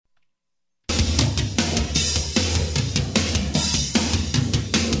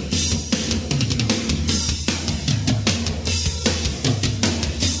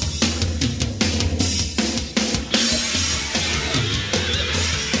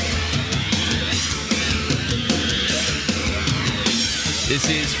This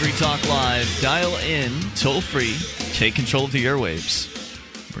is Free Talk Live. Dial in, toll free, take control of the airwaves.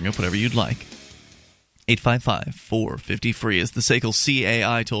 Bring up whatever you'd like. 855-450-FREE is the SACL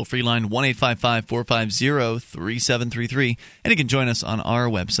CAI toll-free line, 1-855-450-3733. And you can join us on our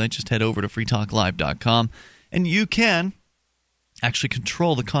website. Just head over to freetalklive.com, and you can actually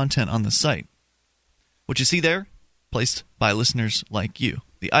control the content on the site. What you see there, placed by listeners like you.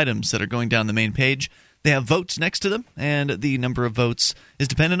 The items that are going down the main page, they have votes next to them, and the number of votes is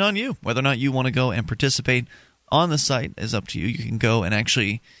dependent on you. Whether or not you want to go and participate on the site is up to you. You can go and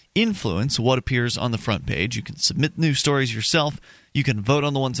actually influence what appears on the front page. You can submit new stories yourself. You can vote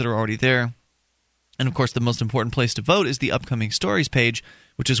on the ones that are already there. And, of course, the most important place to vote is the upcoming stories page,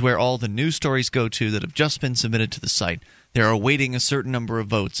 which is where all the new stories go to that have just been submitted to the site. They are awaiting a certain number of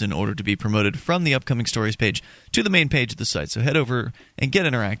votes in order to be promoted from the upcoming stories page to the main page of the site. So head over and get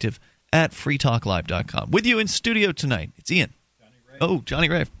interactive at freetalklive.com. With you in studio tonight, it's Ian. Johnny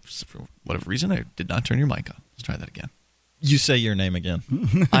Ray. For whatever reason, I did not turn your mic on. Let's try that again. You say your name again.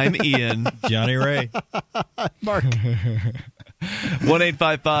 I'm Ian. Johnny Ray. Mark.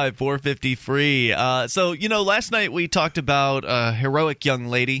 1-855-450-FREE. So, last night we talked about a heroic young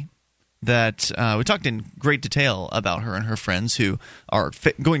lady that we talked in great detail about her and her friends who are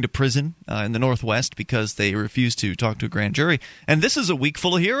going to prison in the Northwest because they refuse to talk to a grand jury. And this is a week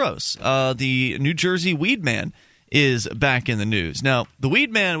full of heroes. The New Jersey weed man is back in the news. Now, the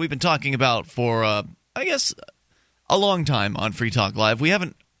weed man we've been talking about for, I guess, a long time on Free Talk Live. We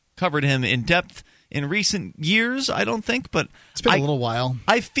haven't covered him in depth in recent years, I don't think, but it's been a little while.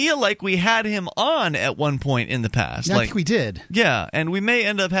 I feel like we had him on at one point in the past. Yeah, I think we did. Yeah, and we may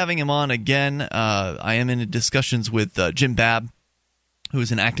end up having him on again. I am in discussions with Jim Babb, who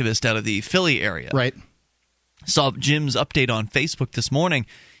is an activist out of the Philly area. Right. Saw Jim's update on Facebook this morning.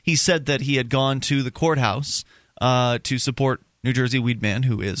 He said that he had gone to the courthouse to support New Jersey weed man,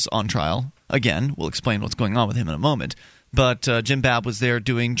 who is on trial. Again, we'll explain what's going on with him in a moment. But Jim Babb was there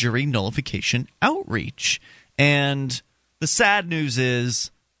doing jury nullification outreach. And the sad news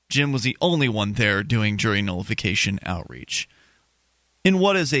is Jim was the only one there doing jury nullification outreach. In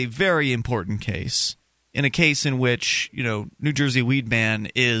what is a very important case, in a case in which, New Jersey weed man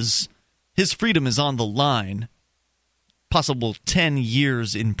his freedom is on the line, possible 10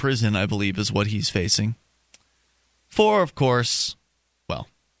 years in prison, I believe, is what he's facing. For, of course, well,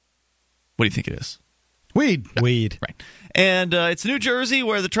 what do you think it is? Weed. Right. And it's New Jersey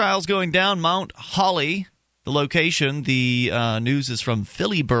where the trial's going down. Mount Holly, the location. The news is from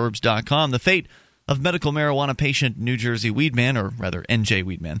phillyburbs.com. The fate of medical marijuana patient New Jersey weed man, or rather NJ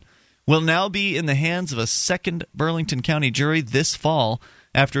weed man, will now be in the hands of a second Burlington County jury this fall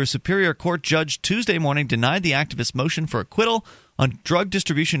after a Superior Court judge Tuesday morning denied the activist's motion for acquittal on drug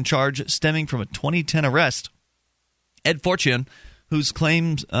distribution charge stemming from a 2010 arrest. Ed Fortune, who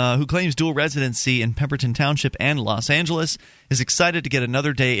claims dual residency in Pemberton Township and Los Angeles, is excited to get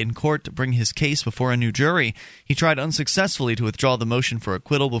another day in court to bring his case before a new jury. He tried unsuccessfully to withdraw the motion for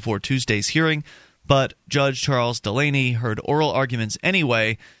acquittal before Tuesday's hearing, but Judge Charles Delaney heard oral arguments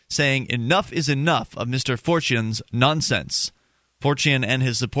anyway, saying enough is enough of Mr. Fortune's nonsense. Fortune and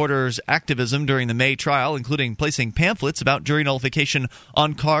his supporters' activism during the May trial, including placing pamphlets about jury nullification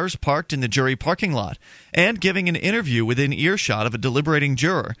on cars parked in the jury parking lot and giving an interview within earshot of a deliberating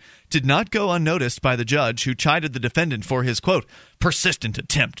juror, did not go unnoticed by the judge, who chided the defendant for his, quote, persistent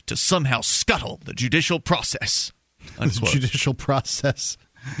attempt to somehow scuttle the judicial process. The judicial process.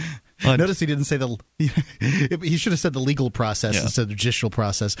 Notice he didn't say he should have said the legal process instead of the judicial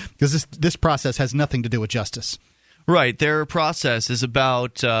process, because this process has nothing to do with justice. Right. Their process is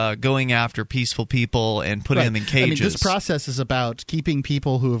about going after peaceful people and putting them in cages. This process is about keeping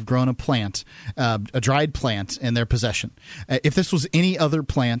people who have grown a plant, a dried plant, in their possession. If this was any other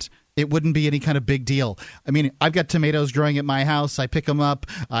plant, it wouldn't be any kind of big deal. I've got tomatoes growing at my house. I pick them up.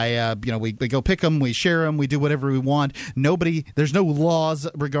 We go pick them. We share them. We do whatever we want. There's no laws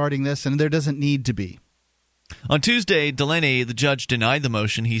regarding this, and there doesn't need to be. On Tuesday, Delaney, the judge, denied the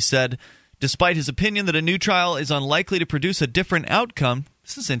motion. He said, despite his opinion that a new trial is unlikely to produce a different outcome.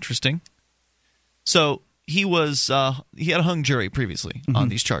 This is interesting. So he had a hung jury previously on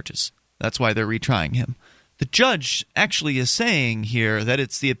these charges. That's why they're retrying him. The judge actually is saying here that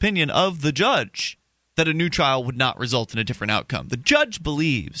it's the opinion of the judge that a new trial would not result in a different outcome. The judge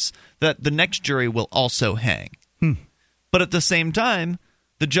believes that the next jury will also hang. But at the same time,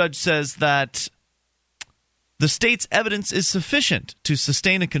 the judge says that the state's evidence is sufficient to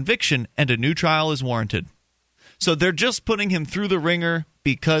sustain a conviction and a new trial is warranted. So they're just putting him through the ringer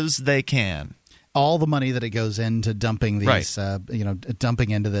because they can. All the money that it goes into dumping these,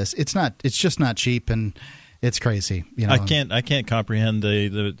 dumping into this, it's just not cheap. And It's crazy. I can't comprehend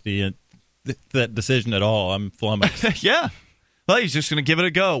that decision at all. I'm flummoxed. Yeah. Well, he's just going to give it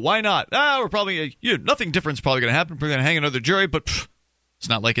a go. Why not? We're probably nothing different's probably going to happen. We're going to hang another jury, but it's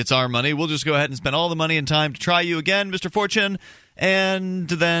not like it's our money. We'll just go ahead and spend all the money and time to try you again, Mr. Fortune, and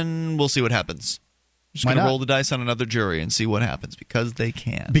then we'll see what happens. Just going to roll the dice on another jury and see what happens because they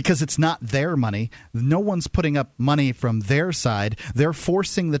can. Because it's not their money. No one's putting up money from their side. They're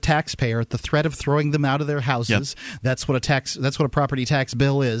forcing the taxpayer at the threat of throwing them out of their houses. Yep. That's what a property tax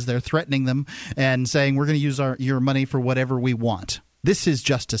bill is. They're threatening them and saying we're going to use your money for whatever we want. This is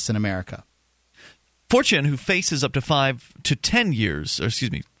justice in America. Fortune, who faces up to 5 to 10 years, or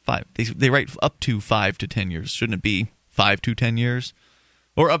excuse me, 5. They write up to 5 to 10 years. Shouldn't it be 5 to 10 years?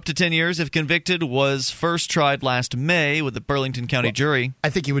 Or up to 10 years if convicted, was first tried last May with the Burlington County jury. I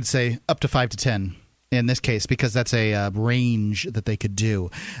think you would say up to 5 to 10 in this case because that's a range that they could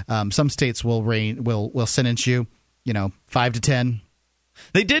do. Some states will sentence you, 5 to 10.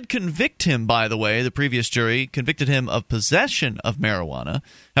 They did convict him, by the way. The previous jury convicted him of possession of marijuana.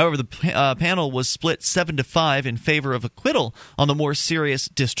 However, the panel was split 7-5 in favor of acquittal on the more serious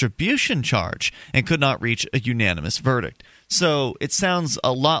distribution charge and could not reach a unanimous verdict. So it sounds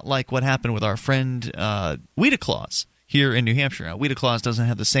a lot like what happened with our friend Weeda Claus here in New Hampshire. Now, Weeda Claus doesn't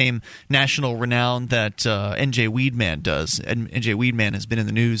have the same national renown that N.J. Weedman does. N.J. Weedman has been in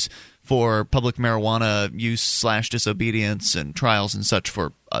the news for public marijuana use / disobedience and trials and such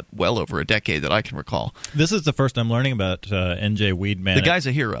for well over a decade that I can recall. This is the first I'm learning about N.J. Weedman. The guy's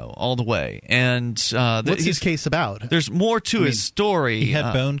a hero all the way. And what's his case about? There's more to his story. He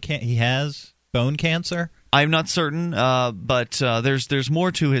has bone cancer? I'm not certain, but there's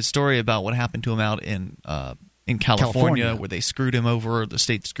more to his story about what happened to him out in California, where they screwed him over. The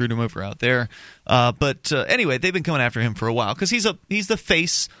state screwed him over out there. But anyway, they've been coming after him for a while because he's the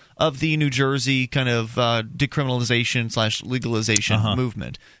face of the New Jersey kind of decriminalization / legalization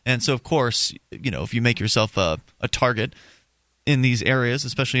movement. And so, of course, if you make yourself a target in these areas,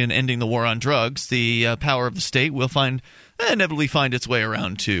 especially in ending the war on drugs, the power of the state will inevitably find its way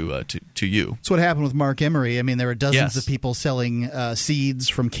around to you. That's what happened with Mark Emery. I mean, there were dozens of people selling seeds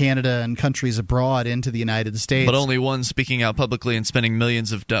from Canada and countries abroad into the United States. But only one speaking out publicly and spending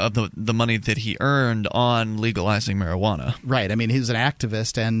millions of the money that he earned on legalizing marijuana. Right. I mean, he was an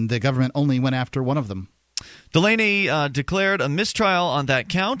activist, and the government only went after one of them. Delaney declared a mistrial on that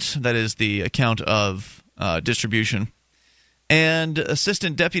count. That is the account of distribution. And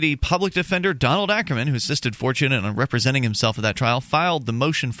Assistant Deputy Public Defender Donald Ackerman, who assisted Fortune in representing himself at that trial, filed the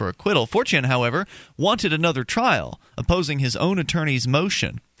motion for acquittal. Fortune, however, wanted another trial, opposing his own attorney's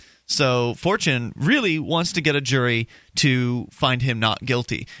motion. So Fortune really wants to get a jury to find him not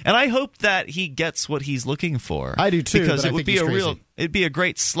guilty. And I hope that he gets what he's looking for. I do too, because it would be it'd be a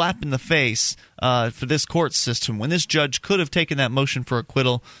great slap in the face for this court system when this judge could have taken that motion for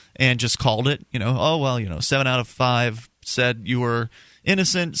acquittal and just called it, 7 out of 5 said you were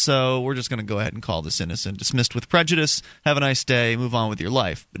innocent, so we're just going to go ahead and call this innocent. Dismissed with prejudice. Have a nice day. Move on with your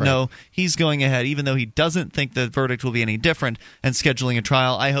life. But no, he's going ahead, even though he doesn't think the verdict will be any different, and scheduling a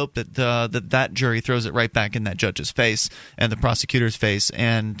trial. I hope that that jury throws it right back in that judge's face and the prosecutor's face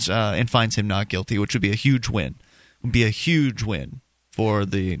and finds him not guilty, which would be a huge win. Would be a huge win for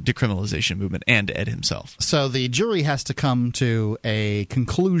the decriminalization movement and Ed himself. So the jury has to come to a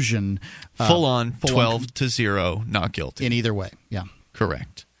conclusion. Full on 12-0, not guilty. In either way, yeah.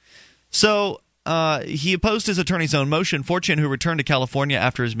 Correct. So he opposed his attorney's own motion. Fortune, who returned to California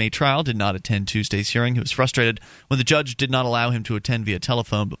after his May trial, did not attend Tuesday's hearing. He was frustrated when the judge did not allow him to attend via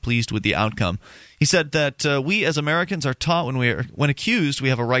telephone, but pleased with the outcome. He said that we as Americans are taught when accused we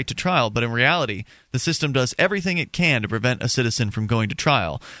have a right to trial, but in reality, the system does everything it can to prevent a citizen from going to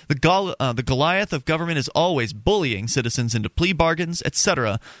trial. The Goliath of government is always bullying citizens into plea bargains,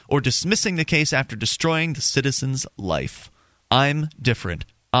 etc., or dismissing the case after destroying the citizen's life. I'm different.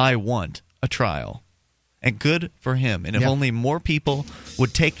 I want a trial. And good for him. And if only more people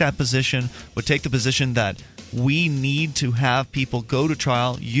would take that position, would take the position that we need to have people go to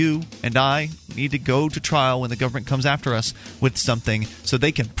trial. You and I need to go to trial when the government comes after us with something so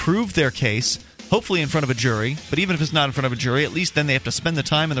they can prove their case, hopefully in front of a jury. But even if it's not in front of a jury, at least then they have to spend the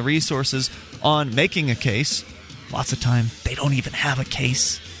time and the resources on making a case. Lots of time, they don't even have a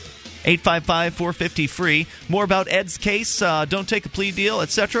case. 855-450-FREE. More about Ed's case, don't take a plea deal,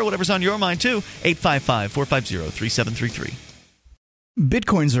 etc. Whatever's on your mind, too. 855-450-3733.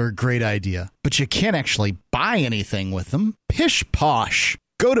 Bitcoins are a great idea, but you can't actually buy anything with them. Pish posh.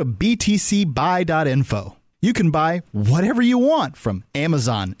 Go to btcbuy.info. You can buy whatever you want from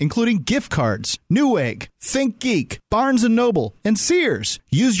Amazon, including gift cards, Newegg, ThinkGeek, Barnes & Noble, and Sears.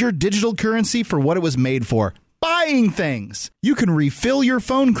 Use your digital currency for what it was made for. Buying things. You can refill your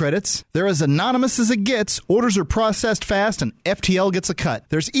phone credits. They're as anonymous as it gets. Orders are processed fast, and FTL gets a cut.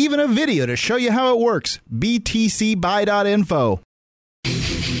 There's even a video to show you how it works. btcbuy.info.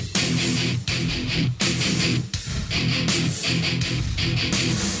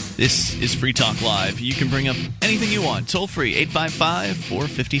 This is Free Talk Live. You can bring up anything you want. Toll free,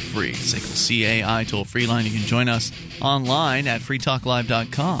 855-450-FREE. SACL CAI toll-free line. You can join us online at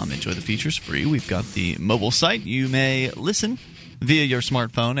freetalklive.com. Enjoy the features free. We've got the mobile site. You may listen via your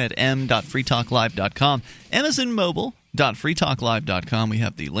smartphone at m.freetalklive.com. amazonmobile.freetalklive.com. We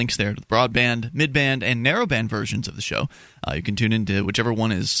have the links there to the broadband, midband, and narrowband versions of the show. You can tune into whichever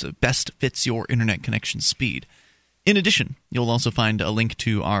one is best fits your internet connection speed. In addition, you'll also find a link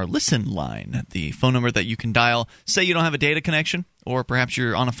to our Listen line, the phone number that you can dial. Say you don't have a data connection, or perhaps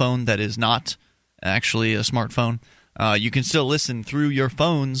you're on a phone that is not actually a smartphone. You can still listen through your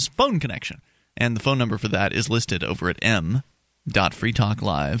phone's phone connection. And the phone number for that is listed over at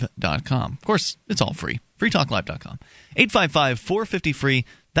m.freetalklive.com. Of course, it's all free. freetalklive.com. 855-450-FREE.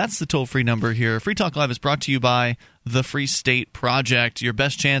 That's the toll-free number here. Free Talk Live is brought to you by the Free State Project. Your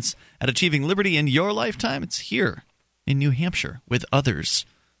best chance at achieving liberty in your lifetime, it's here in New Hampshire with others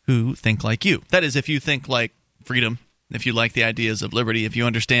who think like you. That is, if you think like freedom, if you like the ideas of liberty, if you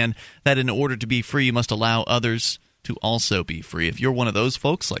understand that in order to be free, you must allow others to also be free. If you're one of those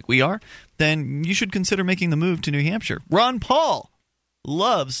folks like we are, then you should consider making the move to New Hampshire. Ron Paul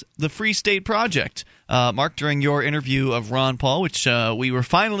loves the Free State Project. Mark, during your interview of Ron Paul, which we were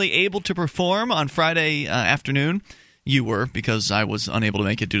finally able to perform on Friday afternoon, you were, because I was unable to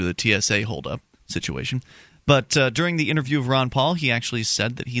make it due to the TSA holdup situation. But during the interview of Ron Paul, he actually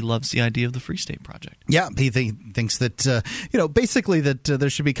said that he loves the idea of the Free State Project. Yeah, he thinks that basically that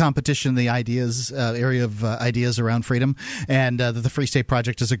there should be competition in the ideas area of ideas around freedom, and that the Free State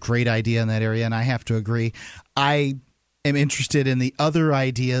Project is a great idea in that area. And I have to agree. I am interested in the other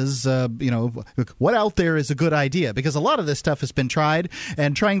ideas. What out there is a good idea, because a lot of this stuff has been tried,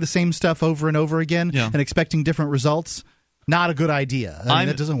 and trying the same stuff over and over again and expecting different results. Not a good idea.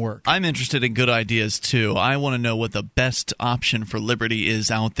 That doesn't work. I'm interested in good ideas, too. I want to know what the best option for liberty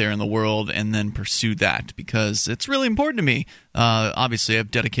is out there in the world and then pursue that, because it's really important to me. Obviously, I've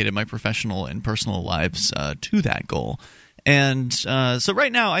dedicated my professional and personal lives to that goal. And so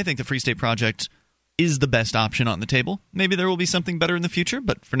right now, I think the Free State Project is the best option on the table. Maybe there will be something better in the future,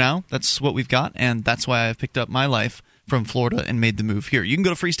 but for now, that's what we've got, and that's why I've picked up my life from Florida and made the move here. You can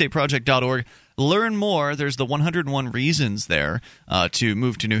go to freestateproject.org, learn more. There's the 101 reasons there to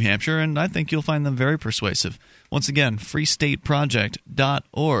move to New Hampshire, and I think you'll find them very persuasive. Once again,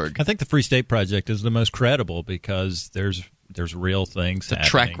 freestateproject.org. I think the Free State Project is the most credible because there's real things happening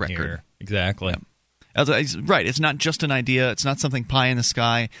track record here. Exactly. Yeah. Right. It's not just an idea. It's not something pie in the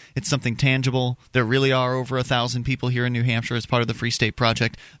sky. It's something tangible. There really are over 1,000 people here in New Hampshire as part of the Free State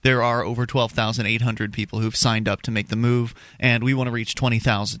Project. There are over 12,800 people who've signed up to make the move, and we want to reach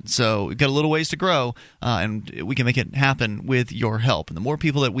 20,000. So we've got a little ways to grow, and we can make it happen with your help. And the more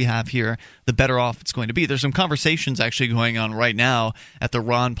people that we have here, the better off it's going to be. There's some conversations actually going on right now at the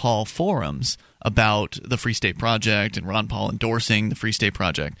Ron Paul forums about the Free State Project and Ron Paul endorsing the Free State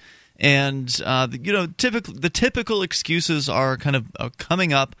Project. And the typical excuses are kind of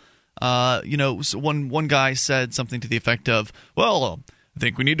coming up. So one guy said something to the effect of, "Well, I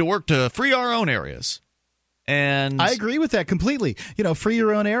think we need to work to free our own areas." And I agree with that completely. Free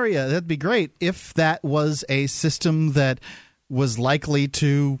your own area. That'd be great if that was a system that was likely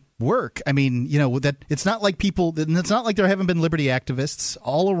to work. I mean, that it's not like it's not like there haven't been liberty activists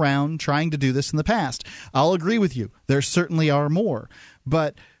all around trying to do this in the past. I'll agree with you. There certainly are more,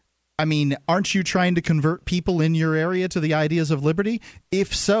 but I mean, aren't you trying to convert people in your area to the ideas of liberty?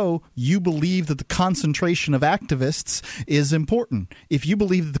 If so, you believe that the concentration of activists is important. If you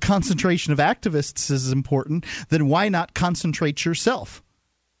believe that the concentration of activists is important, then why not concentrate yourself?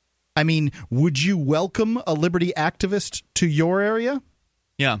 I mean, would you welcome a liberty activist to your area?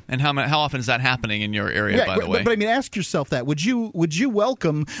 Yeah, and how often is that happening in your area, by the way? But I mean, ask yourself that. Would you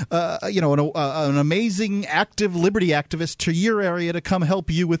welcome an amazing active liberty activist to your area to come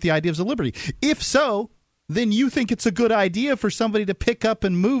help you with the ideas of liberty? If so, then you think it's a good idea for somebody to pick up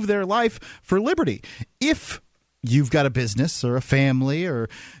and move their life for liberty. If you've got a business or a family or,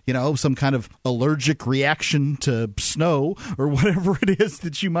 some kind of allergic reaction to snow or whatever it is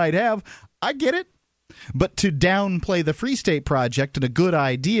that you might have, I get it. But to downplay the Free State Project and a good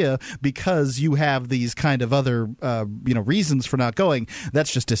idea because you have these kind of other reasons for not going,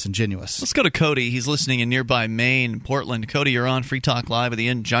 that's just disingenuous. Let's go to Cody. He's listening in nearby Maine, Portland. Cody, you're on Free Talk Live with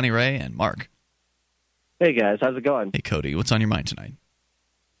Ian, Johnny Ray, and Mark. Hey guys, how's it going? Hey Cody, what's on your mind tonight?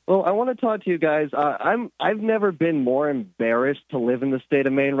 Well, I want to talk to you guys. I've never been more embarrassed to live in the state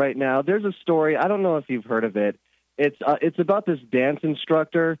of Maine right now. There's a story. I don't know if you've heard of it. It's about this dance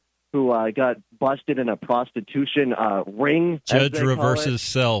instructor who got busted in a prostitution ring. Judge reverses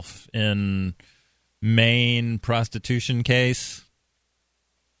self in Maine prostitution case.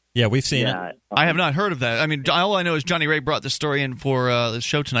 Yeah, we've seen it. I have not heard of that. I mean, all I know is Johnny Ray brought this story in for the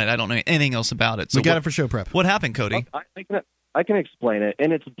show tonight. I don't know anything else about it. So we got it for show prep. What happened, Cody? I can explain it,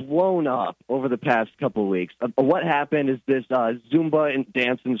 and it's blown up over the past couple of weeks. What happened is this Zumba and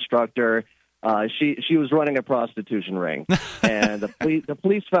dance instructor, she was running a prostitution ring, and the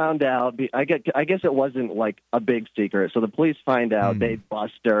police found out. I guess it wasn't like a big secret, so the police find out. They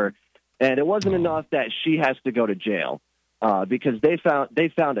bust her, and it wasn't enough that she has to go to jail because they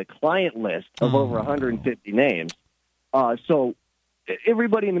found a client list of over 150 names. So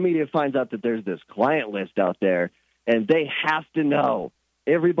everybody in the media finds out that there's this client list out there. And they have to know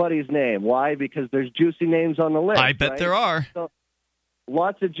everybody's name. Why? Because there's juicy names on the list. I bet there are. So,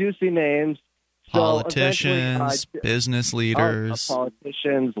 lots of juicy names. Politicians, business leaders.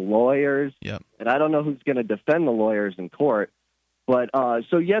 Politicians, lawyers. Yep. And I don't know who's going to defend the lawyers in court. But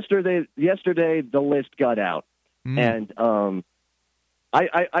so yesterday the list got out. And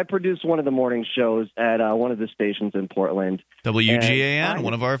I produced one of the morning shows at one of the stations in Portland. WGAN,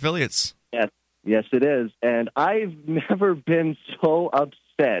 one of our affiliates. Yes, it is. And I've never been so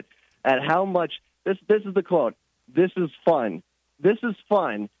upset at how much this is the quote. This is fun. This is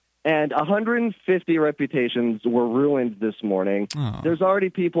fun. And 150 reputations were ruined this morning. Oh. There's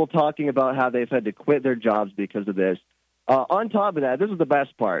already people talking about how they've had to quit their jobs because of this. On top of that, this is the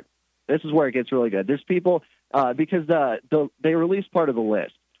best part. This is where it gets really good. There's people because they released part of the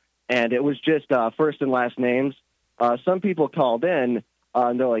list, and it was just first and last names. Some people called in.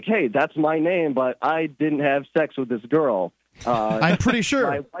 And they're like, hey, that's my name, but I didn't have sex with this girl. I'm pretty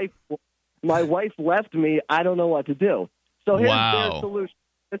sure. My wife left me. I don't know what to do. So here's their solution.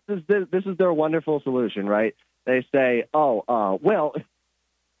 This is their wonderful solution, right? They say, well,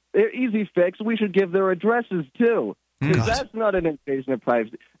 they're easy fix. We should give their addresses, too. Because that's not an invasion of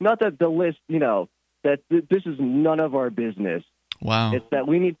privacy. Not that the list, that this is none of our business. Wow. It's that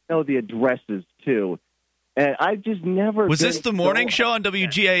we need to know the addresses, too. And I've just never. Was this the morning show on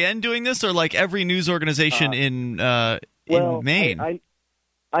WGAN doing this, or like every news organization in Maine?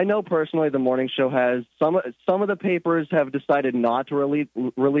 I know personally the morning show has some of the papers have decided not to release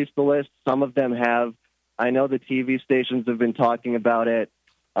the list. Some of them have. I know the TV stations have been talking about it.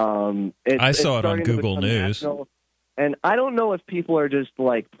 I saw it on Google News. National. And I don't know if people are just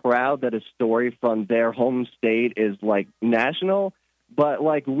like proud that a story from their home state is like national, but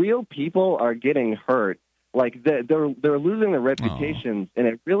like real people are getting hurt. Like they're losing their reputations, and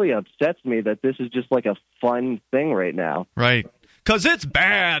it really upsets me that this is just like a fun thing right now. Right. Because it's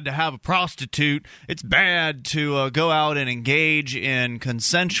bad to have a prostitute. It's bad to go out and engage in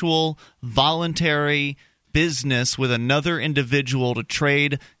consensual, voluntary business with another individual to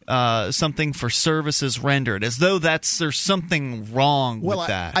trade something for services rendered, as though there's something wrong with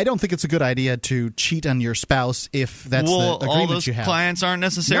that. I don't think it's a good idea to cheat on your spouse if that's the agreement all those you have. clients aren't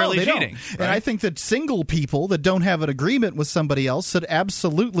necessarily cheating. Right? And I think that single people that don't have an agreement with somebody else should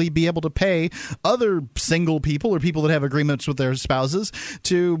absolutely be able to pay other single people or people that have agreements with their spouses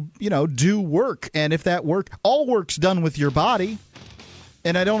to, do work. And if that all work's done with your body.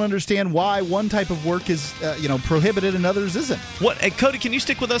 And I don't understand why one type of work is, prohibited and others isn't. Hey, Cody, can you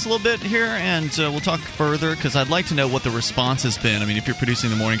stick with us a little bit here, and we'll talk further? Because I'd like to know what the response has been. I mean, if you're producing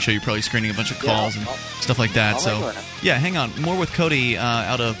the morning show, you're probably screening a bunch of calls and stuff like that. Hang on. More with Cody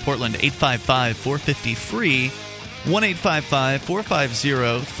out of Portland, 855-450-FREE,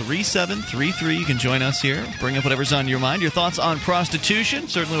 1-855-450-3733. You can join us here. Bring up whatever's on your mind. Your thoughts on prostitution.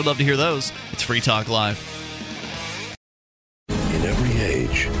 Certainly would love to hear those. It's Free Talk Live. In every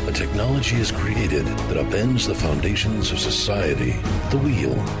age, a technology is created that upends the foundations of society. The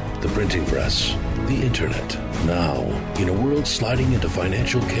wheel, the printing press, the internet. Now, in a world sliding into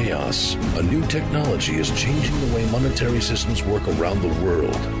financial chaos, a new technology is changing the way monetary systems work around the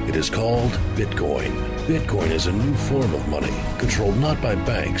world. It is called Bitcoin. Bitcoin is a new form of money, controlled not by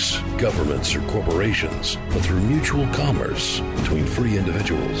banks, governments, or corporations, but through mutual commerce between free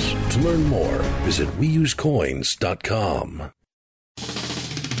individuals. To learn more, visit weusecoins.com.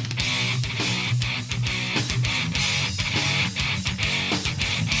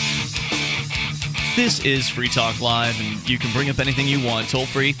 This is Free Talk Live, and you can bring up anything you want. Toll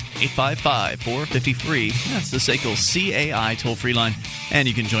free, 855-450-FREE. That's the SACL CAI toll-free line. And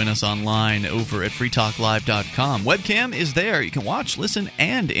you can join us online over at freetalklive.com. Webcam is there. You can watch, listen,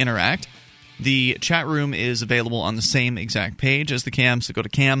 and interact. The chat room is available on the same exact page as the cam, so go to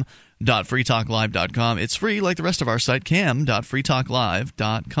cam.freetalklive.com. It's free like the rest of our site,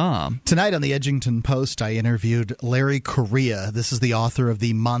 cam.freetalklive.com. Tonight on the Edgington Post, I interviewed Larry Correia. This is the author of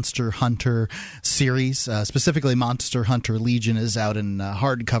the Monster Hunter series. Specifically, Monster Hunter Legion is out in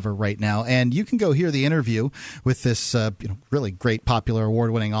hardcover right now. And you can go hear the interview with this really great, popular,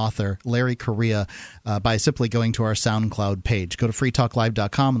 award-winning author, Larry Correia, by simply going to our SoundCloud page. Go to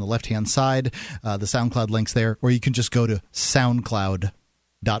freetalklive.com on the left-hand side. The SoundCloud link's there. Or you can just go to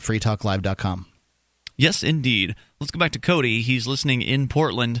soundcloud.freetalklive.com. Yes, indeed. Let's go back to Cody. He's listening in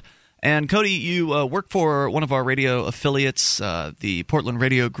Portland. And Cody, you work for one of our radio affiliates, the Portland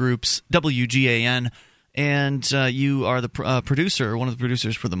Radio Group's WGAN, and you are the producer, one of the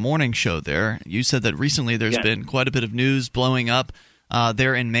producers for the morning show there. You said that recently there's been quite a bit of news blowing up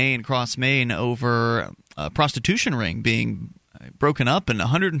there in Maine, across Maine, over a prostitution ring being broken up and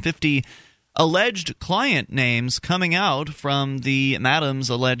 150 alleged client names coming out from the Madam's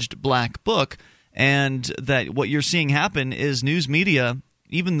alleged black book, and that what you're seeing happen is news media,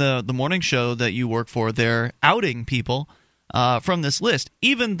 even the morning show that you work for, they're outing people from this list,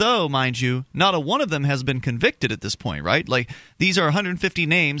 even though, mind you, not a one of them has been convicted at this point, right? Like, these are 150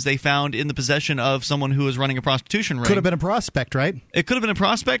 names they found in the possession of someone who was running a prostitution ring. Could have been a prospect, right? It could have been a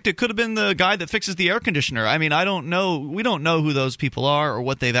prospect. It could have been the guy that fixes the air conditioner. I mean, I don't know. We don't know who those people are or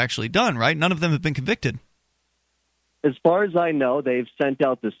what they've actually done, right? None of them have been convicted. As far as I know, they've sent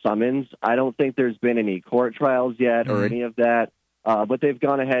out the summons. I don't think there's been any court trials yet or any of that, but they've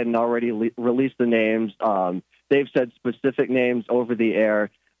gone ahead and already released the names. They've said specific names over the air,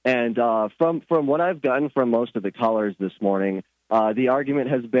 and from what I've gotten from most of the callers this morning, the argument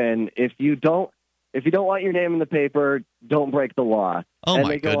has been if you don't want your name in the paper, don't break the law. Oh, and my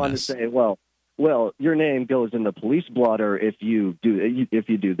they go goodness. on to say, well, your name goes in the police blotter if you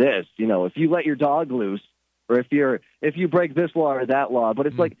do this. You know, if you let your dog loose, or if you break this law or that law. But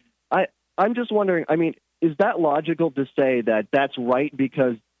it's like I'm just wondering. I mean, is that logical to say that that's right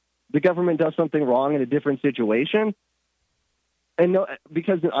because the government does something wrong in a different situation? And no,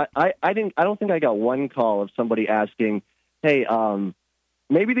 because I don't think I got one call of somebody asking, hey,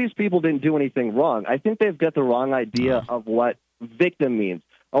 maybe these people didn't do anything wrong. I think they've got the wrong idea of what victim means.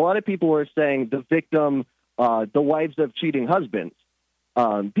 A lot of people are saying the victim, the wives of cheating husbands.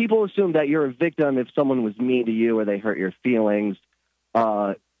 People assume that you're a victim if someone was mean to you or they hurt your feelings.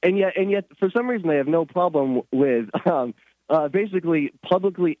 And yet, for some reason, they have no problem with basically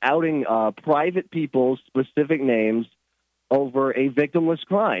publicly outing private people's specific names over a victimless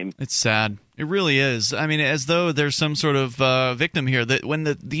crime. It's sad. It really is. I mean, as though there's some sort of victim here. That when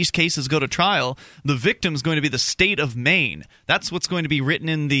these cases go to trial, the victim's going to be the state of Maine. That's what's going to be written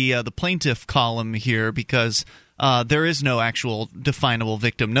in the plaintiff column here, because there is no actual definable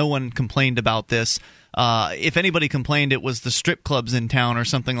victim. No one complained about this. If anybody complained, it was the strip clubs in town or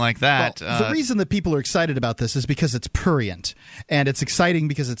something like that. Well, the reason that people are excited about this is because it's prurient, and it's exciting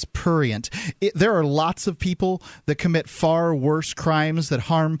because it's prurient. There are lots of people that commit far worse crimes that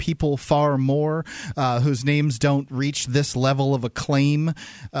harm people far more, whose names don't reach this level of acclaim.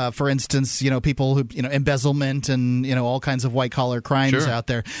 For instance, people who embezzlement and all kinds of white collar crimes out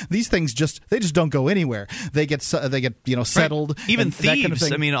there. These things just don't go anywhere. They get settled. Right. Even thieves. That kind of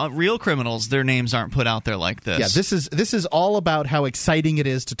thing. I mean, real criminals, their names aren't put out there like this. Yeah, this is all about how exciting it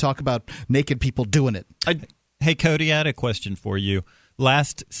is to talk about naked people doing it. Hey, Cody, I had a question for you.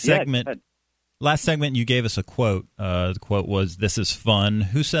 Last segment, you gave us a quote. The quote was, "This is fun."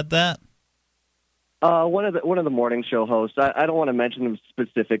 Who said that? One of the morning show hosts. I don't want to mention them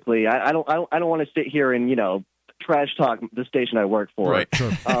specifically. I don't want to sit here and trash talk the station I work for. Right.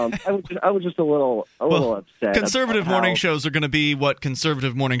 Sure. I was just a little upset. Conservative morning shows are going to be what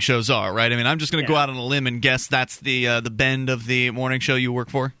conservative morning shows are, right? I mean, I'm just going to go out on a limb and guess that's the bend of the morning show you work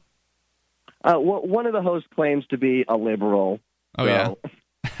for. One of the hosts claims to be a liberal. Oh, so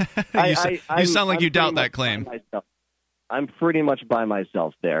yeah. You sound like you doubt that claim. I'm pretty much by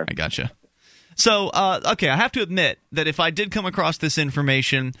myself there. I gotcha. So, okay, I have to admit that if I did come across this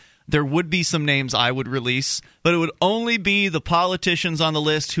information, there would be some names I would release, but it would only be the politicians on the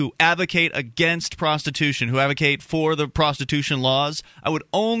list who advocate against prostitution, who advocate for the prostitution laws. I would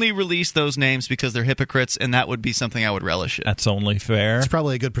only release those names because they're hypocrites, and that would be something I would relish in. That's only fair. It's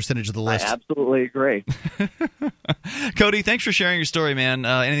probably a good percentage of the list. I absolutely agree. Cody, thanks for sharing your story, man.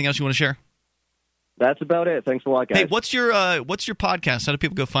 Anything else you want to share? that's about it. Thanks a lot, guys. Hey, what's your podcast? How do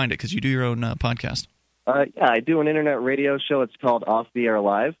people go find it? Because you do your own podcast. Yeah, I do an internet radio show. It's called Off the Air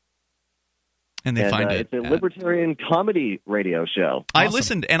Live. And they find it. It's a libertarian comedy radio show. I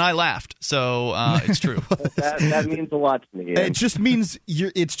listened and I laughed, so it's true. that means a lot to me. Ian. It just means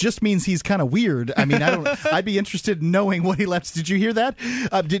he's kind of weird. I mean, I'd be interested in knowing what he laughed. Did you hear that?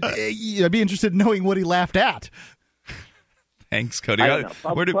 I'd be interested in knowing what he laughed at. Thanks, Cody. I don't know.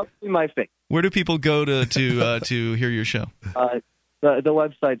 Probably my face. Where do people go to hear your show? The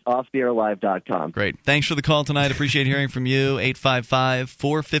website's offtheairlive.com. Great. Thanks for the call tonight. Appreciate hearing from you.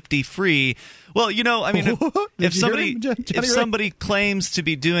 855-450-FREE. Well, I mean, if somebody claims to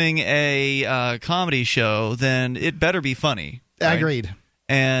be doing a comedy show, then it better be funny. Right? Agreed.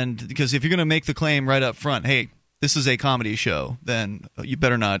 And because if you're going to make the claim right up front, hey, this is a comedy show, then you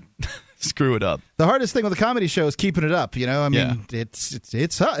better not screw it up. The hardest thing with a comedy show is keeping it up. I mean,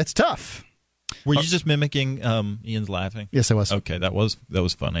 it's tough. Were you just mimicking Ian's laughing? Yes, I was. Okay, that was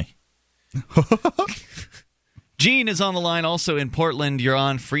funny. Gene is on the line also in Portland. You're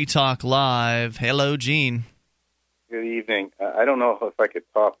on Free Talk Live. Hello, Gene. Good evening. I don't know if I could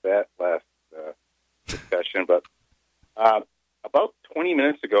top that last discussion, but about 20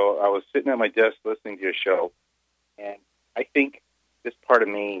 minutes ago, I was sitting at my desk listening to your show, and I think this part of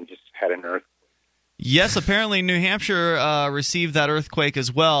Maine just had an earthquake. Yes, apparently New Hampshire received that earthquake as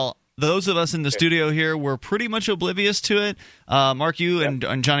well. Those of us in the studio here were pretty much oblivious to it. Mark, you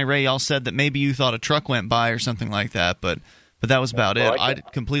and Johnny Ray all said that maybe you thought a truck went by or something like that, but that was about it. I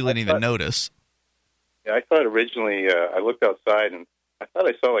completely didn't even notice. Yeah, I thought originally I looked outside and I thought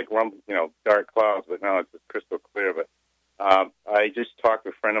I saw like dark clouds, but now it's crystal clear. But I just talked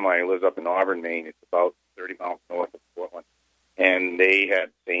to a friend of mine who lives up in Auburn, Maine. It's about 30 miles north of Portland, and they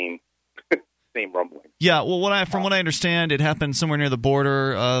had the same rumbling. Yeah, well, from what I understand, it happened somewhere near the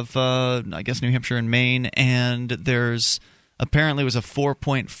border of, I guess, New Hampshire and Maine, and there's apparently was a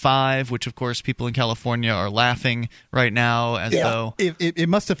 4.5, which, of course, people in California are laughing right now as though... It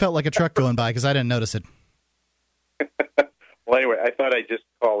must have felt like a truck going by because I didn't notice it. Well, anyway, I thought I'd just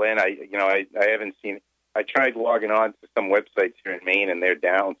call in. I haven't seen... I tried logging on to some websites here in Maine, and they're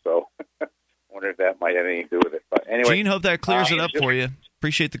down, so I wonder if that might have anything to do with it. But anyway... Gene, hope that clears it up for you.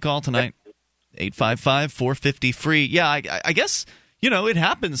 Appreciate the call tonight. 855-450-FREE. Yeah, I guess, it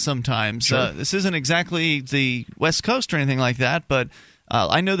happens sometimes. Sure. This isn't exactly the West Coast or anything like that, but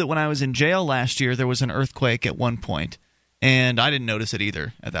I know that when I was in jail last year, there was an earthquake at one point, and I didn't notice it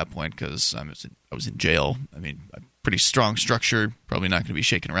either at that point because I was in jail. I mean, pretty strong structure, probably not going to be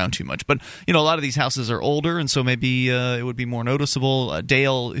shaken around too much. But, a lot of these houses are older, and so maybe it would be more noticeable.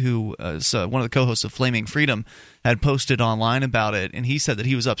 Dale, who is one of the co-hosts of Flaming Freedom, had posted online about it, and he said that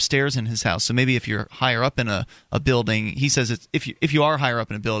he was upstairs in his house. So maybe if you're higher up in a building, he says if you are higher up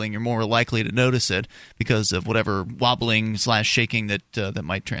in a building, you're more likely to notice it because of whatever wobbling / shaking that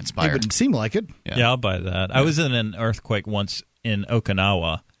might transpire. It wouldn't seem like it. Yeah, I'll buy that. Yeah. I was in an earthquake once in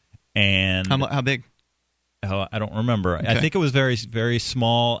Okinawa, and how big? I don't remember. Okay. I think it was very, very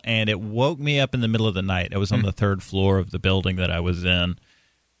small, and it woke me up in the middle of the night. I was on the third floor of the building that I was in,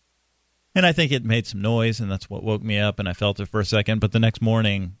 and I think it made some noise, and that's what woke me up, and I felt it for a second. But the next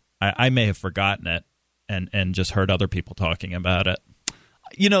morning, I may have forgotten it and just heard other people talking about it.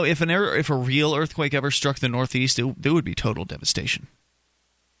 If a real earthquake ever struck the Northeast, it would be total devastation.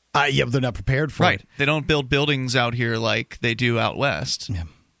 Yeah, but they're not prepared for it. Right. They don't build buildings out here like they do out west. Yeah.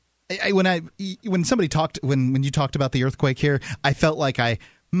 When you talked about the earthquake here, I felt like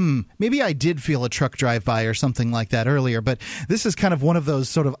maybe I did feel a truck drive by or something like that earlier. But this is kind of one of those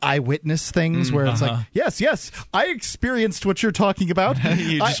sort of eyewitness things where it's like, yes, I experienced what you're talking about.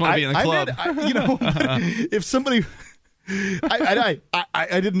 You just want to be in the club. If somebody,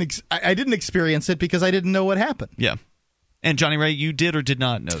 I didn't experience it because I didn't know what happened. Yeah. And Johnny Ray, you did or did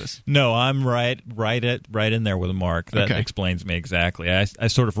not notice? No, I'm right in there with Mark. That explains me exactly. I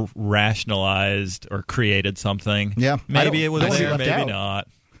sort of rationalized or created something. Yeah, maybe it was there, maybe not.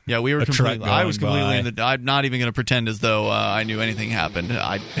 Yeah, we were completely. I was completely in the. I'm not even going to pretend as though I knew anything happened.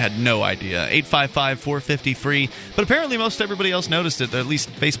 I had no idea. 855-450-FREE. But apparently, most everybody else noticed it. At least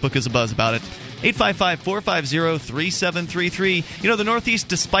Facebook is abuzz about it. 855-450-3733. The Northeast,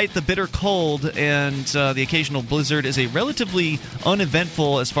 despite the bitter cold and the occasional blizzard, is a relatively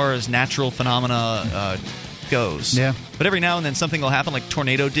uneventful as far as natural phenomena goes. Yeah. But every now and then something will happen, like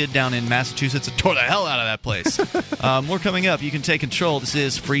tornado did down in Massachusetts. It tore the hell out of that place. More coming up. You can take control. This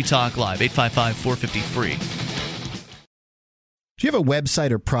is Free Talk Live. 855-450-FREE. Do you have a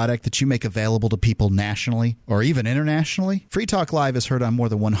website or product that you make available to people nationally or even internationally? Free Talk Live is heard on more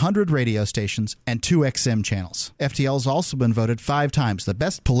than 100 radio stations and 2 XM channels. FTL has also been voted 5 times the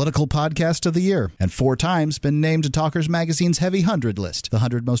best political podcast of the year and 4 times been named to Talkers Magazine's Heavy 100 list, the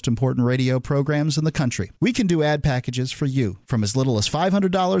 100 most important radio programs in the country. We can do ad packages for you from as little as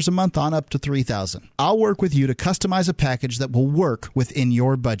 $500 a month on up to $3,000. I'll work with you to customize a package that will work within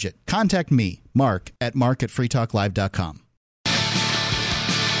your budget. Contact me, Mark, at freetalklive.com.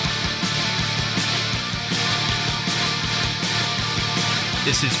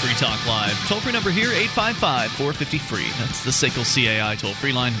 This is Free Talk Live. Toll-free number here, 855-450-FREE. That's the SACL CAI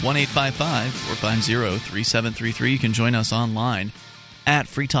toll-free line, 1-855-450-3733. You can join us online at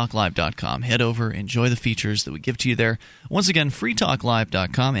freetalklive.com. Head over, enjoy the features that we give to you there. Once again,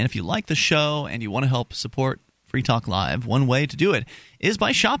 freetalklive.com. And if you like the show and you want to help support Free Talk Live, one way to do it is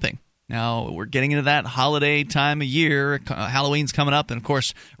by shopping. Now, we're getting into that holiday time of year. Halloween's coming up, and of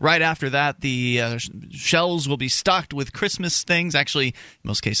course, right after that, the shelves will be stocked with Christmas things. Actually, in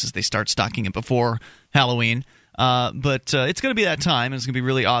most cases, they start stocking it before Halloween. But it's going to be that time, and it's going to be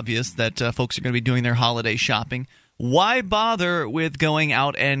really obvious that folks are going to be doing their holiday shopping. Why bother with going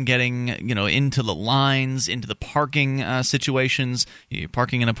out and getting, into the lines, into the parking situations? You're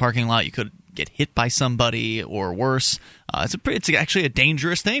parking in a parking lot, you could get hit by somebody or worse. It's actually a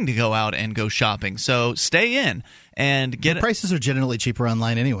dangerous thing to go out and go shopping. So stay in and get the prices are generally cheaper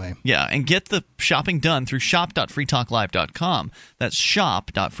online anyway. Yeah, and get the shopping done through shop.freetalklive.com. That's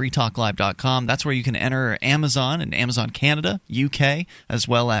shop.freetalklive.com. That's where you can enter Amazon and Amazon Canada, UK, as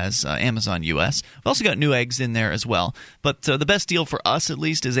well as Amazon US. We've also got Newegg's in there as well. But the best deal for us, at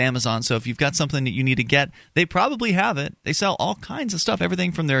least, is Amazon. So if you've got something that you need to get, they probably have it. They sell all kinds of stuff,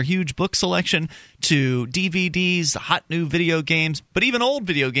 everything from their huge book selection to DVDs, hot new video games, but even old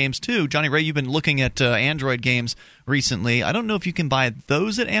video games too. Johnny Ray, you've been looking at Android games recently. I don't know if you can buy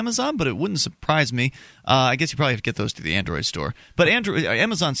those at Amazon, but it wouldn't surprise me. I guess you probably have to get those through the Android store. But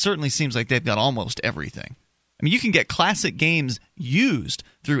Amazon certainly seems like they've got almost everything. I mean, you can get classic games used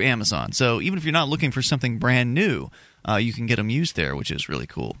through Amazon. So even if you're not looking for something brand new, you can get them used there, which is really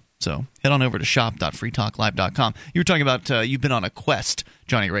cool. So head on over to shop.freetalklive.com. You were talking about you've been on a quest,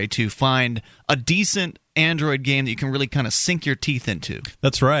 Johnny Ray, to find a decent Android game that you can really kind of sink your teeth into.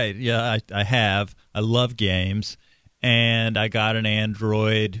 That's right. Yeah, I have. I love games, and I got an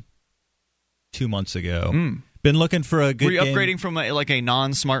Android 2 months ago. Been looking for a good game. Were you upgrading from a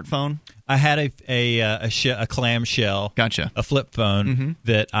non-smartphone? I had a clamshell, gotcha, a flip phone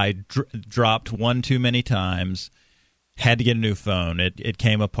that I dropped one too many times. Had to get a new phone. It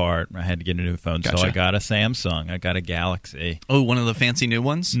came apart. I had to get a new phone. Gotcha. So I got a Samsung. I got a Galaxy. Oh, one of the fancy new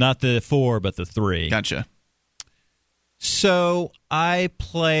ones? Not the 4, but the 3. Gotcha. So I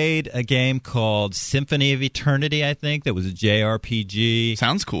played a game called Symphony of Eternity, I think, that was a JRPG.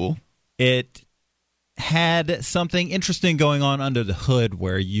 Sounds cool. It had something interesting going on under the hood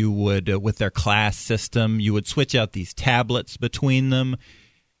where you would, with their class system, you would switch out these tablets between them.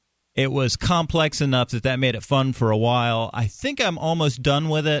 It was complex enough that made it fun for a while. I think I'm almost done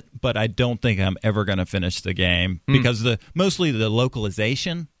with it, but I don't think I'm ever going to finish the game because mostly the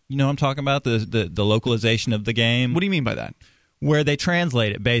localization. You know what I'm talking about? The localization of the game. What do you mean by that? Where they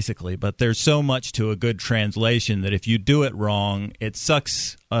translate it, basically. But there's so much to a good translation that if you do it wrong, it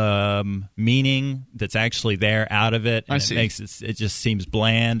sucks meaning that's actually there out of it. And I see. It just seems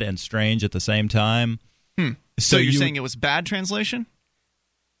bland and strange at the same time. So you're saying it was bad translation?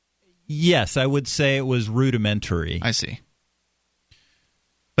 Yes, I would say it was rudimentary. I see.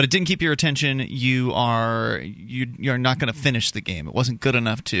 But it didn't keep your attention. You're not going to finish the game. It wasn't good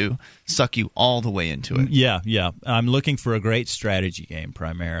enough to suck you all the way into it. Yeah. I'm looking for a great strategy game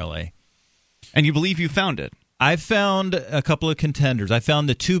primarily. And you believe you found it? I found a couple of contenders. I found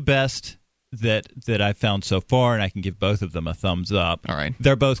the 2 best that I've found so far, and I can give both of them a thumbs up. All right.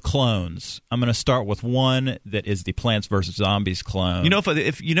 They're both clones. I'm going to start with one that is the Plants vs. Zombies clone. You know,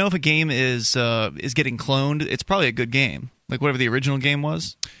 if a game is getting cloned, it's probably a good game. Like whatever the original game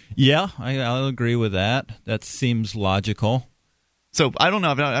was? Yeah, I'll agree with that. That seems logical. So, I don't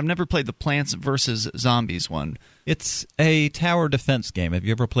know. I've never played the Plants vs. Zombies one. It's a tower defense game. Have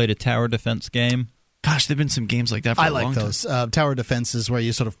you ever played a tower defense game? Gosh, there have been some games like that for a long time. I like those. Tower defenses where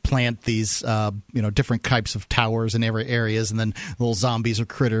you sort of plant these different types of towers in every areas, and then little zombies or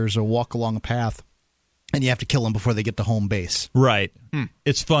critters will walk along a path. and you have to kill them before they get to home base. Right.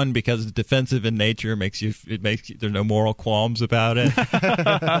 It's fun because it's defensive in nature. There's no moral qualms about it.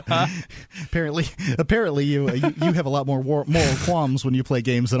 Apparently, you have a lot more moral qualms when you play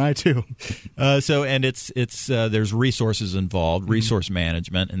games than I do. There's resources involved, resource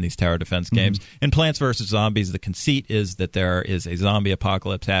management in these tower defense games. In Plants vs. Zombies, the conceit is that there is a zombie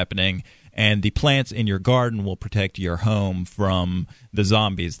apocalypse happening, and the plants in your garden will protect your home from the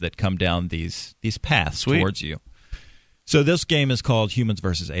zombies that come down these paths towards you. So this game is called Humans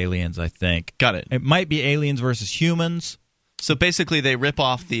vs. Aliens, I think. Got it. It might be Aliens vs. Humans. So basically they rip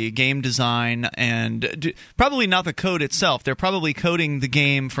off the game design and probably not the code itself. They're probably coding the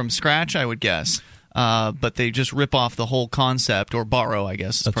game from scratch, I would guess. But they just rip off the whole concept, or borrow, I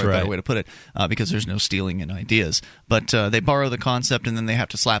guess is probably a better way to put it, because there's no stealing in ideas. But they borrow the concept, and then they have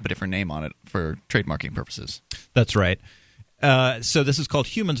to slap a different name on it for trademarking purposes. That's right. So this is called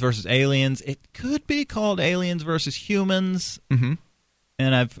Humans versus Aliens. It could be called Aliens versus Humans. Mm-hmm.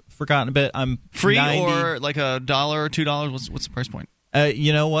 And I've forgotten a bit. I'm free or like $1 or $2. What's the price point?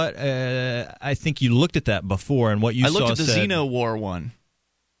 You know what? I think you looked at that before, and what you saw said... I looked at the Xeno War one.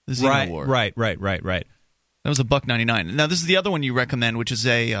 The Xeno War. Right. That was $1.99. Now, this is the other one you recommend, which is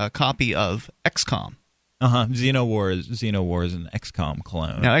a copy of XCOM. Xeno War is an XCOM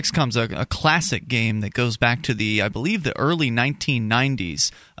clone. Now, XCOM's a classic game that goes back to I believe the early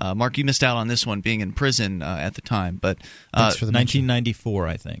 1990s. Mark, you missed out on this one, being in prison at the time, but thanks for the 1994,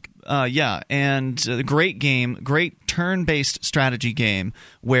 I think. Yeah, and a great game, great turn-based strategy game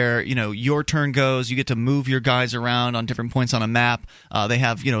where your turn goes, you get to move your guys around on different points on a map. They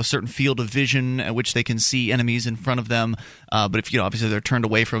have a certain field of vision at which they can see enemies in front of them. But if obviously they're turned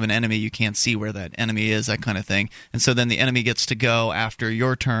away from an enemy, you can't see where that enemy is, that kind of thing. And so then the enemy gets to go after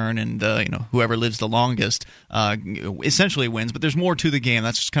your turn, and whoever lives the longest essentially wins. But there's more to the game.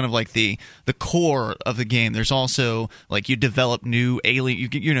 That's just kind of like the core of the game. There's also like you develop new alien.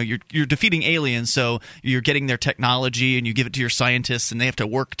 You're defeating aliens, so you're getting their technology, and you give it to your scientists, and they have to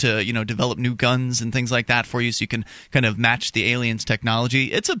work to develop new guns and things like that for you, so you can kind of match the aliens'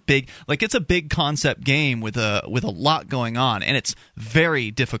 technology. It's a big concept game with a lot going on, and it's very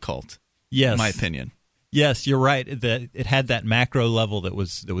difficult. Yes, in my opinion. Yes, you're right. That it had that macro level that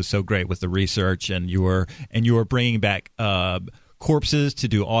was so great with the research, and you were bringing back corpses to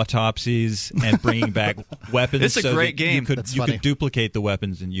do autopsies and bringing back weapons. It's a great game. You could duplicate the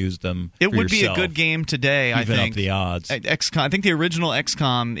weapons and use them. It would yourself, be a good game today. I think. Even up the odds. XCOM. I think the original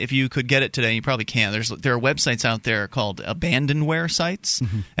XCOM, if you could get it today, you probably can. There are websites out there called abandonware sites,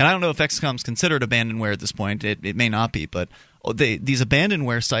 and I don't know if XCOM's considered abandonware at this point. It may not be, but these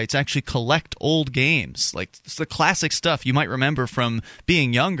abandonware sites actually collect old games, like it's the classic stuff you might remember from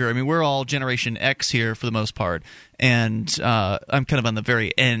being younger. I mean, we're all Generation X here for the most part, and I'm kind of on the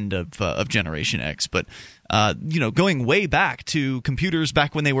very end of Generation X. But going way back to computers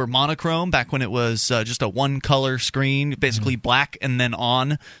back when they were monochrome, back when it was just a one-color screen, basically black and then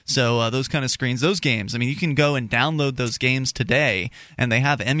on. So those kind of screens, those games, I mean, you can go and download those games today, and they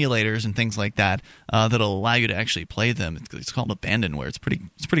have emulators and things like that that'll allow you to actually play them. It's called abandonware. It's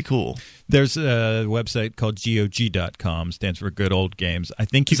pretty cool. There's a website called GOG.com, stands for Good Old Games. I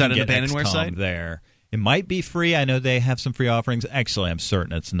think you can get abandonware XCOM site there. It might be free. I know they have some free offerings. Actually, I'm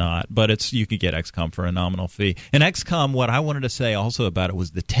certain it's not, but you could get XCOM for a nominal fee. And XCOM, what I wanted to say also about it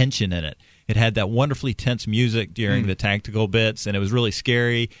was the tension in it. It had that wonderfully tense music during the tactical bits, and it was really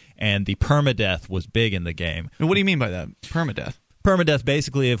scary, and the permadeath was big in the game. And what do you mean by that, permadeath? Permadeath,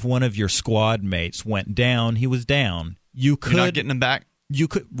 basically, if one of your squad mates went down, he was down. You're not getting him back? You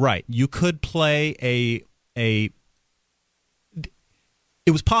could play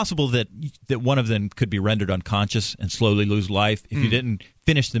it was possible that one of them could be rendered unconscious and slowly lose life. If you didn't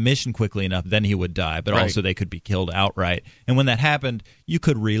finish the mission quickly enough, then he would die. But also they could be killed outright. And when that happened, you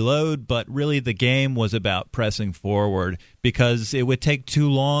could reload, but really the game was about pressing forward because it would take too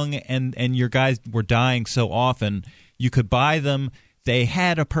long, and your guys were dying so often. You could buy them. They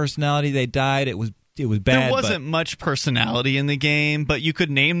had a personality. They died. It was bad. There wasn't much personality in the game, but you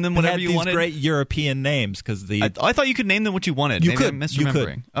could name them whatever you wanted. Great European names because I thought you could name them what you wanted. You Maybe could. I'm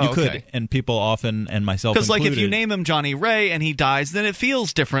misremembering. You could, and people often, and myself included. Because like if you name him Johnny Ray and he dies, then it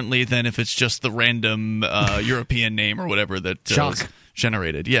feels differently than if it's just the random European name or whatever that was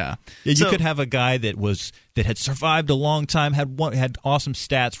generated. Yeah, you could have a guy that had survived a long time, had awesome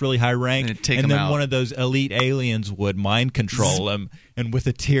stats, really high rank, and then one of those elite aliens would mind control him, and with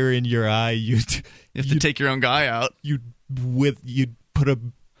a tear in your eye, you'd to take your own guy out. You'd put a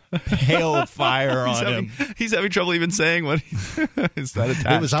hail of fire on him. He's having trouble even saying what is that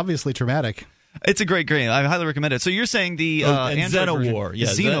attack. It was obviously traumatic. It's a great game. I highly recommend it. So you're saying the Xenowar,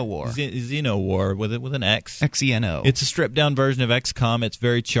 Xenowar, Xenowar with an X, XENO. It's a stripped down version of XCOM. It's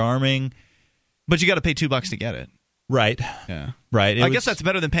very charming, but you got to pay $2 to get it. Right. Yeah. Right. I guess that's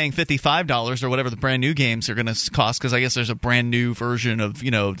better than paying $55 or whatever the brand new games are going to cost, because I guess there's a brand new version of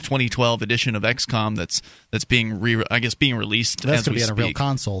 2012 edition of XCOM that's being being released. That's going to be on a real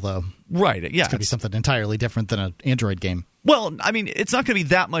console, though. Right. Yeah. It's going to be something entirely different than an Android game. Well, I mean, it's not going to be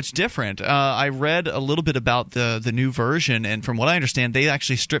that much different. I read a little bit about the new version, and from what I understand, they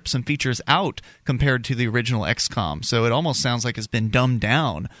actually stripped some features out compared to the original XCOM. So it almost sounds like it's been dumbed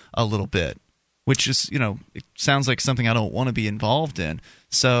down a little bit, which is, it sounds like something I don't want to be involved in.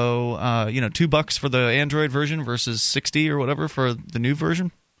 So, $2 for the Android version versus $60 or whatever for the new version,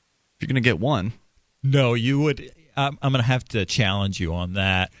 if you're going to get one. No, you would. I'm going to have to challenge you on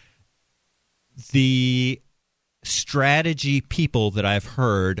that. The strategy people that I've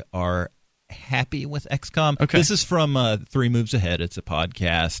heard are happy with XCOM. Okay. This is from 3 Moves Ahead. It's a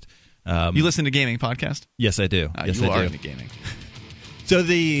podcast. You listen to gaming podcast? Yes, I do. Yes, you I are do. into gaming. So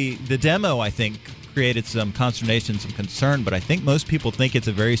the demo, I think, created some consternation, some concern, but I think most people think it's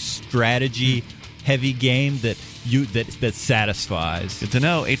a very strategy-heavy game that satisfies. Good to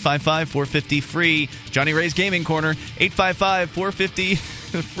know. 855-450-FREE. Johnny Ray's Gaming Corner.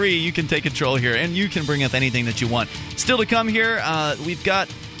 855-450-FREE. You can take control here, and you can bring up anything that you want. Still to come here, we've got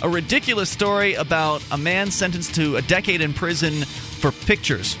a ridiculous story about a man sentenced to a decade in prison for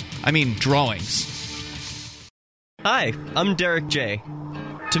drawings. Hi, I'm Derek J.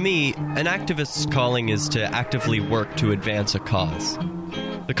 To me, an activist's calling is to actively work to advance a cause.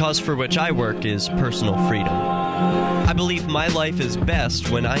 The cause for which I work is personal freedom. I believe my life is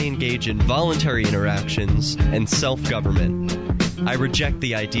best when I engage in voluntary interactions and self-government. I reject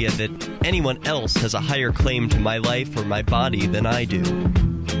the idea that anyone else has a higher claim to my life or my body than I do.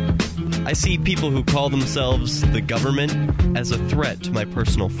 I see people who call themselves the government as a threat to my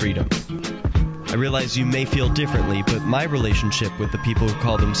personal freedom. I realize you may feel differently, but my relationship with the people who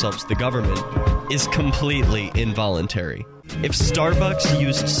call themselves the government is completely involuntary. If Starbucks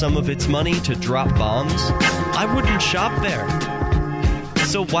used some of its money to drop bombs, I wouldn't shop there.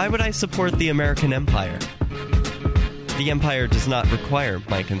 So why would I support the American empire? The empire does not require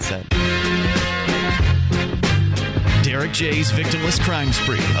my consent. Derek J's Victimless Crime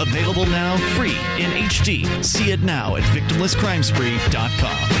Spree. Available now, free in HD. See it now at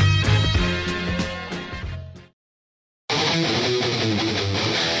victimlesscrimespree.com.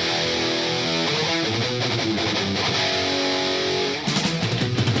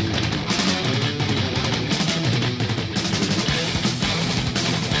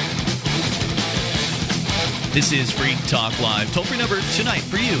 This is Free Talk Live. Toll-free number tonight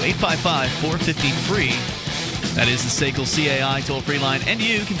for you, 855-450-FREE. That is the SACL CAI toll-free line. And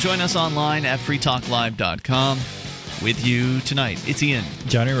you can join us online at freetalklive.com. With you tonight, it's Ian,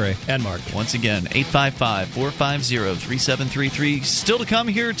 Johnny Ray, and Mark. Once again, 855-450-3733. Still to come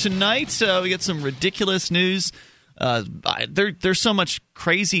here tonight, we got some ridiculous news. There's so much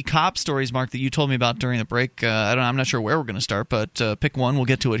crazy cop stories, Mark, that you told me about during the break. I'm not sure where we're going to start, but pick one. We'll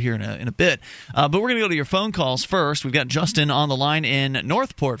get to it here in a bit. But we're going to go to your phone calls first. We've got Justin on the line in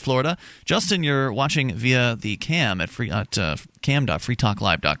Northport, Florida. Justin, you're watching via the cam at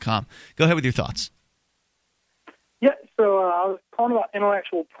cam.freetalklive.com. Go ahead with your thoughts. Yeah, so I was calling about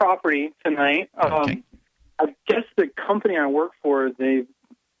intellectual property tonight. Okay. I guess the company I work for, they've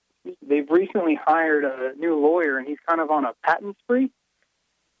recently hired a new lawyer, and he's kind of on a patent spree.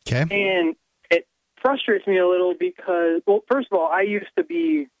 Okay. And it frustrates me a little because, well, first of all, I used to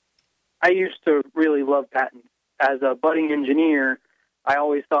really love patents. As a budding engineer, I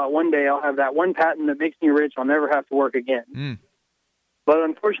always thought one day I'll have that one patent that makes me rich. I'll never have to work again. Mm. But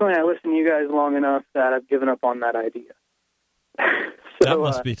unfortunately, I listened to you guys long enough that I've given up on that idea. That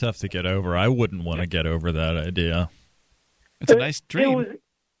must be tough to get over. I wouldn't want to get over that idea. It's a nice dream.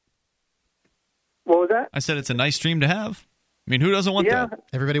 What was that? I said it's a nice dream to have. I mean, who doesn't want that?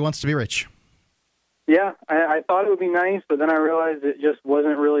 Everybody wants to be rich. Yeah, I thought it would be nice, but then I realized it just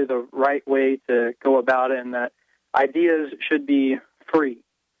wasn't really the right way to go about it, and that ideas should be free.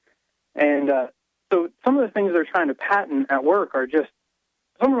 And so some of the things they're trying to patent at work are just,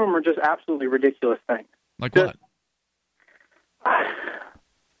 some of them are just absolutely ridiculous things. Like what?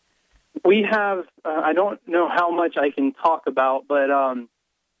 We have, I don't know how much I can talk about, but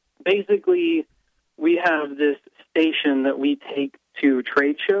basically we have this station that we take to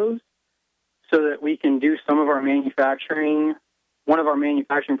trade shows so that we can do some of our manufacturing. One of our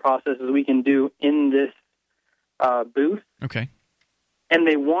manufacturing processes we can do in this booth. Okay. And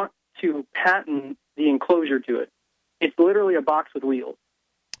they want to patent the enclosure to it. It's literally a box with wheels.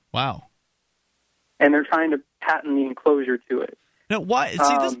 Wow. and they're trying to patent the enclosure to it. Now, why?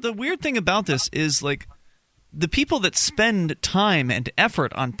 See, the weird thing about this is, like, the people that spend time and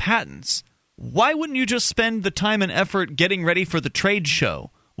effort on patents, why wouldn't you just spend the time and effort getting ready for the trade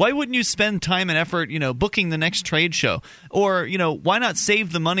show? Why wouldn't you spend time and effort, booking the next trade show? Or, why not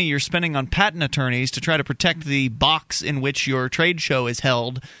save the money you're spending on patent attorneys to try to protect the box in which your trade show is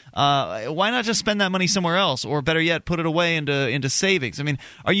held? Why not just spend that money somewhere else? Or better yet, put it away into savings? I mean,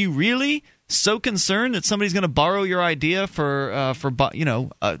 are you really so concerned that somebody's going to borrow your idea for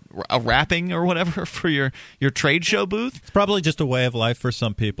a wrapping or whatever for your trade show booth? It's probably just a way of life for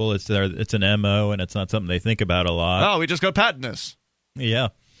some people. It's an MO, and it's not something they think about a lot. Oh, we just got to patent this. Yeah.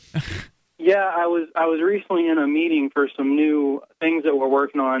 Yeah, I was recently in a meeting for some new things that we're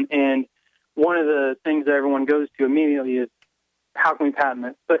working on, and one of the things that everyone goes to immediately is, how can we patent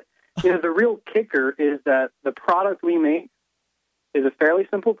it? But the real kicker is that the product we make is a fairly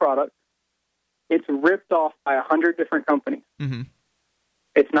simple product. It's ripped off by 100 different companies. Mm-hmm.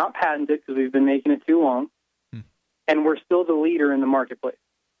 It's not patented because we've been making it too long, and we're still the leader in the marketplace.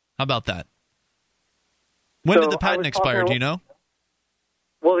 How about that? When did the patent expire? Do you know?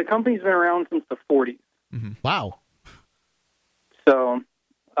 Well, the company's been around since the 40s. Mm-hmm. Wow. So,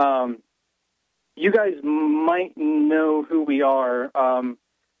 you guys might know who we are.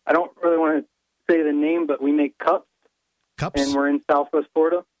 I don't really want to say the name, but we make cups. Cups? And we're in Southwest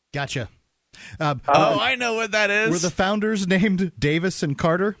Florida. Gotcha. I know what that is. Were the founders named Davis and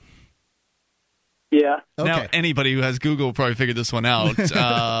Carter? Yeah. Okay. Now, anybody who has Google probably figured this one out.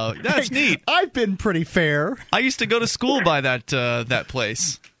 That's neat. I've been pretty fair. I used to go to school by that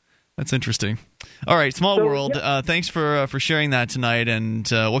place. That's interesting. All right, Small World. Yeah. Thanks for sharing that tonight. And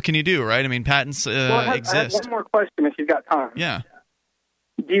what can you do, right? I mean, patents exist. I have one more question if you've got time. Yeah.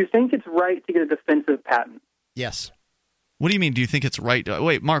 Do you think it's right to get a defensive patent? Yes. What do you mean? Do you think it's right?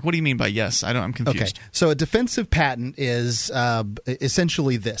 Wait, Mark, what do you mean by yes? I'm confused. Okay, so a defensive patent is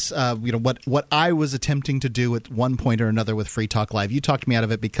essentially this. What I was attempting to do at one point or another with Free Talk Live. You talked me out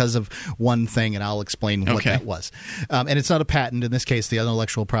of it because of one thing, and I'll explain what that was. And it's not a patent. In this case, the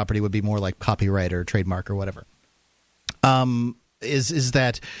intellectual property would be more like copyright or trademark or whatever. Is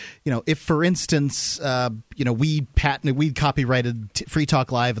that, if, for instance, we copyrighted Free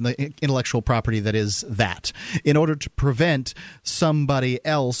Talk Live and the intellectual property that is that, in order to prevent somebody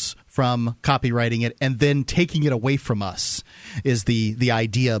else from copyrighting it and then taking it away from us, is the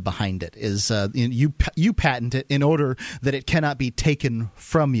idea behind it. Is you patent it in order that it cannot be taken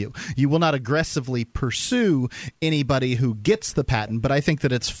from you. You will not aggressively pursue anybody who gets the patent, but I think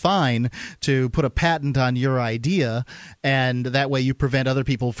that it's fine to put a patent on your idea, and that way you prevent other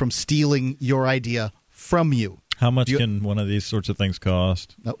people from stealing your idea from you. How much can one of these sorts of things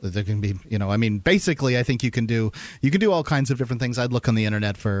cost? Oh, there can be, basically, I think you can do all kinds of different things. I'd look on the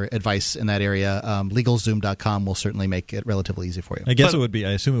internet for advice in that area. LegalZoom.com will certainly make it relatively easy for you. I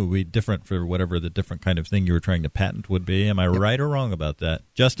assume it would be different for whatever the different kind of thing you were trying to patent would be. Am I right or wrong about that?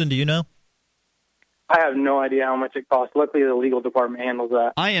 Justin, do you know? I have no idea how much it costs. Luckily, the legal department handles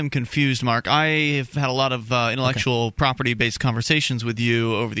that. I am confused, Mark. I've had a lot of intellectual property-based conversations with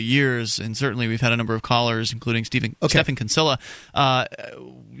you over the years, and certainly we've had a number of callers, including Stephen Kinsella.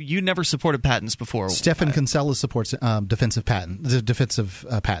 You never supported patents before. Stephen Kinsella supports defensive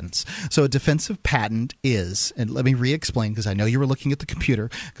patents. So a defensive patent is, and let me re-explain because I know you were looking at the computer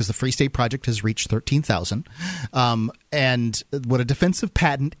because the Free State Project has reached 13,000. And what a defensive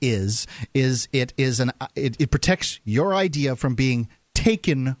patent is it protects your idea from being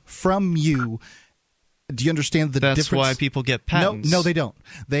taken from you. Do you understand the difference? That's why people get patents. No, they don't.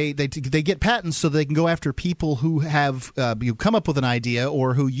 They get patents so they can go after people who have come up with an idea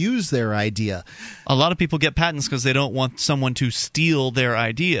or who use their idea. A lot of people get patents because they don't want someone to steal their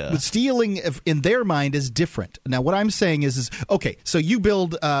idea. But stealing, in their mind, is different. Now, what I'm saying is okay. So you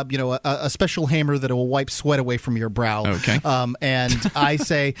build, a special hammer that will wipe sweat away from your brow. Okay. And I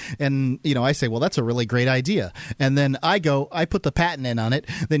say, well, that's a really great idea. And then I put the patent in on it.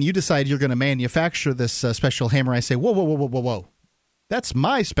 Then you decide you're going to manufacture this special hammer. I say, whoa. That's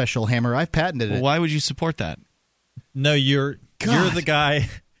my special hammer. I've patented it. Why would you support that? No, you're the guy.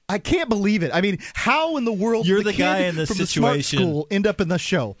 I can't believe it. I mean, how in the world you're did the guy in this from situation the smart school end up in the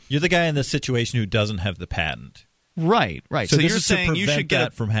show? You're the guy in this situation who doesn't have the patent. Right. So you're saying you should get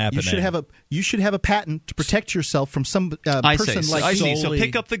that from happening. You should have a patent to protect yourself from some person like I see. So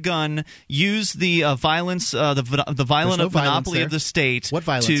pick up the gun, use the violence, the violent monopoly of the state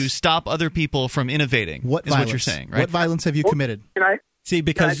to stop other people from innovating. What is violence? What you're saying, right? What violence have you committed? See,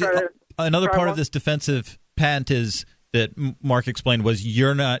 because another part of this defensive patent is that Mark explained was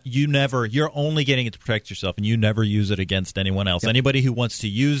you're only getting it to protect yourself, and you never use it against anyone else. Yep. Anybody who wants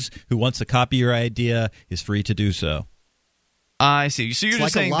to copy your idea is free to do so. I see. So you're it's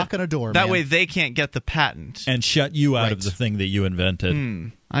just like saying a lock on a door. That man. way they can't get the patent and shut you out of the thing that you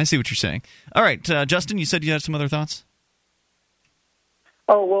invented. I see what you're saying. All right, Justin, you said you had some other thoughts?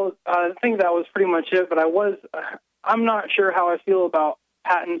 Oh, well, I think that was pretty much it, but I'm not sure how I feel about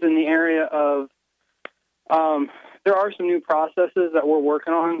patents in the area of, there are some new processes that we're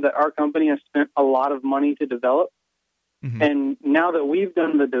working on that our company has spent a lot of money to develop. Mm-hmm. And now that we've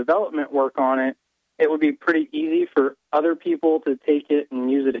done the development work on it, it would be pretty easy for other people to take it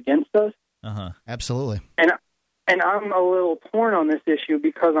and use it against us. Absolutely. And I'm a little torn on this issue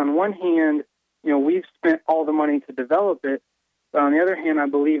because on one hand, we've spent all the money to develop it, but on the other hand, I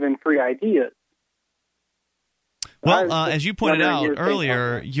believe in free ideas. Well, as you pointed out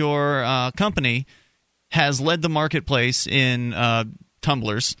earlier, your company has led the marketplace in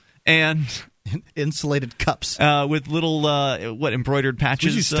tumblers and insulated cups with little embroidered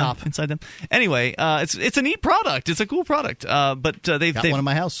patches inside them. Anyway, it's a neat product. It's a cool product. But they've one in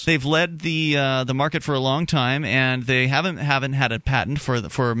my house. They've led the market for a long time, and they haven't had a patent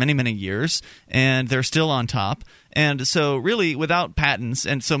for many years, and they're still on top. And so, really, without patents,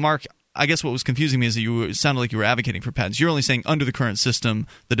 and so Mark, I guess what was confusing me is that it sounded like you were advocating for patents. You're only saying under the current system,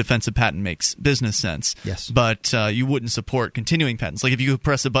 the defensive patent makes business sense. Yes. But you wouldn't support continuing patents. Like if you could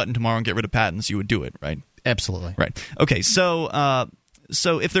press a button tomorrow and get rid of patents, you would do it, right? Absolutely. Right. Okay, so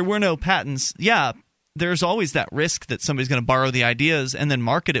if there were no patents, there's always that risk that somebody's going to borrow the ideas and then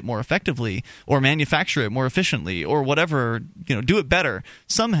market it more effectively or manufacture it more efficiently or whatever, do it better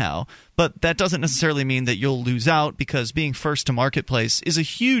somehow. But that doesn't necessarily mean that you'll lose out because being first to marketplace is a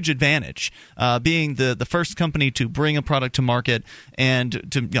huge advantage. Being the first company to bring a product to market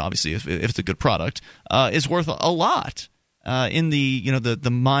and to obviously if it's a good product is worth a lot. In the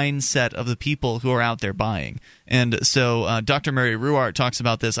mindset of the people who are out there buying. And so Dr. Mary Ruwart talks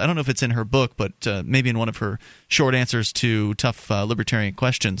about this. I don't know if it's in her book, but maybe in one of her short answers to tough libertarian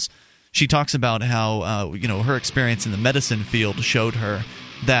questions. She talks about how her experience in the medicine field showed her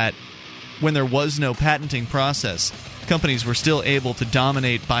that when there was no patenting process, companies were still able to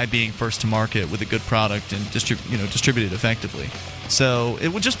dominate by being first to market with a good product and distribute it effectively. So it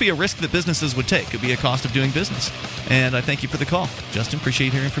would just be a risk that businesses would take. It would be a cost of doing business. And I thank you for the call, Justin.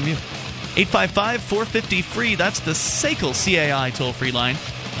 Appreciate hearing from you. 855-450-FREE. That's the SACL CAI toll-free line.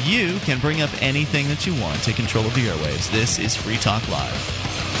 You can bring up anything that you want. Take control of the airwaves. This is Free Talk Live.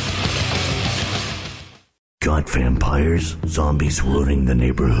 Got vampires? Zombies ruining the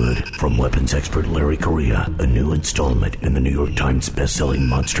neighborhood? From weapons expert Larry Correia, a new installment in the New York Times bestselling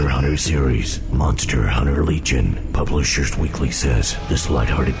Monster Hunter series, Monster Hunter Legion. Publishers Weekly says this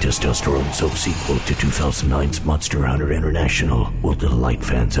lighthearted testosterone soap sequel to 2009's Monster Hunter International will delight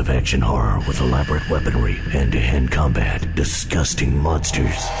fans of action horror with elaborate weaponry, hand-to-hand combat, disgusting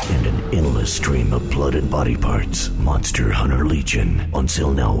monsters, and an endless stream of blood and body parts. Monster Hunter Legion. On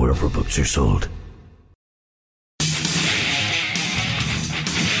sale now wherever books are sold.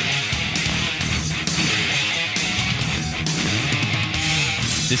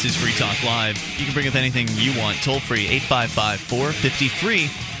 This is Free Talk Live. You can bring up anything you want. Toll free, 855-450-FREE.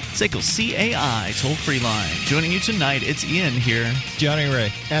 SACL CAI toll-free line. Joining you tonight, it's Ian here. Johnny Ray.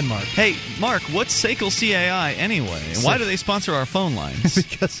 And Mark. Hey, Mark, what's SACL CAI anyway? And why do they sponsor our phone lines?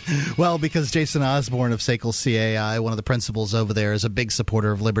 because Jason Osborne of SACL CAI, one of the principals over there, is a big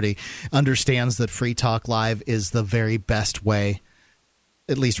supporter of liberty, understands that Free Talk Live is the very best way,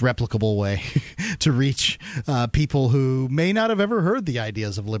 at least replicable way, to reach people who may not have ever heard the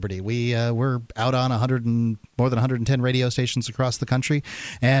ideas of liberty. We're out on more than 110 radio stations across the country,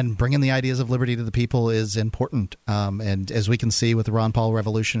 and bringing the ideas of liberty to the people is important. And as we can see with the Ron Paul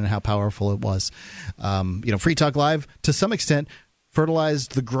Revolution and how powerful it was, Free Talk Live, to some extent,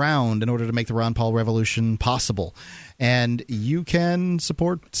 fertilized the ground in order to make the Ron Paul Revolution possible. And you can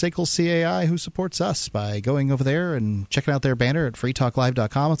support SACL CAI, who supports us, by going over there and checking out their banner at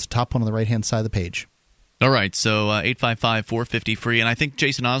freetalklive.com. It's the top one on the right-hand side of the page. All right, so 855-450-FREE. And I think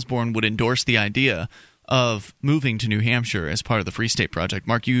Jason Osborne would endorse the idea of moving to New Hampshire as part of the Free State Project.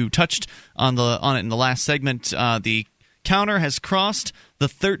 Mark, you touched on it in the last segment. The counter has crossed the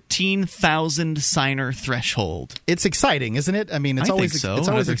 13,000 signer threshold. It's exciting, isn't it? I mean, it's always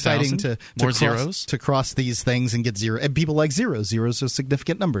exciting to cross these things and get zero. And people like zeros. Zeros are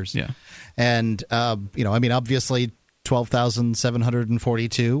significant numbers. Yeah. And obviously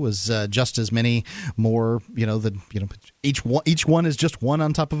 12,742 was just as many more. Each one is just one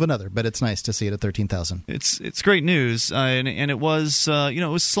on top of another. But it's nice to see it at 13,000. It's great news, and it was it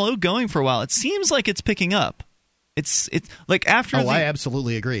was slow going for a while. It seems like it's picking up. It's like after. I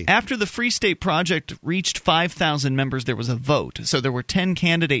absolutely agree. After the Free State Project reached 5,000 members, there was a vote. So there were 10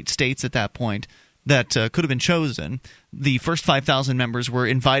 candidate states at that point that could have been chosen. The first 5,000 members were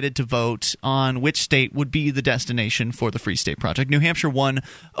invited to vote on which state would be the destination for the Free State Project. New Hampshire won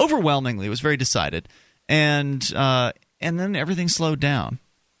overwhelmingly. It was very decided. And then everything slowed down.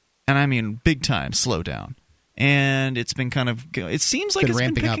 And I mean big time slow down. And it's been kind of – it seems like it's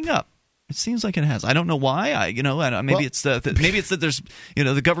been picking up. It seems like it has. I don't know why. Maybe it's that there's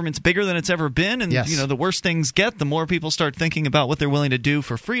the government's bigger than it's ever been, and yes. The worse things get, the more people start thinking about what they're willing to do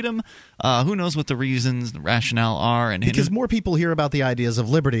for freedom. Who knows what the reasons, the rationale are? Because more people hear about the ideas of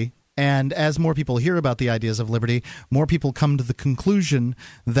liberty, and as more people hear about the ideas of liberty, more people come to the conclusion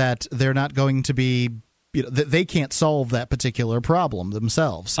that they're not going to be. That they can't solve that particular problem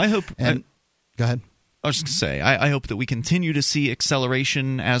themselves. I hope. Go ahead. I was just going to say, I hope that we continue to see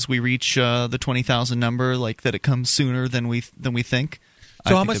acceleration as we reach the 20,000 number, like that it comes sooner than we think.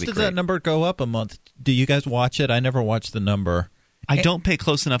 So how much does that number go up a month? Do you guys watch it? I never watch the number. I don't pay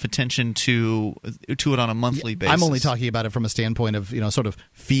close enough attention to it on a monthly basis. I'm only talking about it from a standpoint of sort of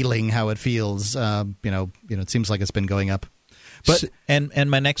feeling how it feels. It seems like it's been going up. But and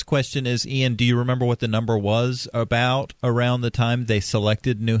my next question is, Ian, do you remember what the number was about around the time they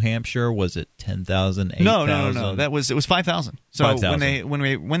selected New Hampshire? Was it 10,000, 8,000? No. It was 5,000. So 5,000.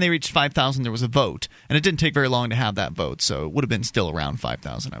 when they reached 5,000, there was a vote, and it didn't take very long to have that vote. So it would have been still around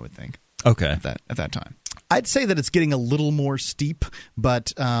 5,000, I would think. Okay. At that time. I'd say that it's getting a little more steep,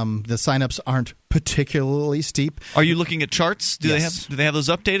 but the signups aren't particularly steep. Are you looking at charts? Do Yes. they have those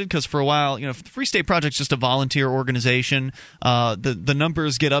updated? Because for a while, the Free State Project's just a volunteer organization. The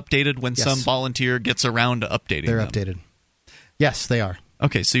numbers get updated when some volunteer gets around to updating They're them. updated. Yes, they are.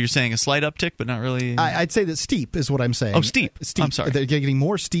 Okay, so you're saying a slight uptick, but not really. I'd say that steep is what I'm saying. Oh, steep. I'm sorry. They're getting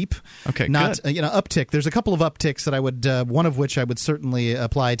more steep. Okay, not good. Uptick. There's a couple of upticks that I would, one of which I would certainly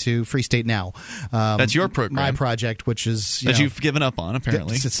apply to Free State Now. That's your program, my project, which is that you've given up on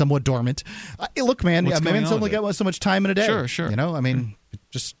apparently. It's somewhat dormant. Look, man, man's only got so much time in a day. Sure.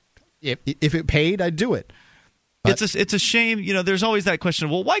 Just if it paid, I'd do it. But it's a shame. There's always that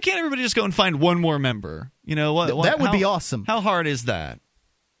question. Well, why can't everybody just go and find one more member? That would be awesome. How hard is that?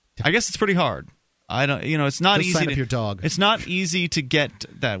 I guess it's pretty hard. I don't. It's not easy. Sign up your dog. It's not easy to get.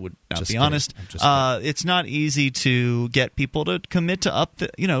 That would not Just be kidding. honest. It's not easy to get people to commit to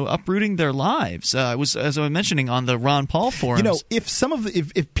uprooting their lives. As I was mentioning on the Ron Paul forums.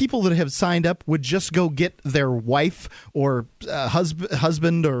 If people that have signed up would just go get their wife or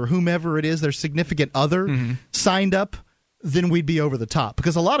husband or whomever it is, their significant other, signed up, then we'd be over the top.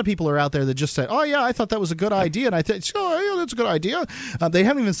 Because a lot of people are out there that just say, oh, yeah, I thought that was a good idea. And I think, oh, yeah, that's a good idea. They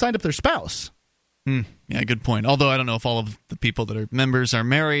haven't even signed up their spouse. Yeah, good point. Although I don't know if all of the people that are members are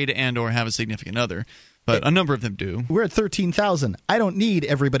married and or have a significant other. But a number of them do. We're at 13,000. I don't need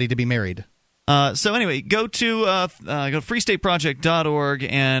everybody to be married. So anyway, go to freestateproject.org,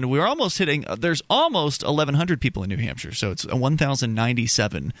 and we're almost hitting there's almost 1,100 people in New Hampshire. So it's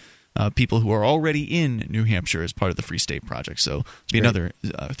 1,097 people who are already in New Hampshire as part of the Free State Project. So it'll be another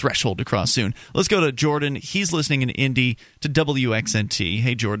threshold to cross soon. Let's go to Jordan. He's listening in Indy to WXNT.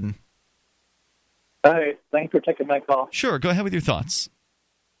 Hey, Jordan. Hi. Thanks for taking my call. Sure. Go ahead with your thoughts.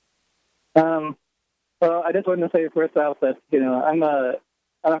 Well, I just wanted to say first off that I'm a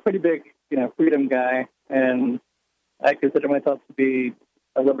pretty big freedom guy, and I consider myself to be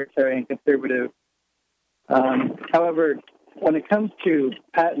a libertarian conservative. However, when it comes to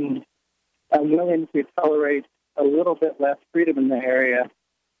patents, I'm willing to tolerate a little bit less freedom in the area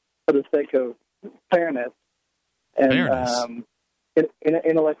for the sake of fairness and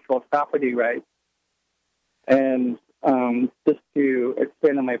intellectual property rights. And just to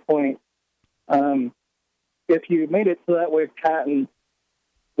expand on my point, if you made it so that way patents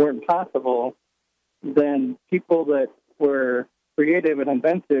weren't possible, then people that were creative and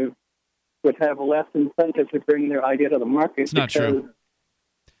inventive would have less incentive to bring their idea to the market. It's not true.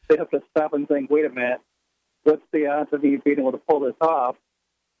 They have to stop and think, wait a minute, what's the odds of me being able to pull this off?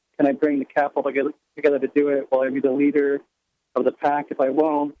 Can I bring the capital together to do it? Will I be the leader of the pack? If I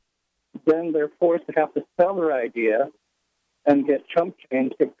won't, then they're forced to have to sell their idea and get chump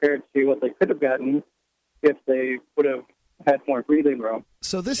change compared to what they could have gotten if they would have had more breathing room.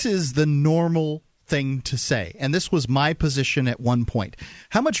 So this is the normal thing to say, and this was my position at one point.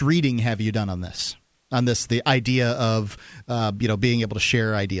 How much reading have you done on this? The idea of being able to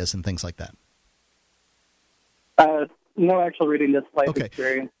share ideas and things like that. No actual reading, this life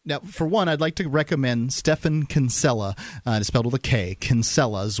experience. Now, for one, I'd like to recommend Stefan Kinsella, it's spelled with a K,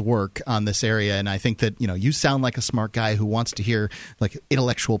 Kinsella's work on this area, and I think that you sound like a smart guy who wants to hear like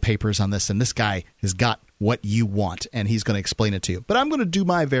intellectual papers on this, and this guy has got what you want, and he's going to explain it to you. But I'm going to do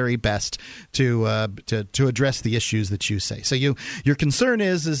my very best to address the issues that you say. So your concern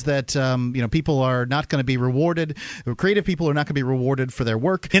is that people are not going to be rewarded. Creative people are not going to be rewarded for their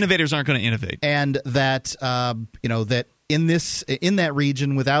work. Innovators aren't going to innovate, and that that in that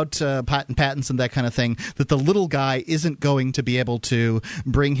region, without patents and that kind of thing, that the little guy isn't going to be able to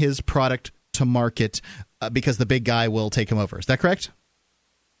bring his product to market because the big guy will take him over. Is that correct?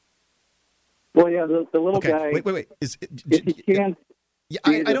 Well, yeah, the little guy. Wait. If he can't,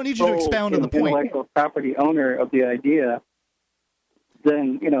 I don't need you to expound on the point. Intellectual property owner of the idea,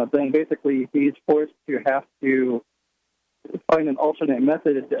 then basically he's forced to have to find an alternate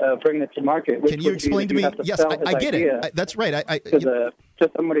method of bringing it to market. Can you explain to me? Yes, I get it. That's right. To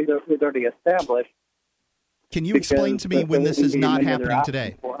somebody who's already established. Can you explain to me when this is not happening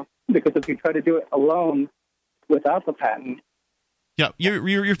today? Because if you try to do it alone without the patent. Yeah, you're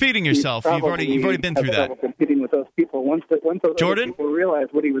repeating yourself. You've already been through that. Competing with those people. Once those people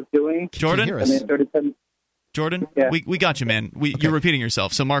realized what he was doing, Jordan, and they started Jordan, yeah. we got you, man. You're repeating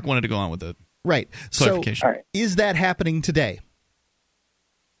yourself. So Mark wanted to go on with the clarification. So, is that happening today?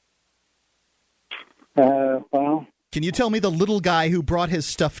 Well, can you tell me the little guy who brought his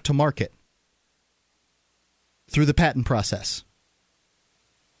stuff to market through the patent process?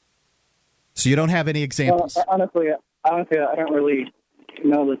 So you don't have any examples. Honestly, I don't really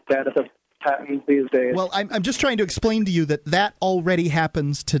know the status of patents these days. Well, I'm just trying to explain to you that already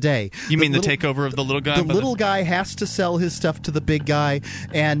happens today. You mean the takeover of the little guy? The little guy has to sell his stuff to the big guy,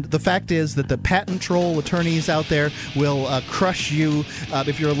 and the fact is that the patent troll attorneys out there will crush you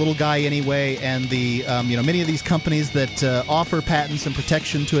if you're a little guy anyway. And the many of these companies that offer patents and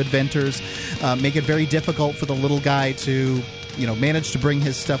protection to inventors make it very difficult for the little guy to manage to bring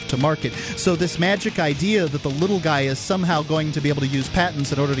his stuff to market. So this magic idea that the little guy is somehow going to be able to use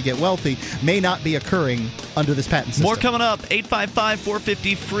patents in order to get wealthy may not be occurring under this patent system. More coming up.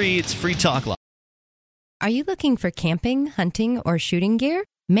 855-450-FREE. It's Free Talk Live. Are you looking for camping, hunting, or shooting gear?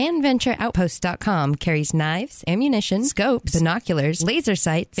 ManVentureOutpost.com carries knives, ammunition, scopes, binoculars, laser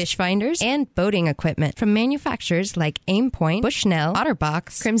sights, fish finders, and boating equipment from manufacturers like Aimpoint, Bushnell,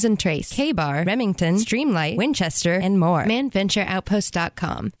 Otterbox, Crimson Trace, K-Bar, Remington, Streamlight, Winchester, and more.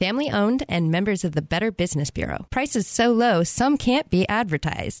 ManVentureOutpost.com. Family-owned and members of the Better Business Bureau. Prices so low, some can't be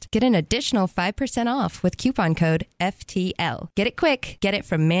advertised. Get an additional 5% off with coupon code FTL. Get it quick. Get it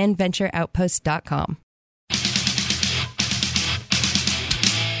from ManVentureOutpost.com.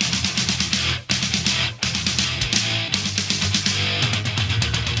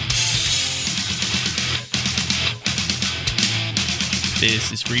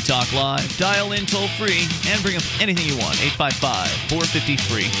 This is Free Talk Live. Dial in toll-free and bring up anything you want.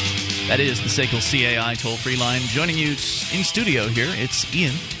 855-450-FREE. That is the SACL CAI toll-free line. Joining you in studio here, it's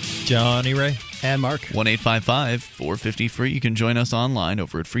Ian, Johnny Ray, and Mark. 1-855-450-FREE. You can join us online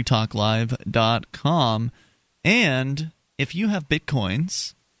over at freetalklive.com. And if you have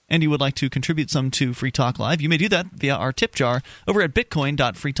Bitcoins and you would like to contribute some to Free Talk Live, you may do that via our tip jar over at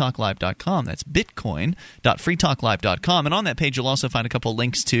bitcoin.freetalklive.com. That's bitcoin.freetalklive.com. And on that page, you'll also find a couple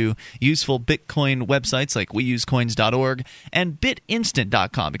links to useful Bitcoin websites like weusecoins.org and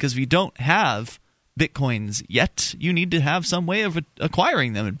bitinstant.com. Because if you don't have Bitcoins yet, you need to have some way of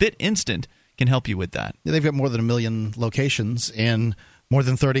acquiring them. And BitInstant can help you with that. Yeah, they've got more than 1 million locations in more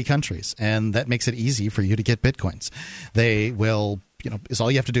than 30 countries, and that makes it easy for you to get Bitcoins. They will... is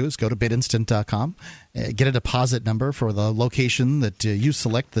all you have to do is go to bitinstant.com, get a deposit number for the location that you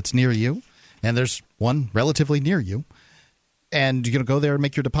select that's near you, and there's one relatively near you. And you're going to go there and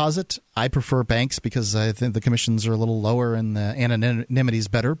make your deposit. I prefer banks because I think the commissions are a little lower and the anonymity is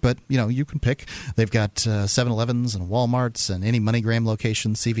better. But, you can pick. They've got 7-Elevens and Walmarts and any MoneyGram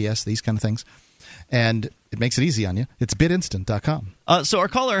location, CVS, these kind of things. And it makes it easy on you. It's bitinstant.com. So our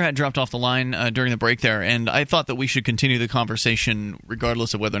caller had dropped off the line during the break there, and I thought that we should continue the conversation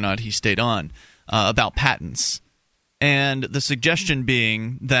regardless of whether or not he stayed on about patents. And the suggestion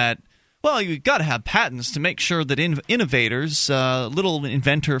being that, well, you've got to have patents to make sure that innovators, little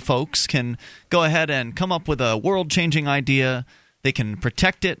inventor folks, can go ahead and come up with a world-changing idea. They can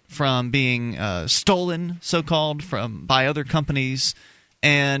protect it from being stolen, so-called, by other companies,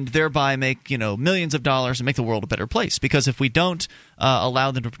 and thereby make millions of dollars and make the world a better place. Because if we don't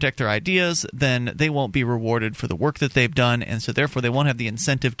allow them to protect their ideas, then they won't be rewarded for the work that they've done, and so therefore they won't have the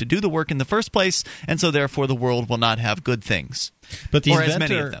incentive to do the work in the first place, and so therefore the world will not have good things. But the or as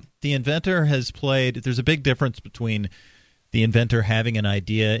many of them. The inventor has played. There's a big difference between the inventor having an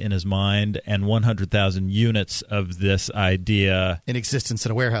idea in his mind and 100,000 units of this idea in existence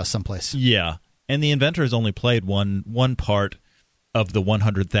in a warehouse someplace. Yeah, and the inventor has only played one part of the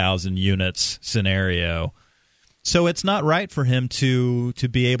 100,000 units scenario. So it's not right for him to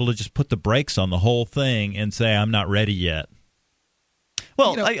be able to just put the brakes on the whole thing and say, I'm not ready yet.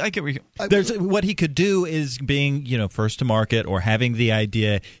 Well, I get where what he could do is being, first to market or having the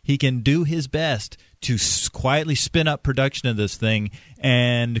idea, he can do his best to quietly spin up production of this thing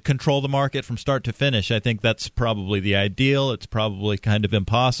and control the market from start to finish. I think that's probably the ideal. It's probably kind of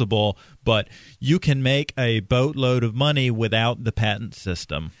impossible, but you can make a boatload of money without the patent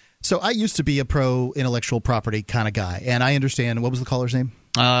system. So I used to be a pro intellectual property kind of guy, and I understand. What was the caller's name?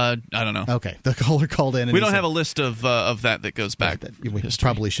 I don't know. Okay, the caller called in. And we don't have a list of that goes back. We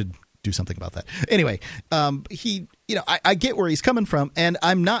probably should do something about that. Anyway, I get where he's coming from, and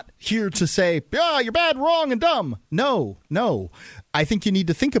I'm not here to say, you're bad, wrong, and dumb. No. I think you need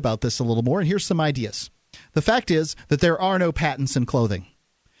to think about this a little more, and here's some ideas. The fact is that there are no patents in clothing.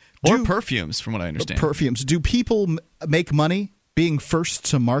 Or perfumes, from what I understand. Perfumes. Do people make money being first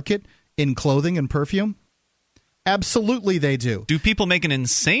to market in clothing and perfume? Absolutely they do. Do people make an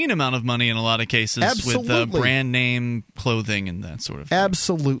insane amount of money in a lot of cases with brand name clothing and that sort of thing?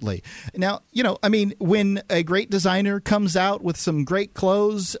 Absolutely. Now, when a great designer comes out with some great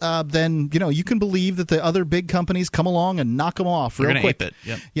clothes, then, you can believe that the other big companies come along and knock them off real quick. Ape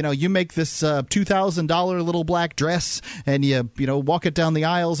it. Yep. You make this $2,000 little black dress and you walk it down the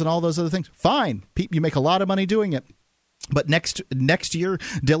aisles and all those other things. Fine. You make a lot of money doing it. But next year,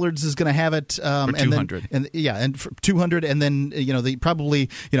 Dillard's is going to have it for 200, and for 200, and then they probably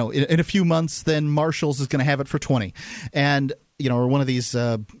in a few months, then Marshall's is going to have it for 20, and or one of these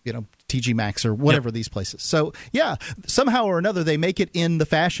TG Maxx or whatever these places. So somehow or another they make it in the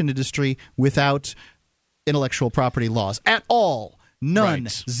fashion industry without intellectual property laws at all. None.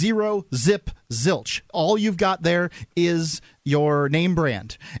 Right. Zero. Zip. Zilch. All you've got there is your name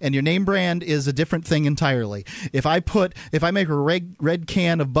brand, and your name brand is a different thing entirely. If I make a red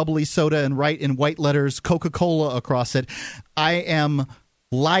can of bubbly soda and write in white letters Coca-Cola across it, I am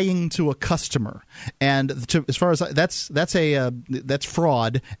lying to a customer, and as far as that's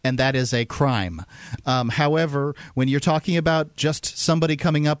fraud, and that is a crime. However, when you're talking about just somebody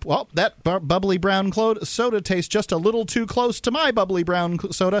coming up, that bubbly brown soda tastes just a little too close to my bubbly brown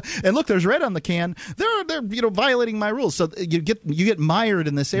soda, and look, there's red on the can. They're violating my rules, so you get mired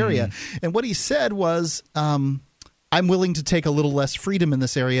in this area. Mm-hmm. And what he said was, I'm willing to take a little less freedom in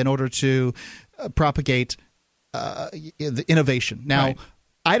this area in order to propagate the innovation. Now. Right.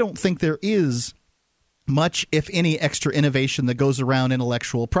 I don't think there is much, if any, extra innovation that goes around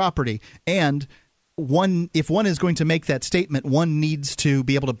intellectual property. And if one is going to make that statement, one needs to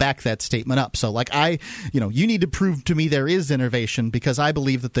be able to back that statement up. So, you need to prove to me there is innovation, because I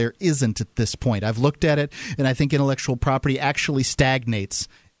believe that there isn't at this point. I've looked at it, and I think intellectual property actually stagnates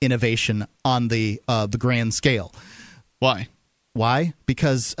innovation on the grand scale. Why?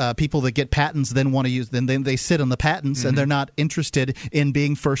 Because people that get patents then want to use then they sit on the patents, mm-hmm. and they're not interested in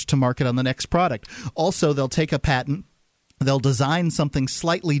being first to market on the next product. Also, they'll take a patent, they'll design something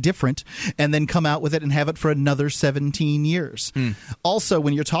slightly different, and then come out with it and have it for another 17 years. Mm. Also,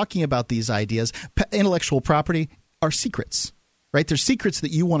 when you're talking about these ideas, intellectual property are secrets, right? They're secrets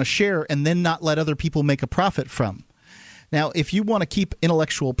that you want to share and then not let other people make a profit from. Now, if you want to keep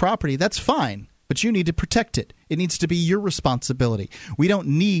intellectual property, that's fine. But you need to protect it. It needs to be your responsibility. We don't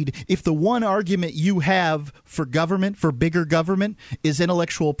need – if the one argument you have for government, for bigger government, is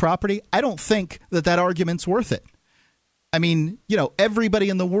intellectual property, I don't think that argument's worth it. I mean, everybody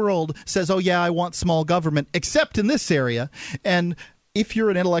in the world says, oh, yeah, I want small government, except in this area. And if you're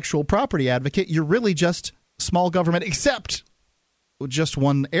an intellectual property advocate, you're really just small government, except – just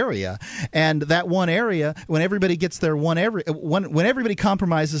one area. And that one area, when everybody gets their when everybody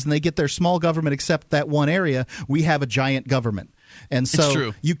compromises and they get their small government except that one area, we have a giant government. And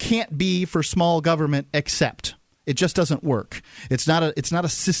so you can't be for small government except. It just doesn't work. It's not a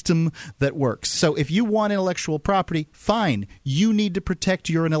system that works. So if you want intellectual property, fine. You need to protect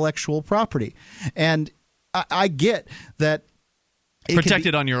your intellectual property. And I get that.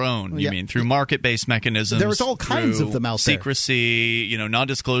 Protected on your own, you mean, through market-based mechanisms. There's all kinds of them out there. Secrecy,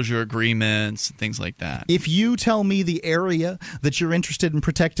 non-disclosure agreements, things like that. If you tell me the area that you're interested in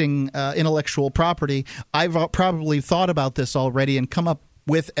protecting intellectual property, I've probably thought about this already and come up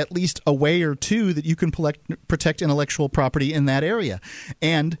with at least a way or two that you can protect intellectual property in that area.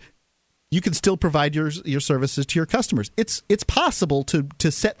 And you can still provide your services to your customers. It's possible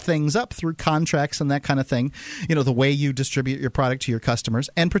to set things up through contracts and that kind of thing, the way you distribute your product to your customers,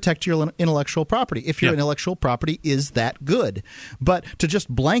 and protect your intellectual property if your intellectual property is that good. But to just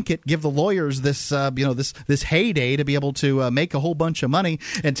blanket give the lawyers this this heyday to be able to make a whole bunch of money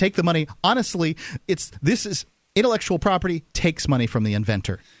and take the money, honestly, this is Intellectual property takes money from the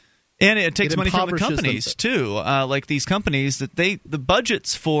inventor. And it takes money from the impoverishes companies, too. Like these companies, the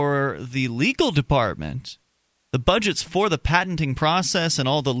budgets for the legal department, the budgets for the patenting process and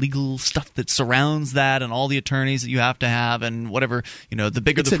all the legal stuff that surrounds that and all the attorneys that you have to have and whatever, the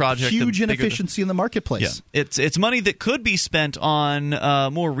bigger the project, huge the bigger inefficiency in the marketplace. Yeah. It's money that could be spent on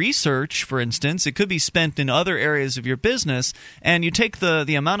more research, for instance. It could be spent in other areas of your business, and you take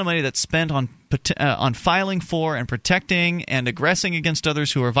the amount of money that's spent on filing for and protecting and aggressing against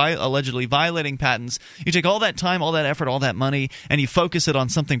others who are allegedly violating patents. You take all that time, all that effort, all that money, and you focus it on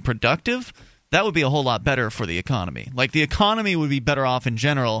something productive. That would be a whole lot better for the economy. Like, the economy would be better off in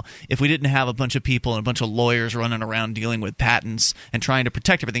general if we didn't have a bunch of people and a bunch of lawyers running around dealing with patents and trying to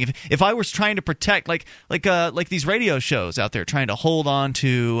protect everything. If I was trying to protect, like these radio shows out there, trying to hold on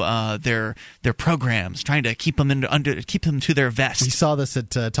to their programs, trying to keep them keep them to their vest. We saw this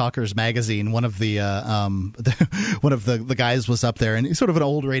at Talkers Magazine. One of the guys was up there, and he's sort of an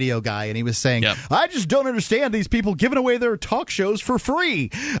old radio guy, and he was saying, Yep. "I just don't understand these people giving away their talk shows for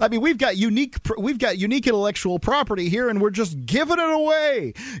free. I mean, we've got unique intellectual property here, and we're just giving it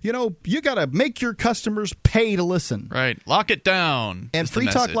away. You got to make your customers pay to listen." Right. Lock it down. And is the Free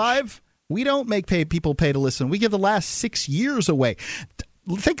Talk message. Live, we don't make people pay to listen. We give the last 6 years away.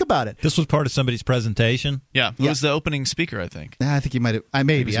 Think about it. This was part of somebody's presentation. Yeah, it was the opening speaker, I think. I think he might have.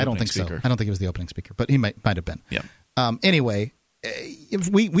 Maybe. I don't think speaker. so. I don't think it was the opening speaker, but he might have been. Yeah. Anyway, if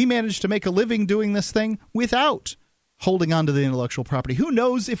we managed to make a living doing this thing without holding on to the intellectual property. Who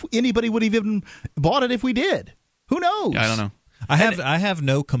knows if anybody would have even bought it if we did? Who knows? Yeah, I don't know. I have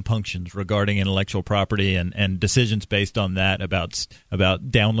no compunctions regarding intellectual property and decisions based on that about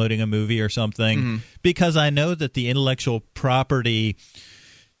downloading a movie or something, because I know that the intellectual property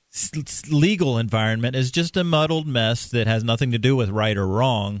legal environment is just a muddled mess that has nothing to do with right or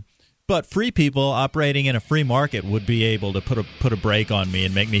wrong. But free people operating in a free market would be able to put a brake on me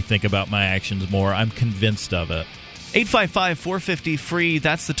and make me think about my actions more. I'm convinced of it. 855-450-FREE,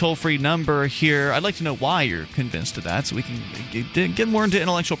 that's the toll-free number here. I'd like to know why you're convinced of that so we can get more into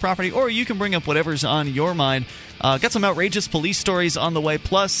intellectual property, or you can bring up whatever's on your mind. Got some outrageous police stories on the way,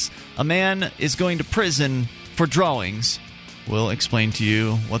 plus a man is going to prison for drawings. We'll explain to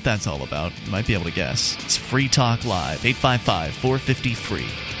you what that's all about. You might be able to guess. It's Free Talk Live, 855-450-FREE.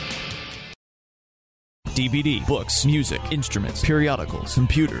 DVD, books, music, instruments, periodicals,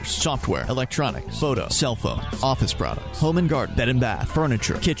 computers, software, electronics, photo, cell phones, office products, home and garden, bed and bath,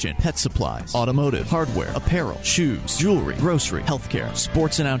 furniture, kitchen, pet supplies, automotive, hardware, apparel, shoes, jewelry, grocery, healthcare,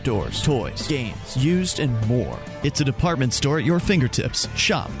 sports and outdoors, toys, games, used, and more. It's a department store at your fingertips.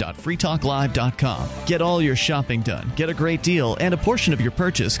 Shop.freetalklive.com. Get all your shopping done, get a great deal, and a portion of your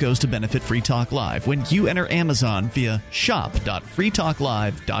purchase goes to benefit Free Talk Live when you enter Amazon via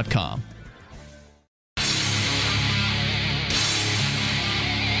shop.freetalklive.com.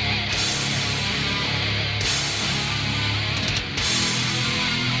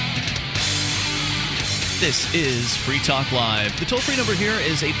 This is Free Talk Live. The toll-free number here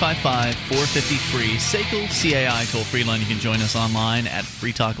is 855-450-FREE. SACL CAI toll-free line. You can join us online at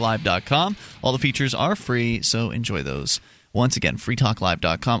freetalklive.com. All the features are free, so enjoy those. Once again,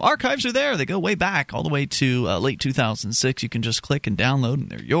 freetalklive.com. Archives are there. They go way back, all the way to late 2006. You can just click and download, and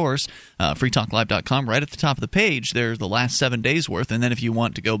they're yours. Freetalklive.com. Right at the top of the page, there's the last 7 days' worth. And then if you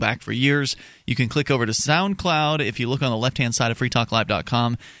want to go back for years, you can click over to SoundCloud. If you look on the left-hand side of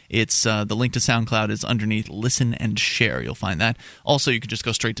freetalklive.com, it's the link to SoundCloud is underneath Listen and Share. You'll find that. Also, you can just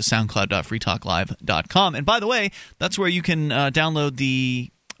go straight to soundcloud.freetalklive.com. And by the way, that's where you can download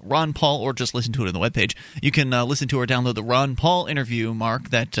the Ron Paul, or just listen to it on the webpage. You can listen to or download the Ron Paul interview,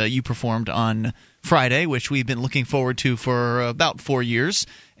 Mark, that you performed on Friday, which we've been looking forward to for about 4 years.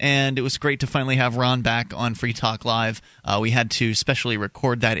 And it was great to finally have Ron back on Free Talk Live. We had to specially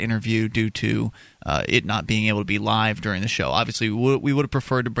record that interview due to it not being able to be live during the show. Obviously, we would have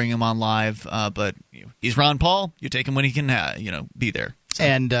preferred to bring him on live, but he's Ron Paul. You take him when he can be there. So.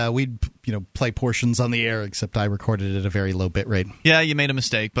 And we'd play portions on the air, except I recorded it at a very low bit rate. Yeah, you made a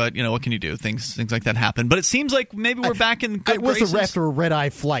mistake, but what can you do? Things like that happen. But it seems like maybe we're back in good graces. It was after a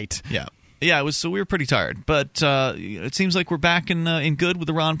red-eye flight. Yeah, it was. So we were pretty tired, but it seems like we're back in good with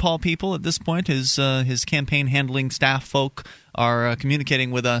the Ron Paul people at this point. His campaign handling staff folk are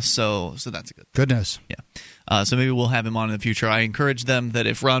communicating with us, so that's good news. Yeah. So maybe we'll have him on in the future. I encourage them that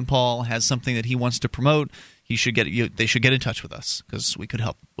if Ron Paul has something that he wants to promote, they should get in touch with us because we could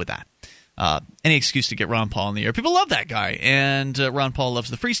help with that. any excuse to get Ron Paul in the air. People love that guy, and Ron Paul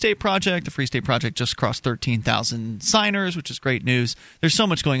loves the Free State Project. The Free State Project just crossed 13,000 signers, which is great news. There's so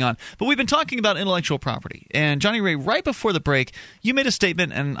much going on. But we've been talking about intellectual property, and Johnny Ray, right before the break, you made a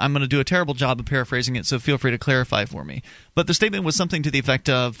statement, and I'm going to do a terrible job of paraphrasing it, so feel free to clarify for me. But the statement was something to the effect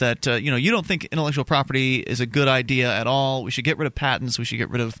of that you don't think intellectual property is a good idea at all. We should get rid of patents. We should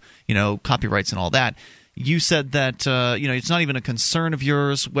get rid of copyrights and all that. You said that it's not even a concern of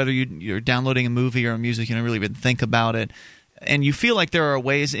yours whether you're downloading a movie or a music. You don't really even think about it. And you feel like there are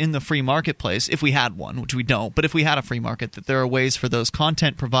ways in the free marketplace, if we had one, which we don't, but if we had a free market, that there are ways for those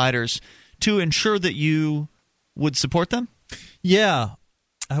content providers to ensure that you would support them? Yeah.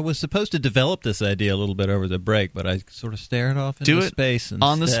 I was supposed to develop this idea a little bit over the break, but I sort of stared off into space instead.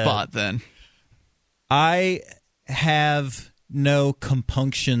 On the spot, then. I have no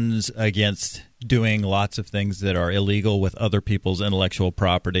compunctions against doing lots of things that are illegal with other people's intellectual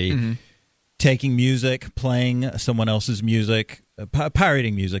property. Mm-hmm. Taking music, playing someone else's music,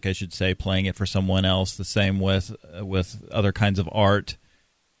 pirating music, I should say, playing it for someone else. The same with other kinds of art.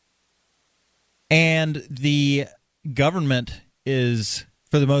 And the government is,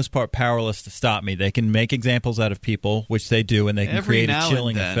 for the most part, powerless to stop me. They can make examples out of people, which they do, and they can create a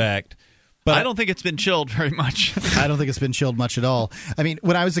chilling effect. But I don't think it's been chilled very much. I don't think it's been chilled much at all. I mean,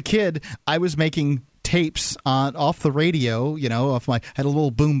 when I was a kid, I was making tapes off the radio, had a little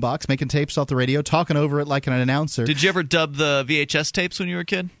boom box, making tapes off the radio, talking over it like an announcer. Did you ever dub the VHS tapes when you were a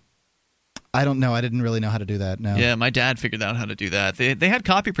kid? I don't know. I didn't really know how to do that. No. Yeah, my dad figured out how to do that. They had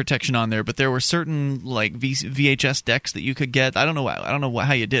copy protection on there, but there were certain VHS decks that you could get. I don't know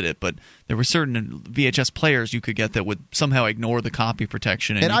how you did it, but there were certain VHS players you could get that would somehow ignore the copy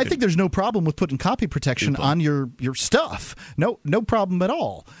protection. And I think there's no problem with putting copy protection on your stuff. No problem at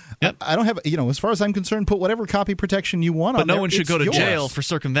all. Yep. I don't have as far as I'm concerned, put whatever copy protection you want on there. But no one should go to jail for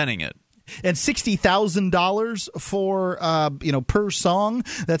circumventing it. And $60,000 for per song.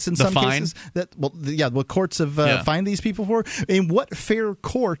 That's in some cases what courts have fined these people for. In what fair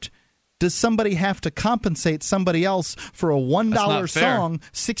court does somebody have to compensate somebody else for a $1 song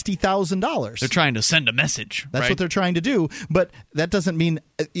 $60,000? They're trying to send a message. That's what they're trying to do. But that doesn't mean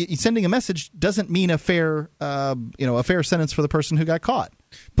sending a message doesn't mean a fair sentence for the person who got caught.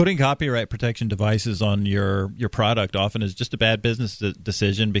 Putting copyright protection devices on your product often is just a bad business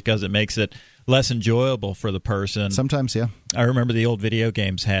decision because it makes it less enjoyable for the person. Sometimes, yeah. I remember the old video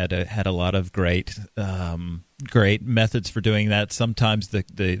games had a lot of great methods for doing that. Sometimes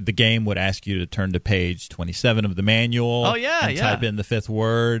the game would ask you to turn to page 27 of the manual. Oh yeah, and type in the fifth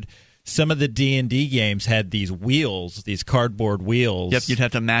word. Some of the D&D games had these wheels, these cardboard wheels. Yep, you'd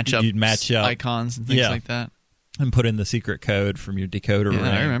have to match up icons and things like that. And put in the secret code from your decoder ring.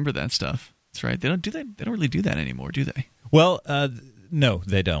 I remember that stuff. That's right. They don't really do that anymore, do they? Well, no,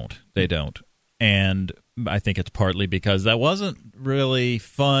 they don't. They don't. And I think it's partly because that wasn't really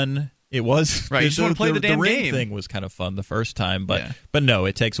fun. It was right. You just want to play the damn ring game. Thing was kind of fun the first time, but no,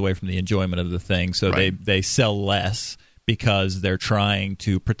 it takes away from the enjoyment of the thing. So they sell less because they're trying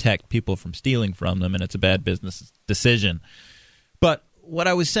to protect people from stealing from them, and it's a bad business decision. But what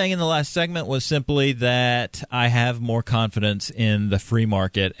I was saying in the last segment was simply that I have more confidence in the free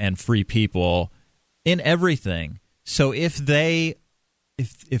market and free people in everything. So if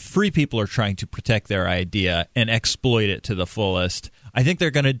free people are trying to protect their idea and exploit it to the fullest, I think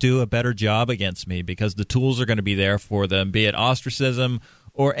they're going to do a better job against me because the tools are going to be there for them, be it ostracism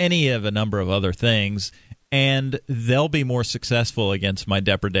or any of a number of other things. And they'll be more successful against my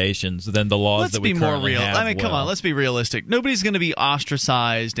depredations than the laws that we currently have. I mean, come on, let's be realistic. Nobody's going to be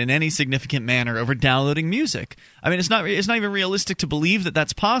ostracized in any significant manner over downloading music. I mean, it's not even realistic to believe that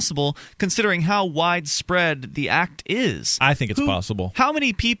that's possible, considering how widespread the act is. I think it's possible. How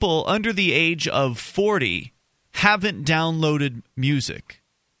many people under the age of 40 haven't downloaded music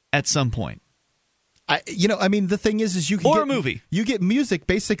at some point? The thing is you can or get a movie. You get music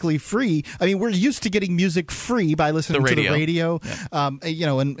basically free. I mean, we're used to getting music free by listening to the radio,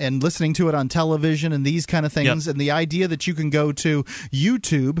 and listening to it on television and these kind of things. Yep. And the idea that you can go to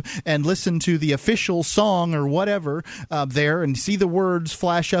YouTube and listen to the official song or whatever there and see the words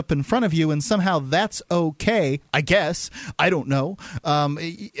flash up in front of you, and somehow that's okay, I guess. I don't know.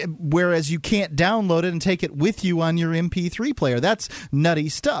 Whereas you can't download it and take it with you on your MP3 player. That's nutty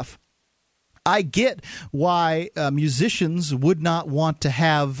stuff. I get why musicians would not want to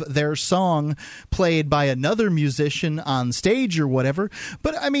have their song played by another musician on stage or whatever,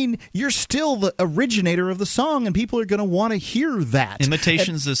 but I mean, you're still the originator of the song, and people are going to want to hear that.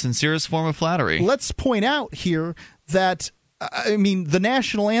 Imitation's the sincerest form of flattery. Let's point out here that, the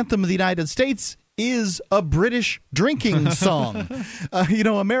national anthem of the United States is a British drinking song.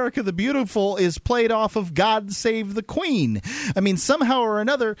 America the Beautiful is played off of God Save the Queen. I mean, somehow or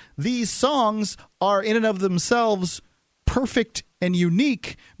another, these songs are in and of themselves perfect and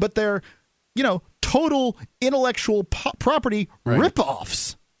unique, but they're, total intellectual property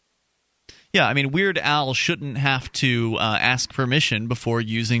ripoffs. Yeah, I mean, Weird Al shouldn't have to ask permission before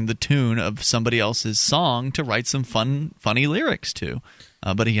using the tune of somebody else's song to write some funny lyrics to.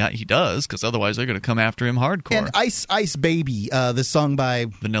 But he does, because otherwise they're going to come after him hardcore. And Ice Ice Baby, the song by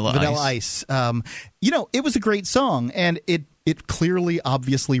Vanilla Ice. It was a great song, and it clearly,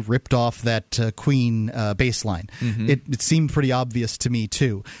 obviously ripped off that Queen bass line. Mm-hmm. It seemed pretty obvious to me,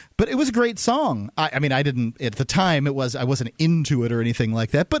 too. But it was a great song. I mean, I didn't, at the time, I wasn't into it or anything like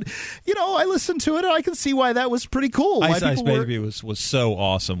that. But, I listened to it, and I can see why that was pretty cool. Ice Ice Baby was so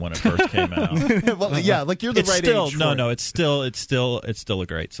awesome when it first came out. Well, yeah, like you're the right age. It's still a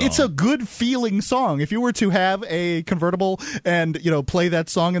great song. It's a good feeling song. If you were to have a convertible and, play that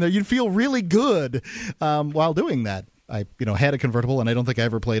song in there, you'd feel really good while doing that. I had a convertible, and I don't think I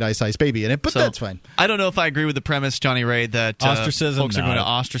ever played Ice Ice Baby in it, but that's fine. I don't know if I agree with the premise, Johnny Ray, that ostracism, folks are going to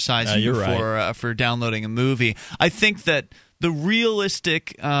ostracize you for downloading a movie. I think that the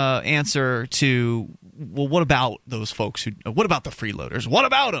realistic answer to, well, what about those folks what about the freeloaders? What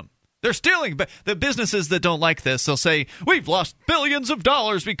about them? They're stealing. The businesses that don't like this, they'll say, we've lost billions of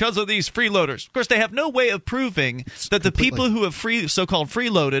dollars because of these freeloaders. Of course, they have no way of proving that the people who have so-called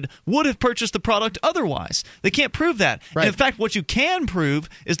freeloaded would have purchased the product otherwise. They can't prove that. Right. And in fact, what you can prove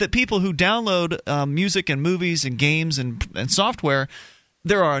is that people who download music and movies and games and software,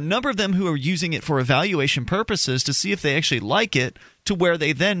 there are a number of them who are using it for evaluation purposes to see if they actually like it, to where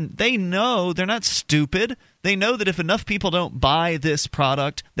they know they're not stupid. They know that if enough people don't buy this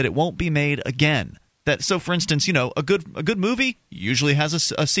product, that it won't be made again. So, for instance, a good movie usually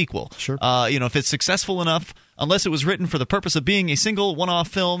has a sequel. Sure. If it's successful enough, unless it was written for the purpose of being a single one-off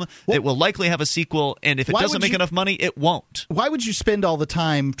film, it will likely have a sequel. And if it doesn't make enough money, it won't. Why would you spend all the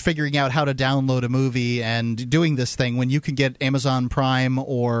time figuring out how to download a movie and doing this thing when you can get Amazon Prime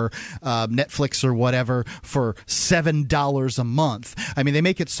or Netflix or whatever for $7 a month? I mean, they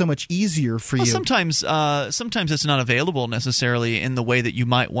make it so much easier for you. Sometimes it's not available necessarily in the way that you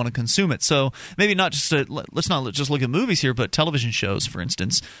might want to consume it. So maybe not just let's not just look at movies here, but television shows, for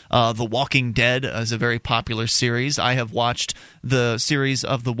instance. The Walking Dead is a very popular series. I have watched the series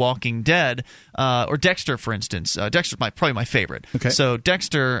of The Walking Dead, or Dexter, for instance. Dexter's probably my favorite. Okay. So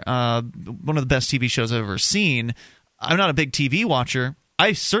Dexter, one of the best TV shows I've ever seen. I'm not a big TV watcher.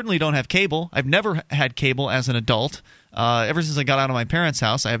 I certainly don't have cable. I've never had cable as an adult. Ever since I got out of my parents'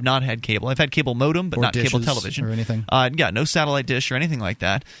 house, I have not had cable. I've had cable modem, but not cable television or anything. No satellite dish or anything like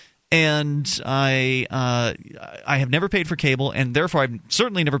that. And I have never paid for cable, and therefore I've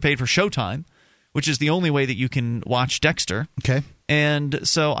certainly never paid for Showtime, which is the only way that you can watch Dexter. Okay. And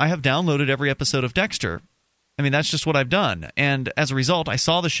so I have downloaded every episode of Dexter. I mean, that's just what I've done. And as a result, I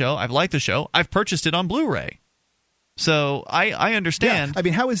saw the show. I've liked the show. I've purchased it on Blu-ray. So I understand. Yeah. I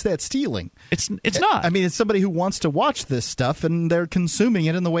mean, how is that stealing? It's not. I mean, it's somebody who wants to watch this stuff, and they're consuming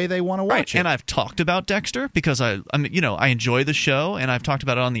it in the way they want to watch it. And I've talked about Dexter because I enjoy the show, and I've talked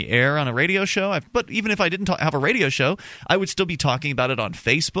about it on the air on a radio show. But even if I didn't have a radio show, I would still be talking about it on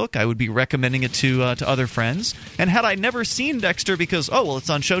Facebook. I would be recommending it to other friends. And had I never seen Dexter because it's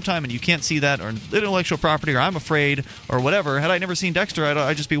on Showtime and you can't see that, or intellectual property, or I'm afraid, or whatever, had I never seen Dexter,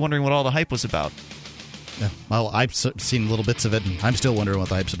 I'd just be wondering what all the hype was about. Yeah. Well, I've seen little bits of it, and I'm still wondering what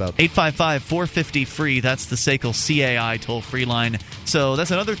the hype's about. 855-450-FREE. That's the SACL CAI toll-free line. So that's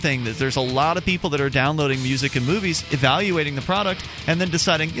another thing, that there's a lot of people that are downloading music and movies, evaluating the product, and then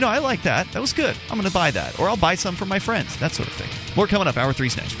deciding, I like that. That was good. I'm going to buy that. Or I'll buy some for my friends. That sort of thing. More coming up. Hour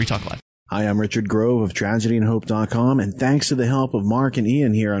 3's next. Free Talk Live. Hi, I'm Richard Grove of TragedyandHope.com, and thanks to the help of Mark and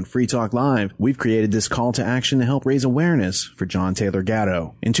Ian here on Free Talk Live, we've created this call to action to help raise awareness for John Taylor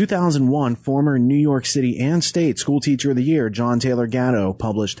Gatto. In 2001, former New York City and State School Teacher of the Year John Taylor Gatto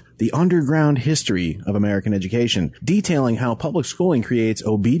published The Underground History of American Education, detailing how public schooling creates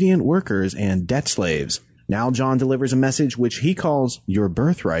obedient workers and debt slaves. Now John delivers a message which he calls Your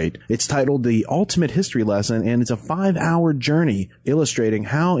Birthright. It's titled The Ultimate History Lesson, and it's a 5-hour journey illustrating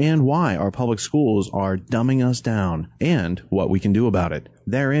how and why our public schools are dumbing us down and what we can do about it.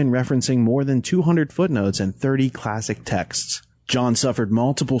 Therein referencing more than 200 footnotes and 30 classic texts. John suffered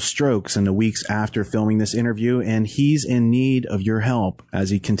multiple strokes in the weeks after filming this interview, and he's in need of your help as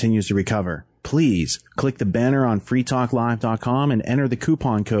he continues to recover. Please click the banner on freetalklive.com and enter the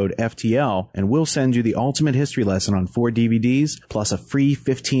coupon code FTL, and we'll send you the Ultimate History Lesson on 4 DVDs plus a free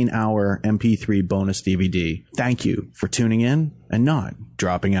 15-hour MP3 bonus DVD. Thank you for tuning in and not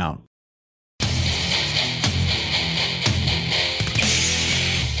dropping out.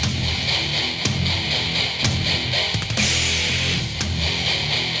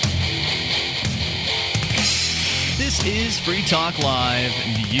 This is Free Talk Live,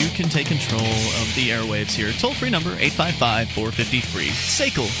 and you can take control of the airwaves here. Toll-free number, 855-450-FREE.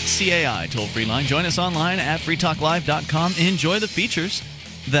 SACL, CAI, toll-free line. Join us online at freetalklive.com. Enjoy the features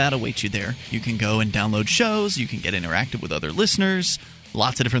that await you there. You can go and download shows. You can get interactive with other listeners.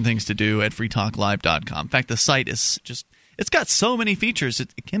 Lots of different things to do at freetalklive.com. In fact, the site is just, it's got so many features,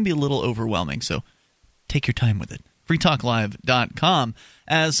 it can be a little overwhelming, so take your time with it. freetalklive.com.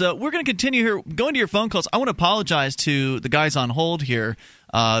 As we're going to continue here, going to your phone calls, I want to apologize to the guys on hold here.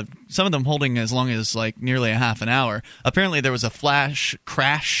 Some of them holding as long as like nearly a half an hour. Apparently there was a flash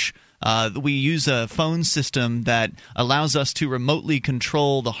crash. We use a phone system that allows us to remotely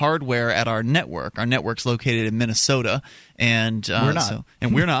control the hardware at our network. Our network's located in Minnesota, and we're not.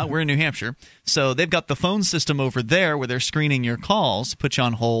 We're not. We're in New Hampshire. So they've got the phone system over there where they're screening your calls, put you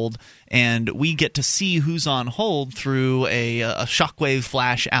on hold, and we get to see who's on hold through a shockwave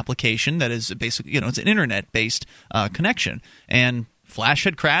flash application that is basically, it's an internet-based connection. And Flash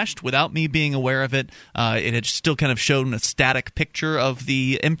had crashed without me being aware of it. It had still kind of shown a static picture of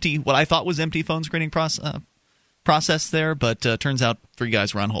the empty, what I thought was empty phone screening process there, but turns out three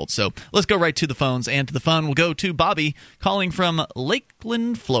guys were on hold. So let's go right to the phones and to the fun. We'll go to Bobby calling from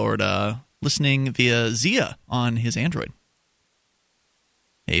Lakeland, Florida, listening via Zia on his Android.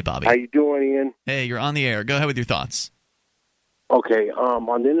 Hey, Bobby. How you doing, Ian? Hey, you're on the air. Go ahead with your thoughts. Okay,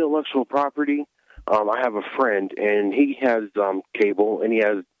 on the intellectual property, I have a friend, and he has cable, and he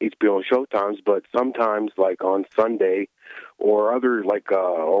has HBO and Showtimes, but sometimes, like on Sunday or other,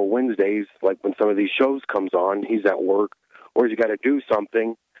 or Wednesdays, like when some of these shows comes on, he's at work, or he's got to do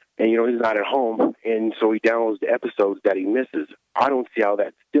something, and, he's not at home, and so he downloads the episodes that he misses. I don't see how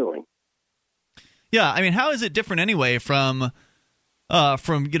that's stealing. Yeah, I mean, how is it different anyway from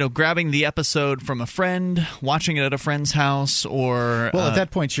grabbing the episode from a friend, watching it at a friend's house, or at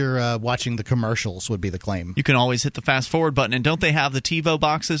that point you're watching the commercials would be the claim. You can always hit the fast forward button, and don't they have the TiVo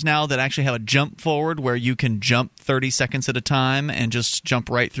boxes now that actually have a jump forward where you can jump 30 seconds at a time and just jump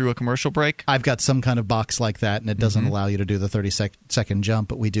right through a commercial break? I've got some kind of box like that, and it doesn't allow you to do the 30-second jump,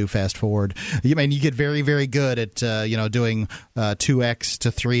 but we do fast forward. You get very, very good at doing 2x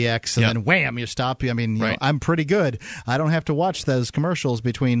to 3x, and then wham, you stop. Right. I'm pretty good. I don't have to watch those commercials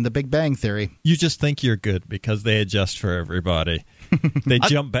between the Big Bang Theory. You just think you're good because they adjust for everybody. They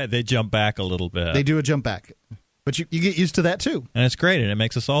jump back. They jump back a little bit. They do a jump back, but you get used to that too, and it's great, and it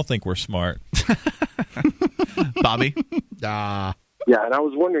makes us all think we're smart. Bobby, yeah, and I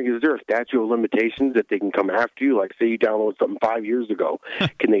was wondering, is there a statute of limitations that they can come after you? Like, say you download something 5 years ago,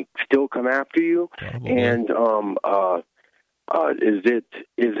 can they still come after you? Probably. And is it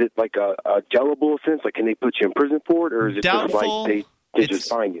like a jailable offense? Like, can they put you in prison for it, or is it doubtful. Just like they just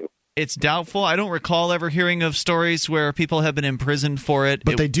fine you? It's doubtful. I don't recall ever hearing of stories where people have been imprisoned for it.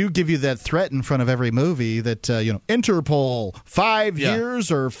 But they do give you that threat in front of every movie that, Interpol, 5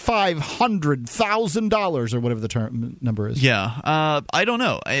 years or $500,000 or whatever the number is. Yeah. I don't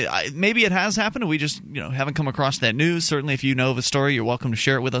know. Maybe it has happened, and we just haven't come across that news. Certainly, if you know of a story, you're welcome to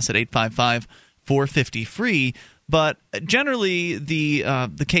share it with us at 855-450-FREE. But generally,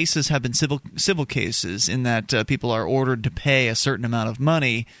 the cases have been civil cases in that people are ordered to pay a certain amount of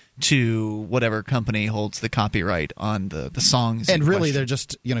money to whatever company holds the copyright on the songs. And really, they're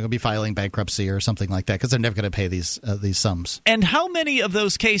just going to be filing bankruptcy or something like that because they're never going to pay these sums. And how many of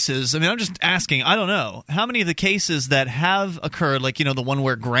those cases? I mean, I'm just asking. I don't know how many of the cases that have occurred, like the one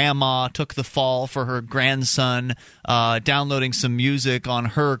where grandma took the fall for her grandson downloading some music on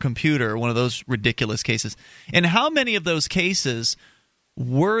her computer, one of those ridiculous cases. And how many of those cases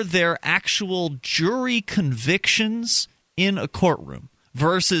were there actual jury convictions in a courtroom?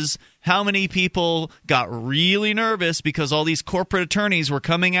 Versus how many people got really nervous because all these corporate attorneys were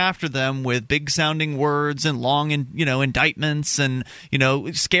coming after them with big-sounding words and long, indictments and,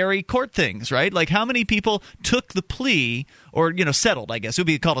 scary court things, right? Like, how many people took the plea or, settled, I guess. It would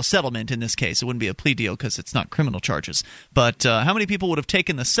be called a settlement in this case. It wouldn't be a plea deal because it's not criminal charges. But how many people would have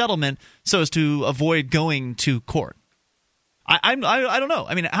taken the settlement so as to avoid going to court? I don't know.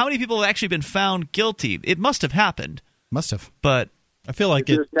 I mean, how many people have actually been found guilty? It must have happened. Must have. But I feel like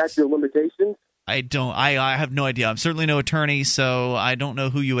is there a statute of limitations? I don't. I have no idea. I'm certainly no attorney, so I don't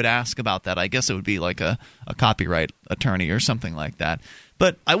know who you would ask about that. I guess it would be like a copyright attorney or something like that.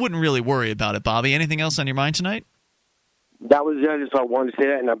 But I wouldn't really worry about it, Bobby. Anything else on your mind tonight? That was it. I just wanted to say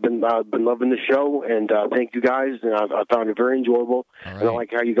that, and I've been loving the show, and thank you guys, and I found it very enjoyable, and I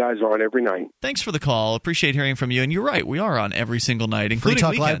like how you guys are on every night. Thanks for the call. Appreciate hearing from you, and you're right. We are on every single night, including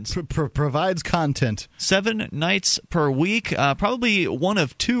Free Talk weekends. Live provides content. 7 nights per week. Probably one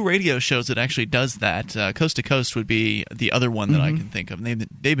of 2 radio shows that actually does that. Coast to Coast would be the other one that I can think of, and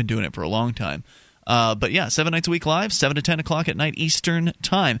they've been doing it for a long time. But yeah, 7 nights a week live, 7 to 10 o'clock at night Eastern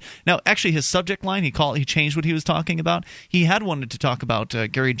time. Now, actually, his subject line, he changed what he was talking about. He had wanted to talk about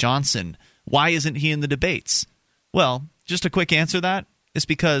Gary Johnson. Why isn't he in the debates? Well, just a quick answer to that. It's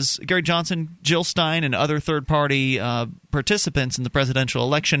because Gary Johnson, Jill Stein, and other third-party participants in the presidential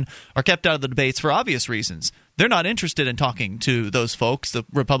election are kept out of the debates for obvious reasons. They're not interested in talking to those folks, the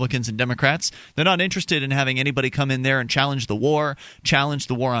Republicans and Democrats. They're not interested in having anybody come in there and challenge the war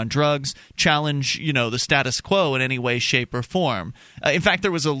on drugs, challenge, the status quo in any way, shape, or form. In fact,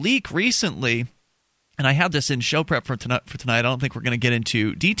 there was a leak recently. And I had this in show prep for tonight. I don't think we're going to get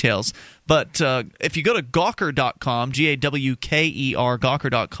into details. But if you go to Gawker.com, Gawker,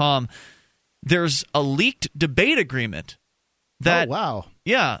 Gawker.com, there's a leaked debate agreement that,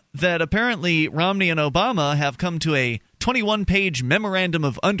 that apparently Romney and Obama have come to a 21-page memorandum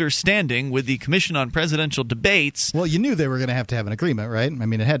of understanding with the Commission on Presidential Debates. Well, you knew they were going to have an agreement, right? I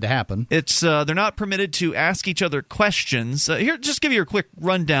mean, it had to happen. It's they're not permitted to ask each other questions. Here, just give you a quick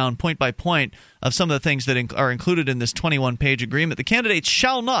rundown, point by point, of some of the things that are included in this 21-page agreement. The candidates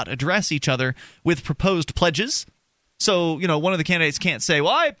shall not address each other with proposed pledges. So, one of the candidates can't say,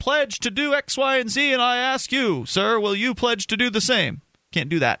 well, I pledge to do X, Y, and Z, and I ask you, sir, will you pledge to do the same? Can't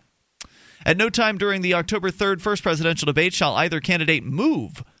do that. At no time during the October 3rd first presidential debate shall either candidate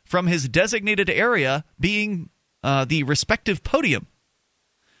move from his designated area, being the respective podium.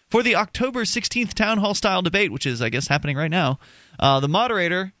 For the October 16th town hall-style debate, which is, I guess, happening right now, the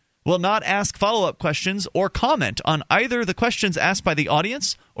moderator will not ask follow-up questions or comment on either the questions asked by the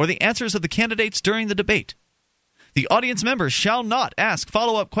audience or the answers of the candidates during the debate. The audience members shall not ask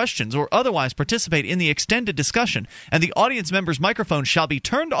follow-up questions or otherwise participate in the extended discussion, and the audience member's microphone shall be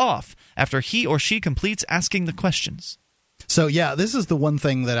turned off after he or she completes asking the questions. So, yeah, this is the one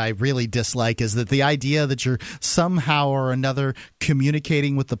thing that I really dislike, is that the idea that you're somehow or another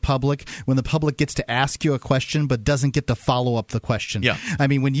communicating with the public when the public gets to ask you a question but doesn't get to follow up the question. Yeah. I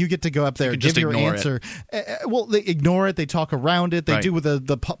mean, when you get to go up there and give your answer, they ignore it, they talk around it, they do what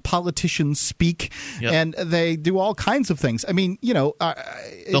the politicians speak, and they do all kinds of things. I mean, they'll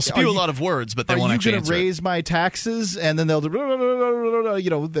spew a lot of words, but they won't actually answer. Are you going to raise my taxes? And then they'll,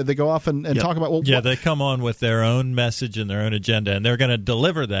 they go off and talk about, they come on with their own message and their own agenda, and they're going to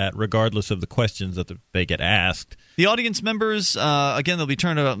deliver that regardless of the questions that they get asked. The audience members, again,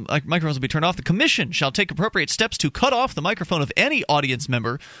 microphones will be turned off. The commission shall take appropriate steps to cut off the microphone of any audience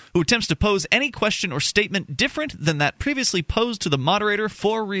member who attempts to pose any question or statement different than that previously posed to the moderator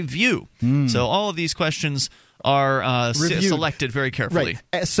for review. So all of these questions are selected very carefully.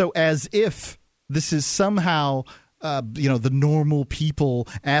 Right. So as if this is somehow the normal people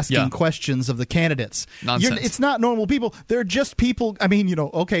asking questions of the candidates. Nonsense. It's not normal people. They're just people. I mean,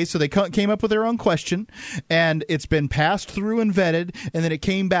 okay, so they came up with their own question, and it's been passed through and vetted, and then it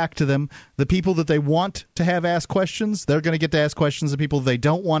came back to them. The people that they want to have ask questions, they're going to get to ask questions. The people they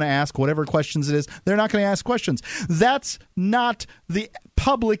don't want to ask, whatever questions it is, they're not going to ask questions. That's not the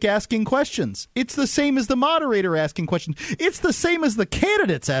public asking questions. It's the same as the moderator asking questions. It's the same as the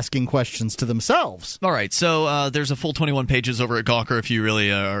candidates asking questions to themselves. All right, so there's a full 21 pages over at Gawker if you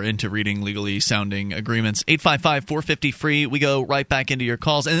really are into reading legally sounding agreements. 855-450-FREE. We go right back into your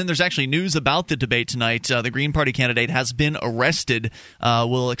calls. And then there's actually news about the debate tonight. The Green Party candidate has been arrested.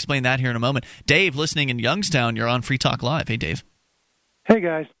 We'll explain that here in a moment. Dave, listening in Youngstown, you're on Free Talk Live. Hey, Dave. Hey,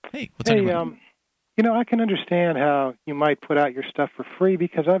 guys. Hey, what's on your mind? I can understand how you might put out your stuff for free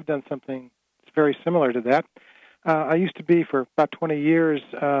because I've done something that's very similar to that. I used to be, for about 20 years,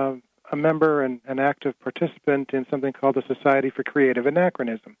 a member and an active participant in something called the Society for Creative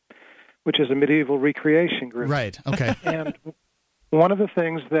Anachronism, which is a medieval recreation group. Right, okay. And one of the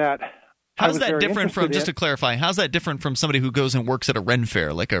things that how's that different from, just to clarify, how's that different from somebody who goes and works at a Ren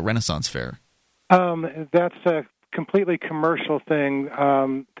fair, like a Renaissance fair? That's a completely commercial thing.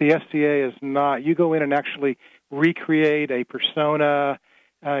 The SCA is not. You go in and actually recreate a persona.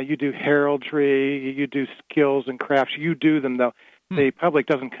 You do heraldry. You do skills and crafts. You do them, though. The public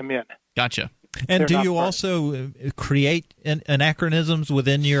doesn't come in. Gotcha. And do you also create anachronisms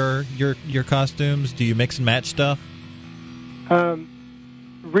within your costumes? Do you mix and match stuff?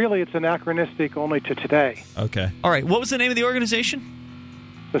 Really, it's anachronistic only to today. Okay. All right. What was the name of the organization?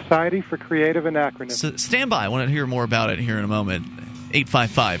 Society for Creative Anachronism. Stand by. I want to hear more about it here in a moment.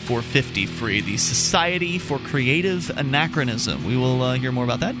 855-450-FREE, the Society for Creative Anachronism. We will hear more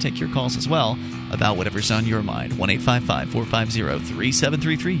about that. Take your calls as well about whatever's on your mind.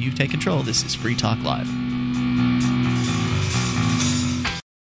 1-855-450-3733. You take control. This is Free Talk Live.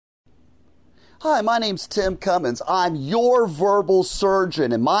 Hi, my name's Tim Cummins. I'm your verbal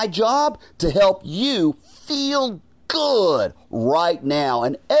surgeon, and my job to help you feel good right now.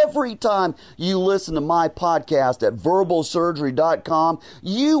 And every time you listen to my podcast at verbalsurgery.com,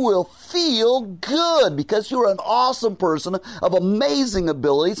 you will feel good because you're an awesome person of amazing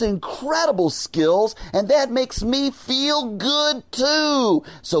abilities, incredible skills, and that makes me feel good too.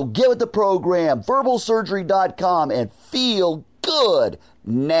 So get with the program, verbalsurgery.com, and feel good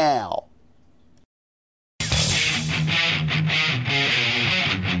now.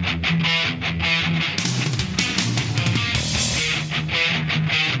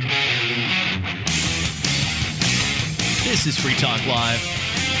 This is Free Talk Live.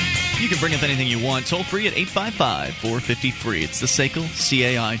 You can bring up anything you want. Toll free at 855-450-FREE. It's the SACL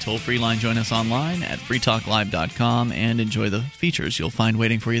CAI toll free line. Join us online at freetalklive.com and enjoy the features you'll find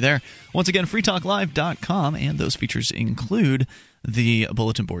waiting for you there. Once again, freetalklive.com, and those features include the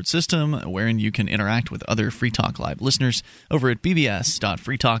bulletin board system, wherein you can interact with other Free Talk Live listeners over at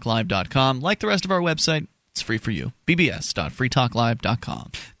bbs.freetalklive.com. Like the rest of our website, it's free for you.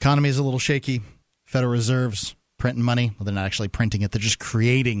 bbs.freetalklive.com. Economy is a little shaky. Federal Reserve's printing money. Well, they're not actually printing it. They're just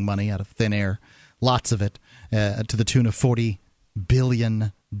creating money out of thin air. Lots of it, to the tune of $40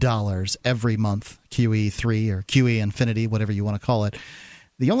 billion every month. QE3 or QE Infinity, whatever you want to call it.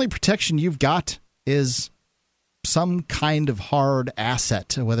 The only protection you've got is some kind of hard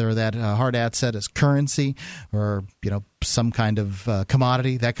asset, whether that hard asset is currency or some kind of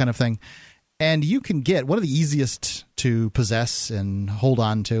commodity, that kind of thing. And you can get one of the easiest to possess and hold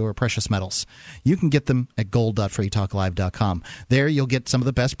on to are precious metals. You can get them at gold.freetalklive.com. There you'll get some of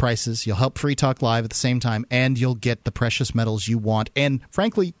the best prices. You'll help Free Talk Live at the same time, and you'll get the precious metals you want and,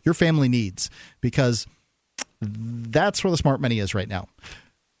 frankly, your family needs, because that's where the smart money is right now.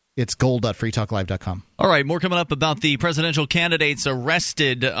 It's gold.freetalklive.com. All right, more coming up about the presidential candidates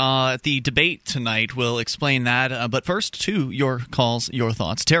arrested at the debate tonight. We'll explain that. But first, to your calls, your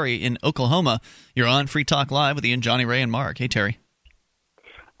thoughts. Terry in Oklahoma, you're on Free Talk Live with Ian, Johnny, Ray, and Mark. Hey, Terry.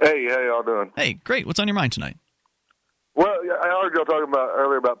 Hey, how y'all doing? Hey, great. What's on your mind tonight? Well, I heard y'all talking about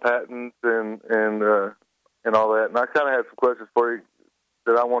earlier about patents and all that, and I kind of had some questions for you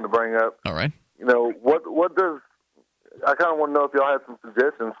that I wanted to bring up. All right. What does I kind of want to know if y'all have some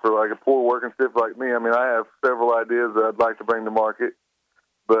suggestions for like a poor working stiff like me. I mean, I have several ideas that I'd like to bring to market,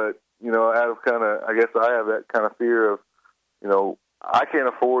 but out of I guess I have that kind of fear of, I can't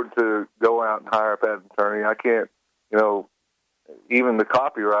afford to go out and hire a patent attorney. I can't, even the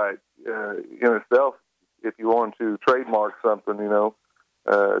copyright in itself. If you want to trademark something, to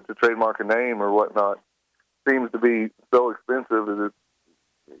trademark a name or whatnot, seems to be so expensive that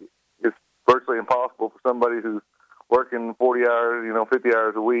it's virtually impossible for somebody who's working 40 hours, 50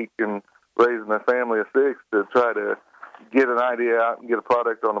 hours a week and raising a family of 6 to try to get an idea out and get a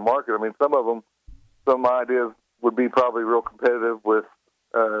product on the market. I mean, some ideas would be probably real competitive with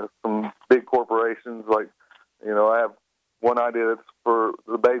some big corporations. Like, I have one idea that's for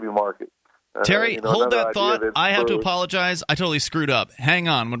the baby market. Terry, hold that thought. I have to apologize. I totally screwed up. Hang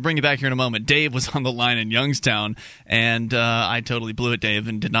on. I'm going to bring you back here in a moment. Dave was on the line in Youngstown, and I totally blew it, Dave,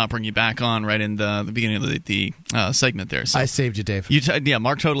 and did not bring you back on right in the beginning of the segment there. So I saved you, Dave. Yeah,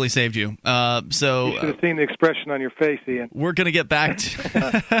 Mark totally saved you. You should have seen the expression on your face, Ian. We're going to get back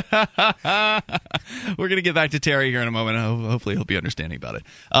to we're going to get back to Terry here in a moment. Hopefully he'll be understanding about it.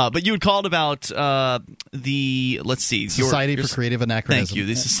 But you had called about the, let's see. Society for Creative Anachronism. Thank you.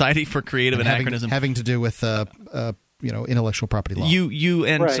 The Society for Creative Anachronism. Having to do with intellectual property law. Is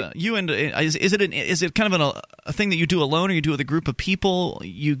it kind of a thing that you do alone, or you do with a group of people?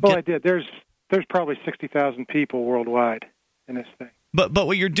 I did. There's probably 60,000 people worldwide in this thing. But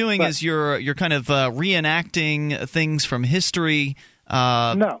what you're doing is you're kind of reenacting things from history.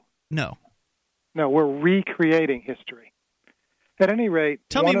 No, we're recreating history. At any rate,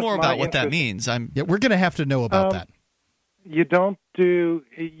 tell me more about what that means. We're going to have to know about that. You go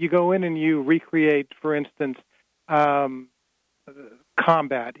in and you recreate, for instance, combat.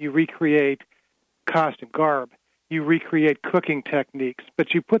 You recreate costume, garb. You recreate cooking techniques,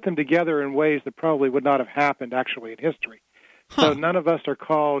 but you put them together in ways that probably would not have happened actually in history. So none of us are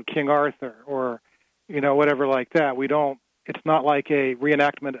called King Arthur or, whatever like that. We don't. It's not like a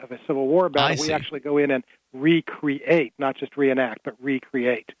reenactment of a Civil War battle. We actually go in and recreate, not just reenact, but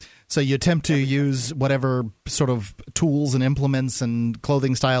recreate. So you attempt to use whatever sort of tools and implements and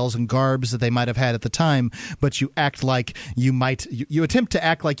clothing styles and garbs that they might have had at the time, but you act like you might. You attempt to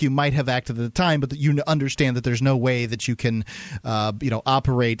act like you might have acted at the time, but you understand that there's no way that you can,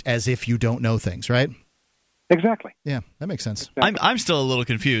 operate as if you don't know things, right? Exactly. Yeah, that makes sense. Exactly. I'm still a little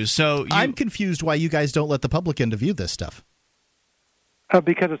confused. So I'm confused why you guys don't let the public in to view this stuff.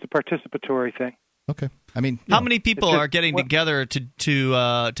 Because it's a participatory thing. Okay. I mean, how many people are getting together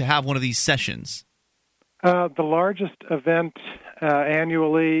to have one of these sessions? The largest event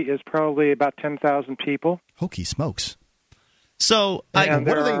annually is probably about 10,000 people. Hokey smokes. So, and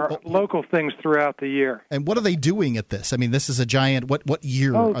there are local things throughout the year. And what are they doing at this? I mean, this is a giant. What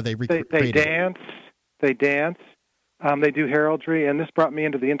year are they recreating? They dance. They dance. They do heraldry, and this brought me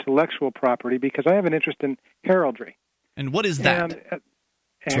into the intellectual property because I have an interest in heraldry. And what is that? And,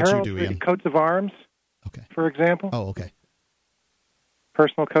 That's what you do, heraldry, Ian. coats of arms, for example. Oh, okay.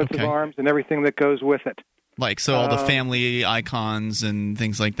 Personal coats of arms and everything that goes with it. Like, so all the family icons and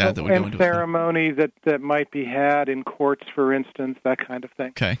things like that that would go into and it. ceremony that might be had in courts, for instance, that kind of thing.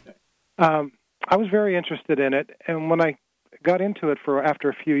 Okay. I was very interested in it, and when I got into it after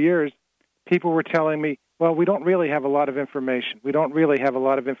a few years, people were telling me, well, we don't really have a lot of information. We don't really have a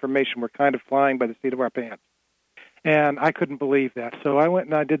lot of information. We're kind of flying by the seat of our pants. And I couldn't believe that. So I went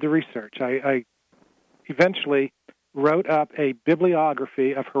and I did the research. I eventually wrote up a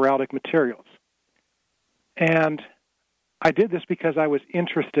bibliography of heraldic materials. And I did this because I was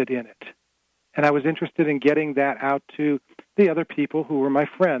interested in it. And I was interested in getting that out to the other people who were my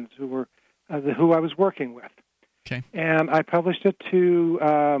friends, who I was working with. Okay. And I published it to,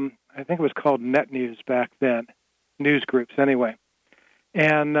 I think it was called Net News back then, news groups anyway.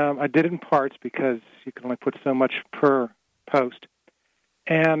 And I did it in parts because you can only put so much per post.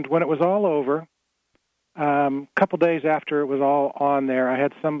 And when it was all over, a couple days after it was all on there, I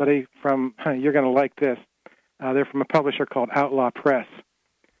had somebody from, you're going to like this, they're from a publisher called Outlaw Press,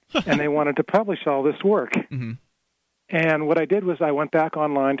 and they wanted to publish all this work. Mm-hmm. And what I did was I went back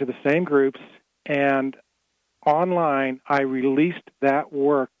online to the same groups, and online I released that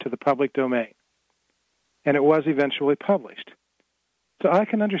work to the public domain, and it was eventually published. So I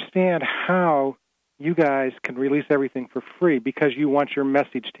can understand how you guys can release everything for free because you want your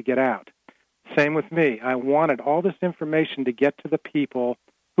message to get out. Same with me. I wanted all this information to get to the people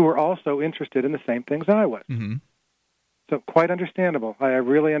who were also interested in the same things I was. Mm-hmm. So quite understandable. I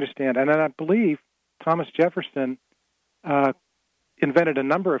really understand. And I believe Thomas Jefferson invented a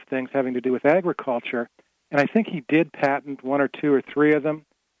number of things having to do with agriculture, and I think he did patent one or two or three of them,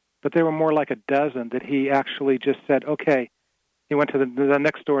 but there were more like a dozen that he actually just said, okay, he went to the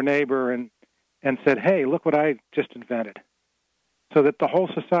next-door neighbor and said, hey, look what I just invented, so that the whole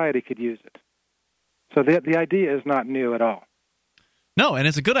society could use it. So the idea is not new at all. No, and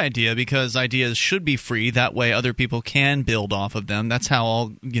it's a good idea because ideas should be free. That way other people can build off of them. That's how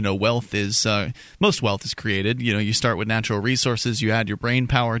all, wealth is, most wealth is created. You start with natural resources, you add your brain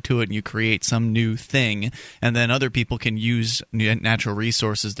power to it, and you create some new thing. And then other people can use natural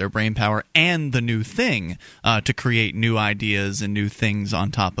resources, their brain power, and the new thing to create new ideas and new things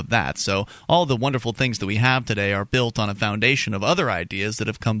on top of that. So all the wonderful things that we have today are built on a foundation of other ideas that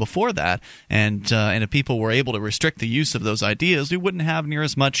have come before that. And if people were able to restrict the use of those ideas, we wouldn't have near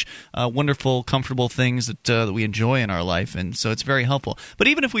as much wonderful, comfortable things that we enjoy in our life, and so it's very helpful. But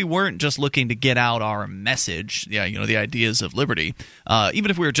even if we weren't just looking to get out our message, the ideas of liberty, even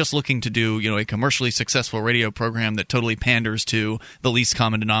if we were just looking to do a commercially successful radio program that totally panders to the least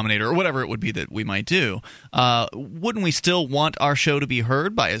common denominator or whatever it would be that we might do, wouldn't we still want our show to be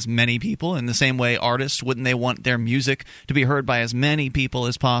heard by as many people? In the same way, artists, wouldn't they want their music to be heard by as many people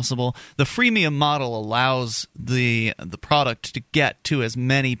as possible? The freemium model allows the product to get to as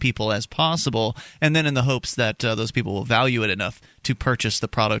many people as possible, and then in the hopes that those people will value it enough to purchase the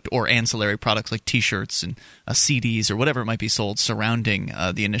product or ancillary products like T-shirts and CDs or whatever it might be sold surrounding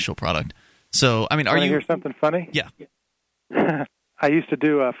the initial product. So, I mean, are you hear something funny? Yeah. I used to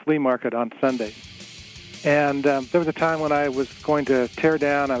do a flea market on Sundays, and there was a time when I was going to tear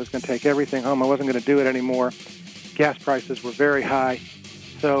down. I was going to take everything home. I wasn't going to do it anymore. Gas prices were very high.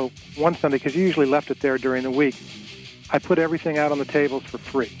 So one Sunday, because you usually left it there during the week, I put everything out on the tables for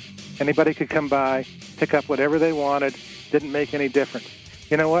free. Anybody could come by, pick up whatever they wanted. Didn't make any difference.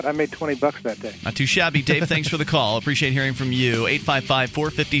 You know what? I made $20 that day. Not too shabby, Dave. Thanks for the call. Appreciate hearing from you.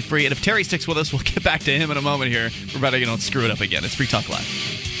 855-450-FREE. And if Terry sticks with us, we'll get back to him in a moment here. We're about to screw it up again. It's Free Talk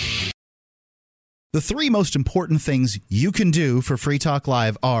Live. The three most important things you can do for Free Talk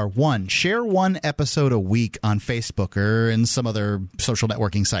Live are: 1, share one episode a week on Facebook or in some other social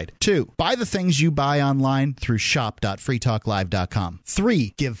networking site. 2, buy the things you buy online through shop.freetalklive.com.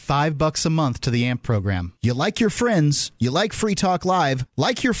 3, give $5 a month to the AMP program. You like your friends, you like Free Talk Live,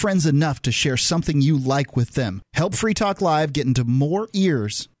 like your friends enough to share something you like with them. Help Free Talk Live get into more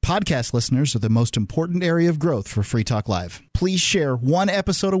ears. Podcast listeners are the most important area of growth for Free Talk Live. Please share one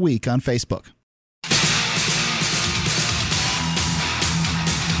episode a week on Facebook.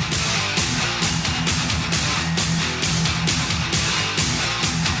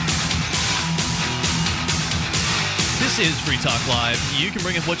 This is Free Talk Live. You can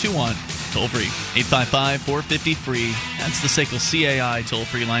bring up what you want. toll free. 855-450-FREE. That's the SACL CAI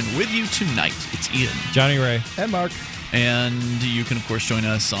toll-free line. With you tonight, it's Ian, Johnny Ray, and Mark. And you can, of course, join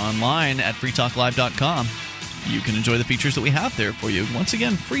us online at freetalklive.com. You can enjoy the features that we have there for you. Once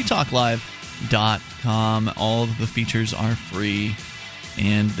again, freetalklive.com. All of the features are free,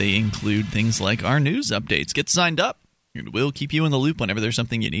 and they include things like our news updates. Get signed up, and we'll keep you in the loop whenever there's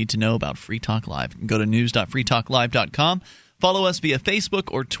something you need to know about Free Talk Live. You can go to news.freetalklive.com. Follow us via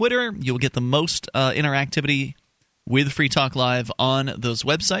Facebook or Twitter. You'll get the most interactivity with Free Talk Live on those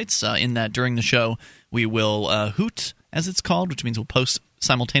websites. In that, during the show, we will hoot, as it's called, which means we'll post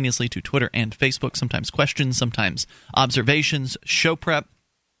simultaneously to Twitter and Facebook, sometimes questions, sometimes observations, show prep,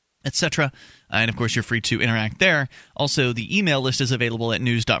 etc. And, of course, you're free to interact there. Also, the email list is available at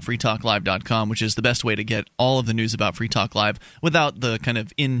news.freetalklive.com, which is the best way to get all of the news about Free Talk Live without the kind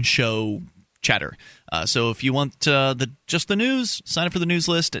of in-show chatter. So if you want just the news, sign up for the news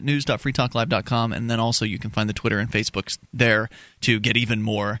list at news.freetalklive.com, and then also you can find the Twitter and Facebook there to get even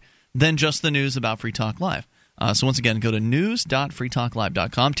more than just the news about Free Talk Live. So once again, go to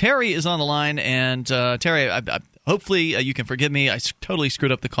news.freetalklive.com. Terry is on the line, and Terry, hopefully you can forgive me. I totally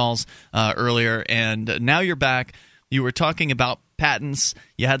screwed up the calls earlier, and now you're back. You were talking about patents.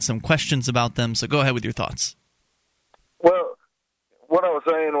 You had some questions about them, so go ahead with your thoughts. Well, what I was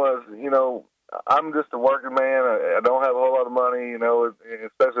saying was, I'm just a working man. I don't have a whole lot of money,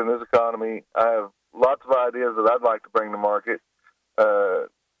 especially in this economy. I have lots of ideas that I'd like to bring to market, 4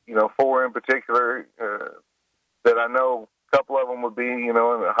 in particular, that I know a couple of them would be,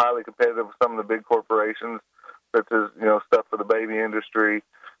 highly competitive with some of the big corporations, such as, stuff for the baby industry.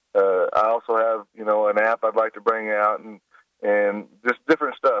 I also have, an app I'd like to bring out and just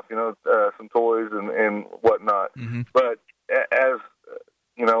different stuff, some toys and whatnot. Mm-hmm. But as,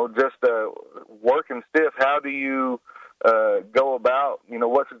 just working stiff, how do you go about,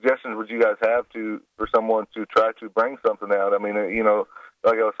 what suggestions would you guys have for someone to try to bring something out? I mean,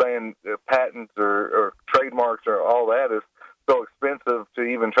 like I was saying, patents or trademarks or all that is so expensive to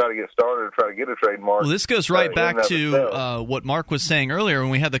even try to get started or try to get a trademark. Well, this goes right back to what Mark was saying earlier when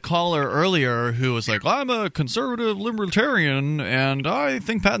we had the caller earlier who was like, I'm a conservative libertarian and I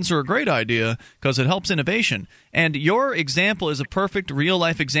think patents are a great idea because it helps innovation. And your example is a perfect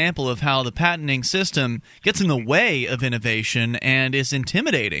real-life example of how the patenting system gets in the way of innovation and is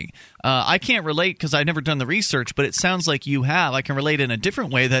intimidating. I can't relate because I've never done the research, but it sounds like you have. I can relate in a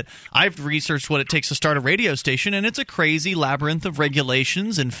different way that I've researched what it takes to start a radio station, and it's a crazy labyrinth of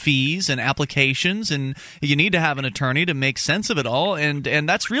regulations and fees and applications, and you need to have an attorney to make sense of it all, and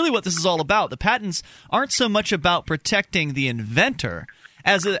that's really what this is all about. The patents aren't so much about protecting the inventor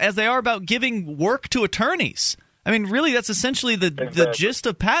as they are about giving work to attorneys. I mean, really, that's essentially the gist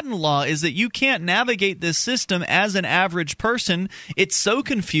of patent law is that you can't navigate this system as an average person. It's so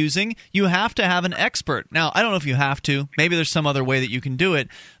confusing, you have to have an expert. Now, I don't know if you have to. Maybe there's some other way that you can do it.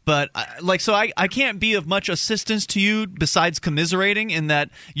 But, I can't be of much assistance to you besides commiserating in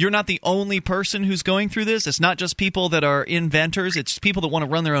that you're not the only person who's going through this. It's not just people that are inventors. It's people that want to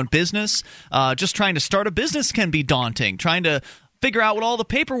run their own business. Just trying to start a business can be daunting. Trying to figure out what all the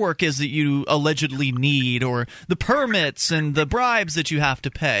paperwork is that you allegedly need or the permits and the bribes that you have to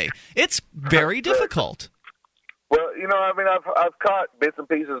pay. It's very difficult. Well, I've caught bits and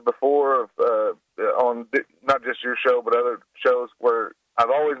pieces before on not just your show but other shows where I've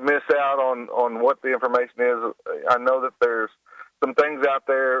always missed out on what the information is. I know that there's some things out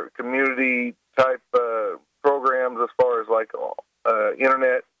there, community-type programs as far as like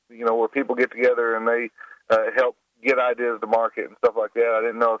internet, where people get together and they help get ideas to market and stuff like that. I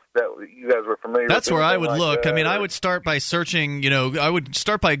didn't know if you guys were familiar with. That's where I would look. I mean, I would start by searching, I would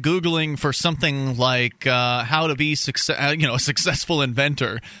start by Googling for something like how to be a successful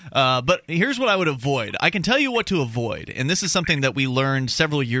inventor. But here's what I would avoid. I can tell you what to avoid. And this is something that we learned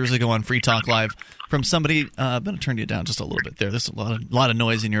several years ago on Free Talk Live from somebody. I'm going to turn you down just a little bit there. There's a lot of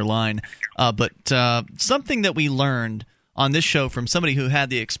noise in your line. But something that we learned on this show from somebody who had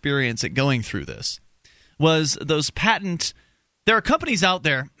the experience at going through this was those there are companies out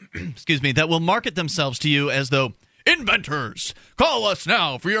there, excuse me, that will market themselves to you as though, inventors, call us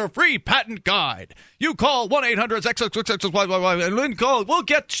now for your free patent guide. You call 1-800-XXXXY and then call.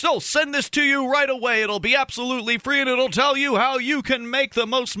 They'll send this to you right away. It'll be absolutely free, and it'll tell you how you can make the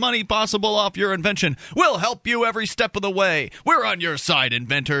most money possible off your invention. We'll help you every step of the way. We're on your side,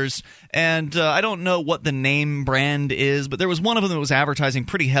 inventors. And I don't know what the name brand is, but there was one of them that was advertising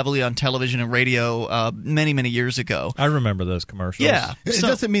pretty heavily on television and radio many, many years ago. I remember those commercials. Yeah. It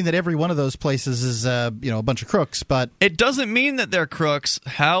doesn't mean that every one of those places is a bunch of crooks, but it doesn't mean that they're crooks.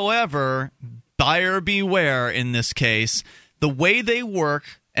 However, buyer beware in this case. The way they work,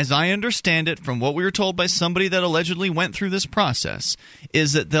 as I understand it, from what we were told by somebody that allegedly went through this process,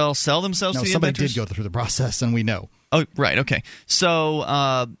 is that they'll sell themselves to the somebody inventors. did go through the process, and we know. Oh, right. Okay.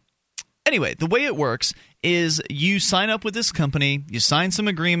 So, anyway, the way it works is you sign up with this company, you sign some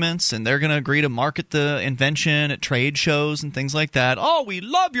agreements, and they're going to agree to market the invention at trade shows and things like that. Oh, we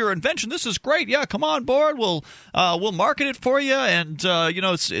love your invention. This is great. Yeah, come on board. We'll market it for you, and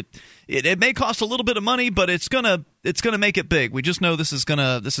it may cost a little bit of money, but it's gonna make it big. We just know this is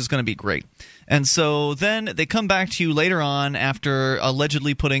gonna be great. And so then they come back to you later on after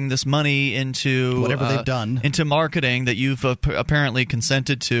allegedly putting this money into whatever they've done, into marketing that you've apparently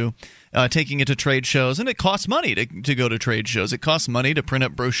consented to. Taking it to trade shows, and it costs money to go to trade shows. It costs money to print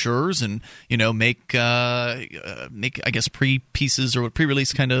up brochures and make I guess pre-pieces or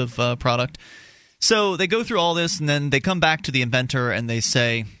pre-release kind of product. So they go through all this, and then they come back to the inventor and they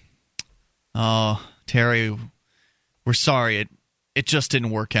say, "Oh, Terry, we're sorry. It just didn't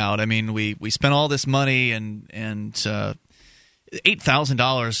work out. I mean, we spent all this money and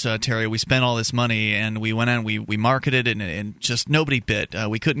 $8,000, Terry. We spent all this money, and we went out and we marketed it, and just nobody bit.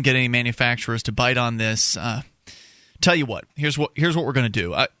 We couldn't get any manufacturers to bite on this. Tell you what, here's what we're going to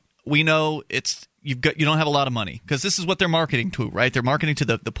do. We know you don't have a lot of money, because this is what they're marketing to, right? They're marketing to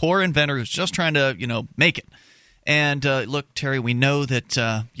the poor inventor who's just trying to make it. And look, Terry, we know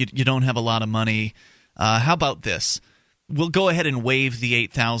that you don't have a lot of money. How about this? We'll go ahead and waive the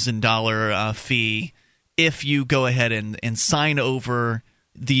 $8,000 fee if you go ahead and sign over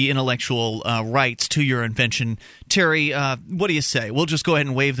the intellectual rights to your invention. Terry, what do you say? We'll just go ahead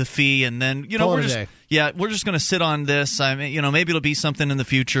and waive the fee, and then we're just going to sit on this. I mean, maybe it'll be something in the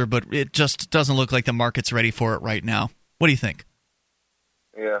future, but it just doesn't look like the market's ready for it right now. What do you think?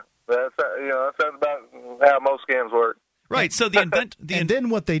 Yeah, that sounds about how most scams work. Right. So and then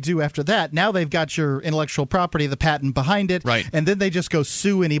what they do after that? Now they've got your intellectual property, the patent behind it, right? And then they just go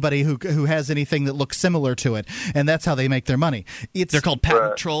sue anybody who has anything that looks similar to it, and that's how they make their money. They're called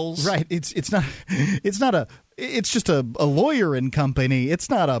patent trolls, right? It's not. It's just a lawyering company. It's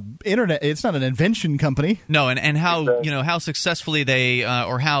not It's not an invention company. No, and how how successfully they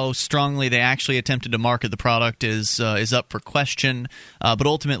or how strongly they actually attempted to market the product is up for question. But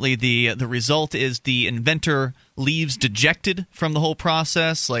ultimately, the result is the inventor leaves dejected from the whole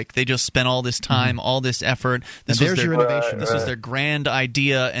process. Like, they just spent all this time, all this effort. There's your innovation. This was their grand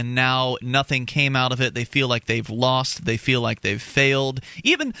idea, and now nothing came out of it. They feel like they've lost. They feel like they've failed.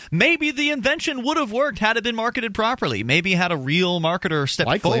 Even maybe the invention would have worked had it been marketed properly. Maybe had a real marketer step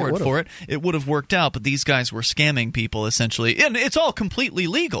forward for it, it would have worked out. But these guys were scamming people, essentially. And it's all completely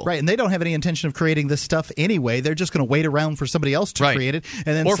legal. Right, and they don't have any intention of creating this stuff anyway. They're just going to wait around for somebody else to create it.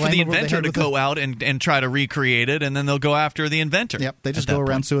 And then or for the inventor to go out and try to recreate it, and then they'll go after the inventor. Yep, they just go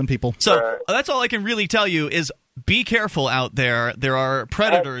around suing people. So that's all I can really tell you is be careful out there. There are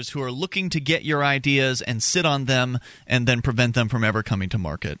predators who are looking to get your ideas and sit on them and then prevent them from ever coming to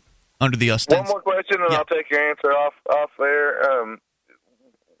market. Under the One more question, and I'll take your answer off there.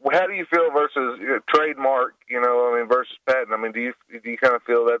 How do you feel versus trademark? Versus patent. Do you kind of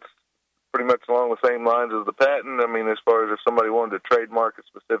feel that's pretty much along the same lines as the patent? As far as if somebody wanted to trademark a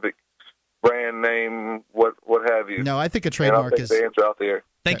specific brand name, what have you? No, I think a trademark is the answer out there.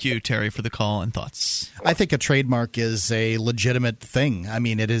 Thank you, Terry, for the call and thoughts. I think a trademark is a legitimate thing.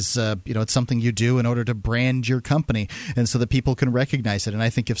 It is, it's something you do in order to brand your company, and so that people can recognize it. And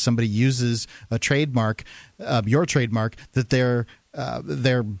I think if somebody uses a trademark, your trademark, that they're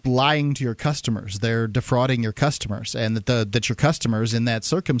lying to your customers, they're defrauding your customers, and that your customers in that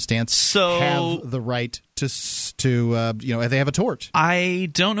circumstance have the right to they have a tort. I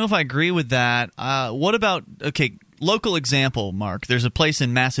don't know if I agree with that. What about local example, Mark? There's a place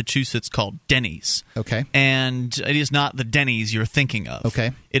in Massachusetts called Denny's. Okay, and it is not the Denny's you're thinking of.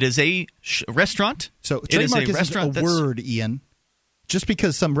 Okay, it is a restaurant. So trademark isn't a word, Ian. Just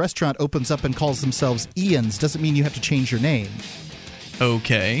because some restaurant opens up and calls themselves Ian's doesn't mean you have to change your name.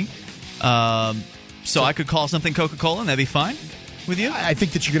 Okay. So I could call something Coca-Cola, and that'd be fine with you? I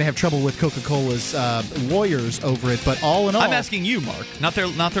think that you're going to have trouble with Coca-Cola's lawyers over it, but all in all... I'm asking you, Mark, not their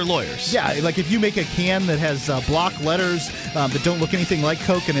lawyers. Yeah, like if you make a can that has block letters that don't look anything like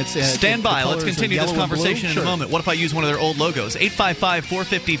Coke, and it's... Stand by. Let's continue this conversation in a moment. What if I use one of their old logos?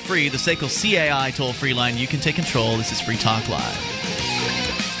 855-450-FREE, the SACL CAI toll-free line. You can take control. This is Free Talk Live.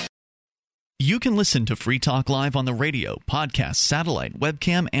 You can listen to Free Talk Live on the radio, podcast, satellite,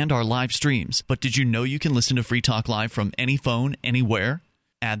 webcam, and our live streams. But did you know you can listen to Free Talk Live from any phone, anywhere?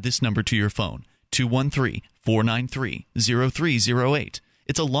 Add this number to your phone, 213-493-0308.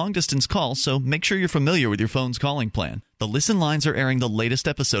 It's a long-distance call, so make sure you're familiar with your phone's calling plan. The Listen lines are airing the latest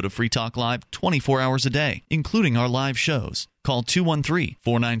episode of Free Talk Live 24 hours a day, including our live shows. Call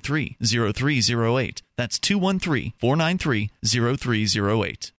 213-493-0308. That's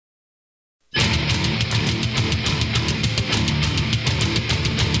 213-493-0308.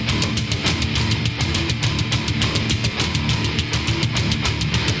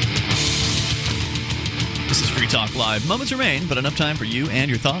 This is Free Talk Live. Moments remain, but enough time for you and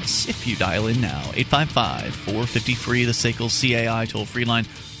your thoughts if you dial in now. 855-450-FREE, the SACL CAI toll-free line.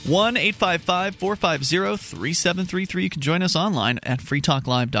 1-855-450-3733. You can join us online at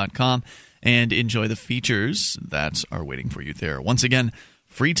freetalklive.com and enjoy the features that are waiting for you there. Once again,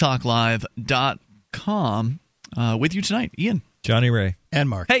 freetalklive.com. With you tonight, Ian, Johnny Ray, and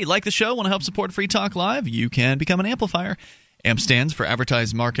Mark. Hey, like the show? Want to help support Free Talk Live? You can become an amplifier. AMP stands for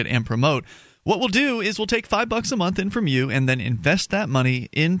Advertise, Market, and Promote. What we'll do is we'll take $5 a month in from you and then invest that money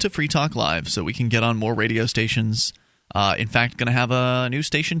into Free Talk Live so we can get on more radio stations. In fact, going to have a new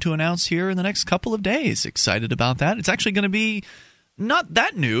station to announce here in the next couple of days. Excited about that. It's actually going to be not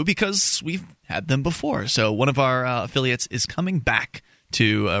that new because we've had them before. So one of our affiliates is coming back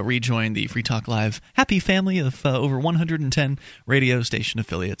to rejoin the Free Talk Live happy family of over 110 radio station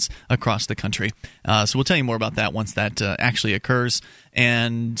affiliates across the country. So we'll tell you more about that once that actually occurs.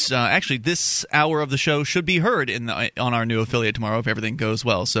 And actually, this hour of the show should be heard on our new affiliate tomorrow if everything goes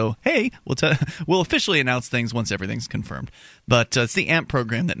well. So, hey, we'll officially announce things once everything's confirmed. But it's the AMP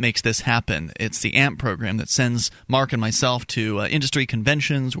program that makes this happen. It's the AMP program that sends Mark and myself to industry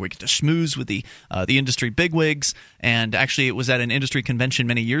conventions where we get to schmooze with the industry bigwigs. And actually, it was at an industry convention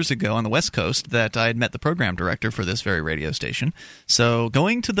many years ago on the West Coast that I had met the program director for this very radio station. So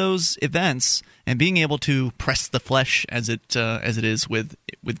going to those events and being able to press the flesh as it is with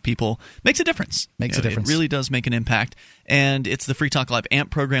people makes a difference. Makes a difference. It really does make an impact. And it's the Free Talk Live AMP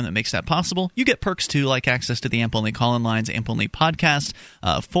program that makes that possible. You get perks too, like access to the AMP-only call-in lines, AMP-only podcast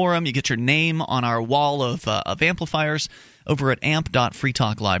forum. You get your name on our wall of amplifiers over at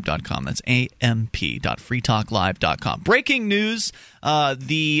amp.freetalklive.com. That's amp.freetalklive.com. Breaking news,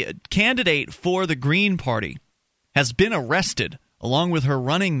 the candidate for the Green Party has been arrested along with her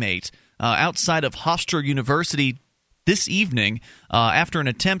running mate outside of Hofstra University this evening after an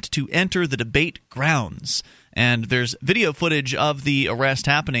attempt to enter the debate grounds. And there's video footage of the arrest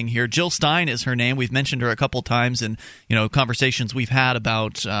happening here. Jill Stein is her name. We've mentioned her a couple times in conversations we've had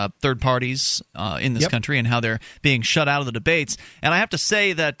about third parties in this country and how they're being shut out of the debates. And I have to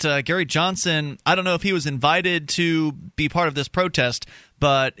say that Gary Johnson, I don't know if he was invited to be part of this protest,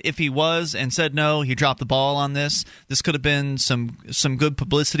 but if he was and said no, he dropped the ball on this. This could have been some good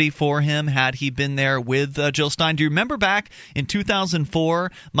publicity for him had he been there with Jill Stein. Do you remember back in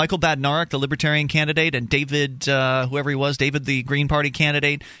 2004, Michael Badnarik, the Libertarian candidate, and David, whoever he was, David, the Green Party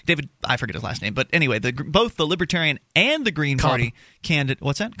candidate, David, I forget his last name, but anyway, both the Libertarian and the Green Party candidate,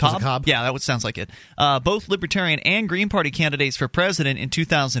 what's that? Cobb? Cobb? Yeah, that sounds like it. Both Libertarian and Green Party candidates for president in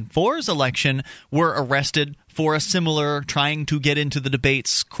 2004's election were arrested for a similar trying to get into the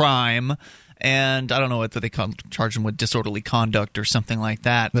debates crime. And I don't know whether they charge them with disorderly conduct or something like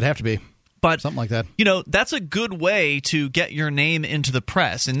that. It'd have to be. But something like that. That's a good way to get your name into the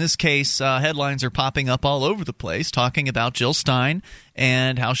press. In this case, headlines are popping up all over the place talking about Jill Stein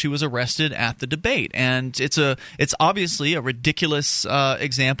and how she was arrested at the debate. And it's obviously a ridiculous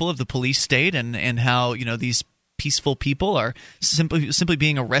example of the police state and how these peaceful people are simply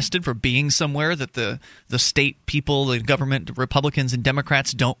being arrested for being somewhere that the state people, the government, Republicans and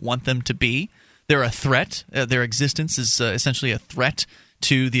Democrats don't want them to be. They're a threat. Their existence is essentially a threat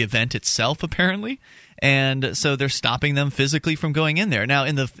to the event itself, apparently, and so they're stopping them physically from going in there. Now,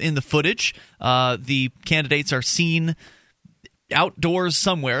 in the footage, the candidates are seen outdoors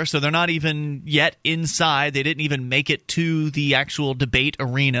somewhere, so they're not even yet inside. They didn't even make it to the actual debate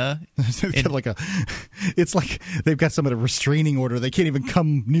arena. It's like they've got some kind of restraining order. They can't even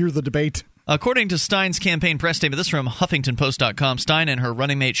come near the debate. According to Stein's campaign press statement, this is from HuffingtonPost.com, Stein and her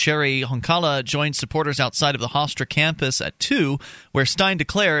running mate Sherry Honkala joined supporters outside of the Hofstra campus at 2, where Stein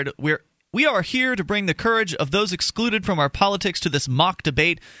declared, "We are here to bring the courage of those excluded from our politics to this mock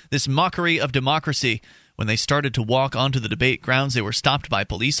debate, this mockery of democracy." When they started to walk onto the debate grounds, they were stopped by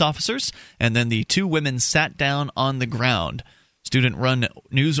police officers, and then the two women sat down on the ground. Student-run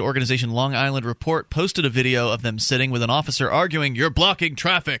news organization Long Island Report posted a video of them sitting with an officer arguing, "You're blocking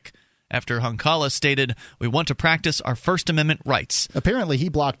traffic," after Honkala stated, "We want to practice our First Amendment rights." Apparently he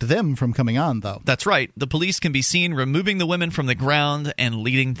blocked them from coming on, though. That's right. The police can be seen removing the women from the ground and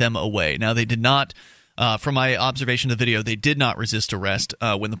leading them away. Now, they did not From my observation of the video, they did not resist arrest.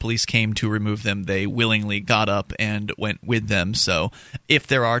 When the police came to remove them, they willingly got up and went with them. So if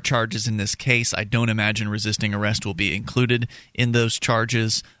there are charges in this case, I don't imagine resisting arrest will be included in those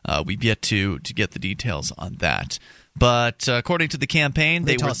charges. We've yet to get the details on that. But according to the campaign,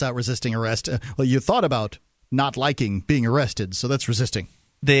 they toss out resisting arrest. Well, you thought about not liking being arrested, so that's resisting.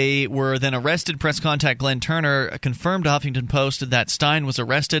 They were then arrested. Press contact Glenn Turner confirmed to Huffington Post that Stein was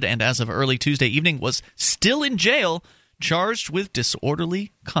arrested and as of early Tuesday evening was still in jail, charged with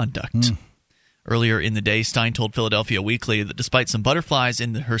disorderly conduct. Earlier in the day, Stein told Philadelphia Weekly that despite some butterflies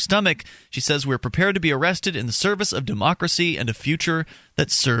in her stomach, she says, "We're prepared to be arrested in the service of democracy and a future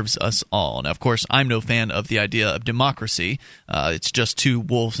that serves us all." Now, of course, I'm no fan of the idea of democracy. It's just two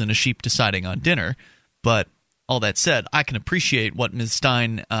wolves and a sheep deciding on dinner. But all that said, I can appreciate what Ms.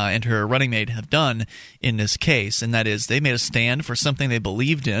 Stein and her running mate have done in this case, and that is they made a stand for something they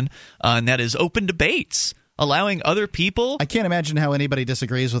believed in, and that is open debates. Allowing other people... I can't imagine how anybody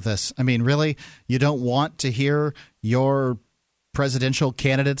disagrees with this. I mean, really? You don't want to hear your presidential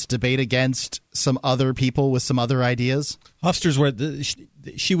candidates debate against some other people with some other ideas? Hofstra's where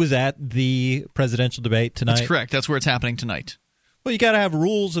she was at the presidential debate tonight. That's correct. That's where it's happening tonight. Well, you got to have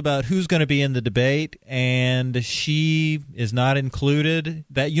rules about who's going to be in the debate, and she is not included.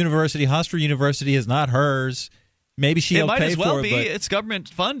 That university, Hofstra University, is not hers. Maybe she'll pay for it. It might as well be. It's government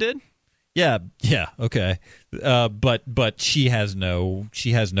funded. Yeah, okay, but she has no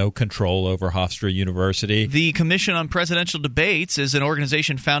control over Hofstra University. The Commission on Presidential Debates is an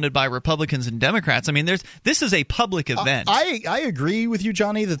organization founded by Republicans and Democrats. I mean, this is a public event. I agree with you,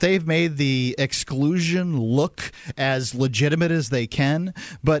 Johnny, that they've made the exclusion look as legitimate as they can.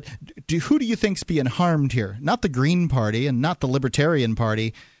 But who do you think's being harmed here? Not the Green Party and not the Libertarian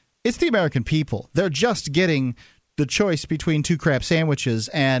Party. It's the American people. They're just getting the choice between two crap sandwiches,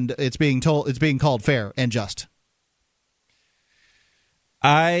 and it's being called fair and just.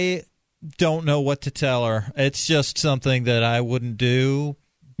 I don't know what to tell her. It's just something that I wouldn't do.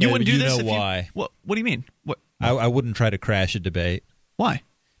 You wouldn't do this? You know why? What do you mean? What? I wouldn't try to crash a debate. Why?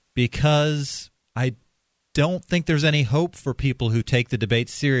 Because I don't think there's any hope for people who take the debate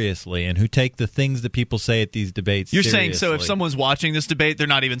seriously and who take the things that people say at these debates You're seriously. saying so if someone's watching this debate, they're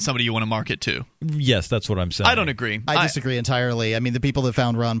not even somebody you want to market to? Yes, that's what I'm saying. I don't agree. I disagree entirely. I mean, the people that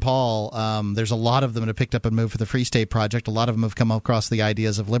found Ron Paul, there's a lot of them that have picked up and moved for the Free State Project. A lot of them have come across the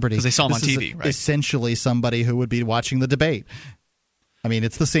ideas of liberty. Because they saw him on TV, right? Essentially somebody who would be watching the debate. I mean,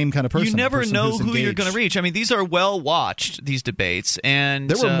 it's the same kind of person. You never know who you're going to reach. I mean, these are well watched, these debates, and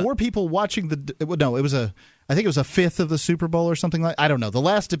there were more people watching I think it was a fifth of the Super Bowl or something like. I don't know. The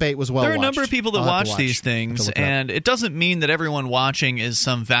last debate was well watched. There are a number of people that watch these things, and it doesn't mean that everyone watching is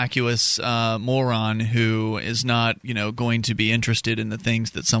some vacuous moron who is not, going to be interested in the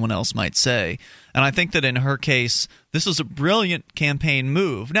things that someone else might say. And I think that in her case, this was a brilliant campaign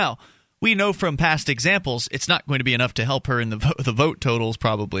move. Now, we know from past examples it's not going to be enough to help her in the vote totals,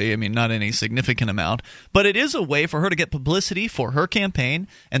 probably. I mean, not any significant amount. But it is a way for her to get publicity for her campaign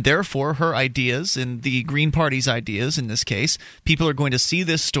and therefore her ideas and the Green Party's ideas in this case. People are going to see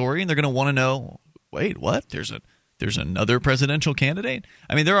this story and they're going to want to know, wait, what? There's another presidential candidate?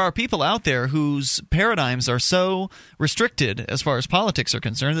 I mean, there are people out there whose paradigms are so restricted as far as politics are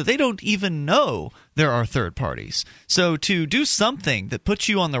concerned that they don't even know there are third parties. So to do something that puts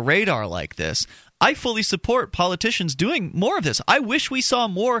you on the radar like this, I fully support politicians doing more of this. I wish we saw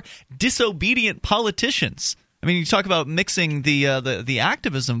more disobedient politicians. I mean, you talk about mixing the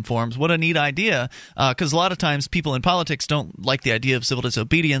activism forms. What a neat idea, because a lot of times people in politics don't like the idea of civil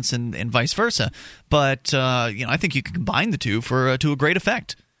disobedience and vice versa. But I think you can combine the two to a great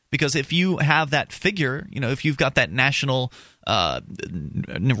effect. Because if you have that figure, if you've got that national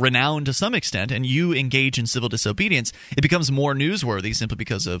renown to some extent, and you engage in civil disobedience, it becomes more newsworthy simply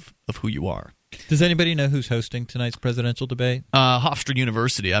because of who you are. Does anybody know who's hosting tonight's presidential debate? Hofstra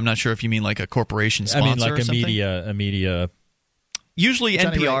University. I'm not sure if you mean like a corporation sponsor. I mean like or something. a media. Usually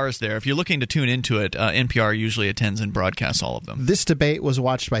NPR is there. If you're looking to tune into it, NPR usually attends and broadcasts all of them. This debate was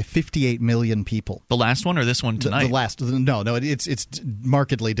watched by 58 million people. The last one or this one tonight? The last. No, it's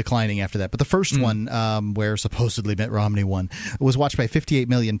markedly declining after that. But the first one, where supposedly Mitt Romney won, was watched by 58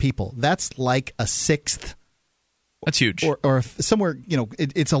 million people. That's like a sixth. That's huge. Or somewhere,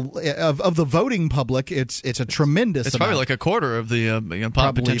 it's of the voting public. It's a tremendous. It's amount. probably like a quarter of the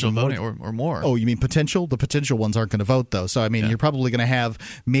potential voting or more. Oh, you mean potential? The potential ones aren't going to vote though. So I mean, you're probably going to have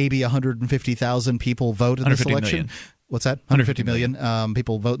maybe 150,000 people vote in this election. Million. What's that? 150 million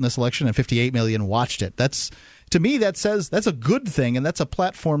people vote in this election, and 58 million watched it. That's to me, that says that's a good thing, and that's a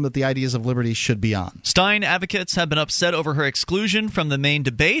platform that the ideas of liberty should be on. Stein advocates have been upset over her exclusion from the main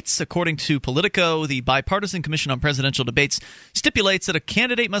debates. According to Politico, the Bipartisan Commission on Presidential Debates stipulates that a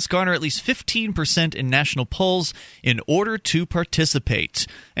candidate must garner at least 15% in national polls in order to participate.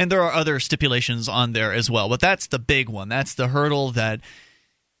 And there are other stipulations on there as well, but that's the big one. That's the hurdle that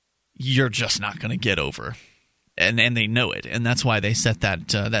you're just not going to get over. And they know it, and that's why they set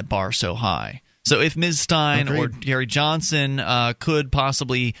that bar so high. So if Ms. Stein or Gary Johnson could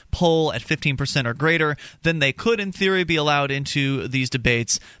possibly poll at 15% or greater, then they could, in theory, be allowed into these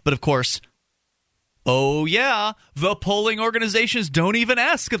debates. But, of course, oh, yeah, the polling organizations don't even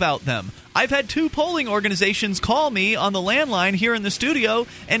ask about them. I've had 2 polling organizations call me on the landline here in the studio,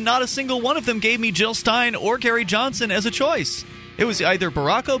 and not a single one of them gave me Jill Stein or Gary Johnson as a choice. It was either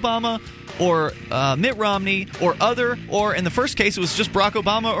Barack Obama or Mitt Romney or other, or in the first case, it was just Barack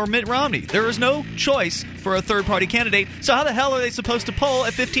Obama or Mitt Romney. There is no choice for a third-party candidate, so how the hell are they supposed to poll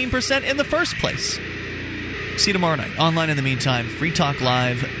at 15% in the first place? See you tomorrow night. Online in the meantime,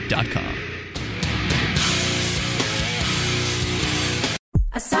 freetalklive.com.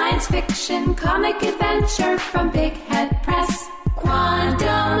 A science fiction comic adventure from Big Head Press.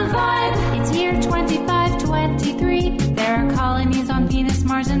 Quantum Vibe. It's year 2523. There are colonies on Venus,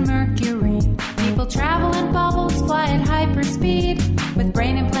 Mars, and Mercury. People travel in bubbles, fly at hyperspeed, with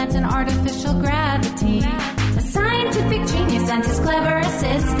brain implants and artificial gravity. A scientific genius and his clever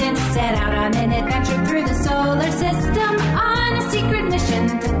assistant set out on an adventure through the solar system on a secret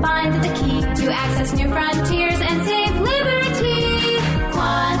mission to find the key to access new frontiers and save liberty.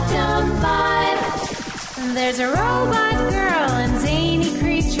 Quantum Vibe. There's a robot girl and zany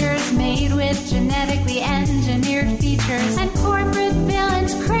creatures made with genetically engineered features, and corporate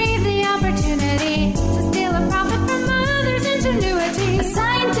villains crave the opportunity to steal a profit from others' ingenuity. A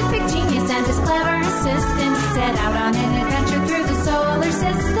scientific genius and his clever assistant set out on an adventure through the solar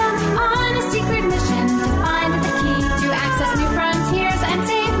system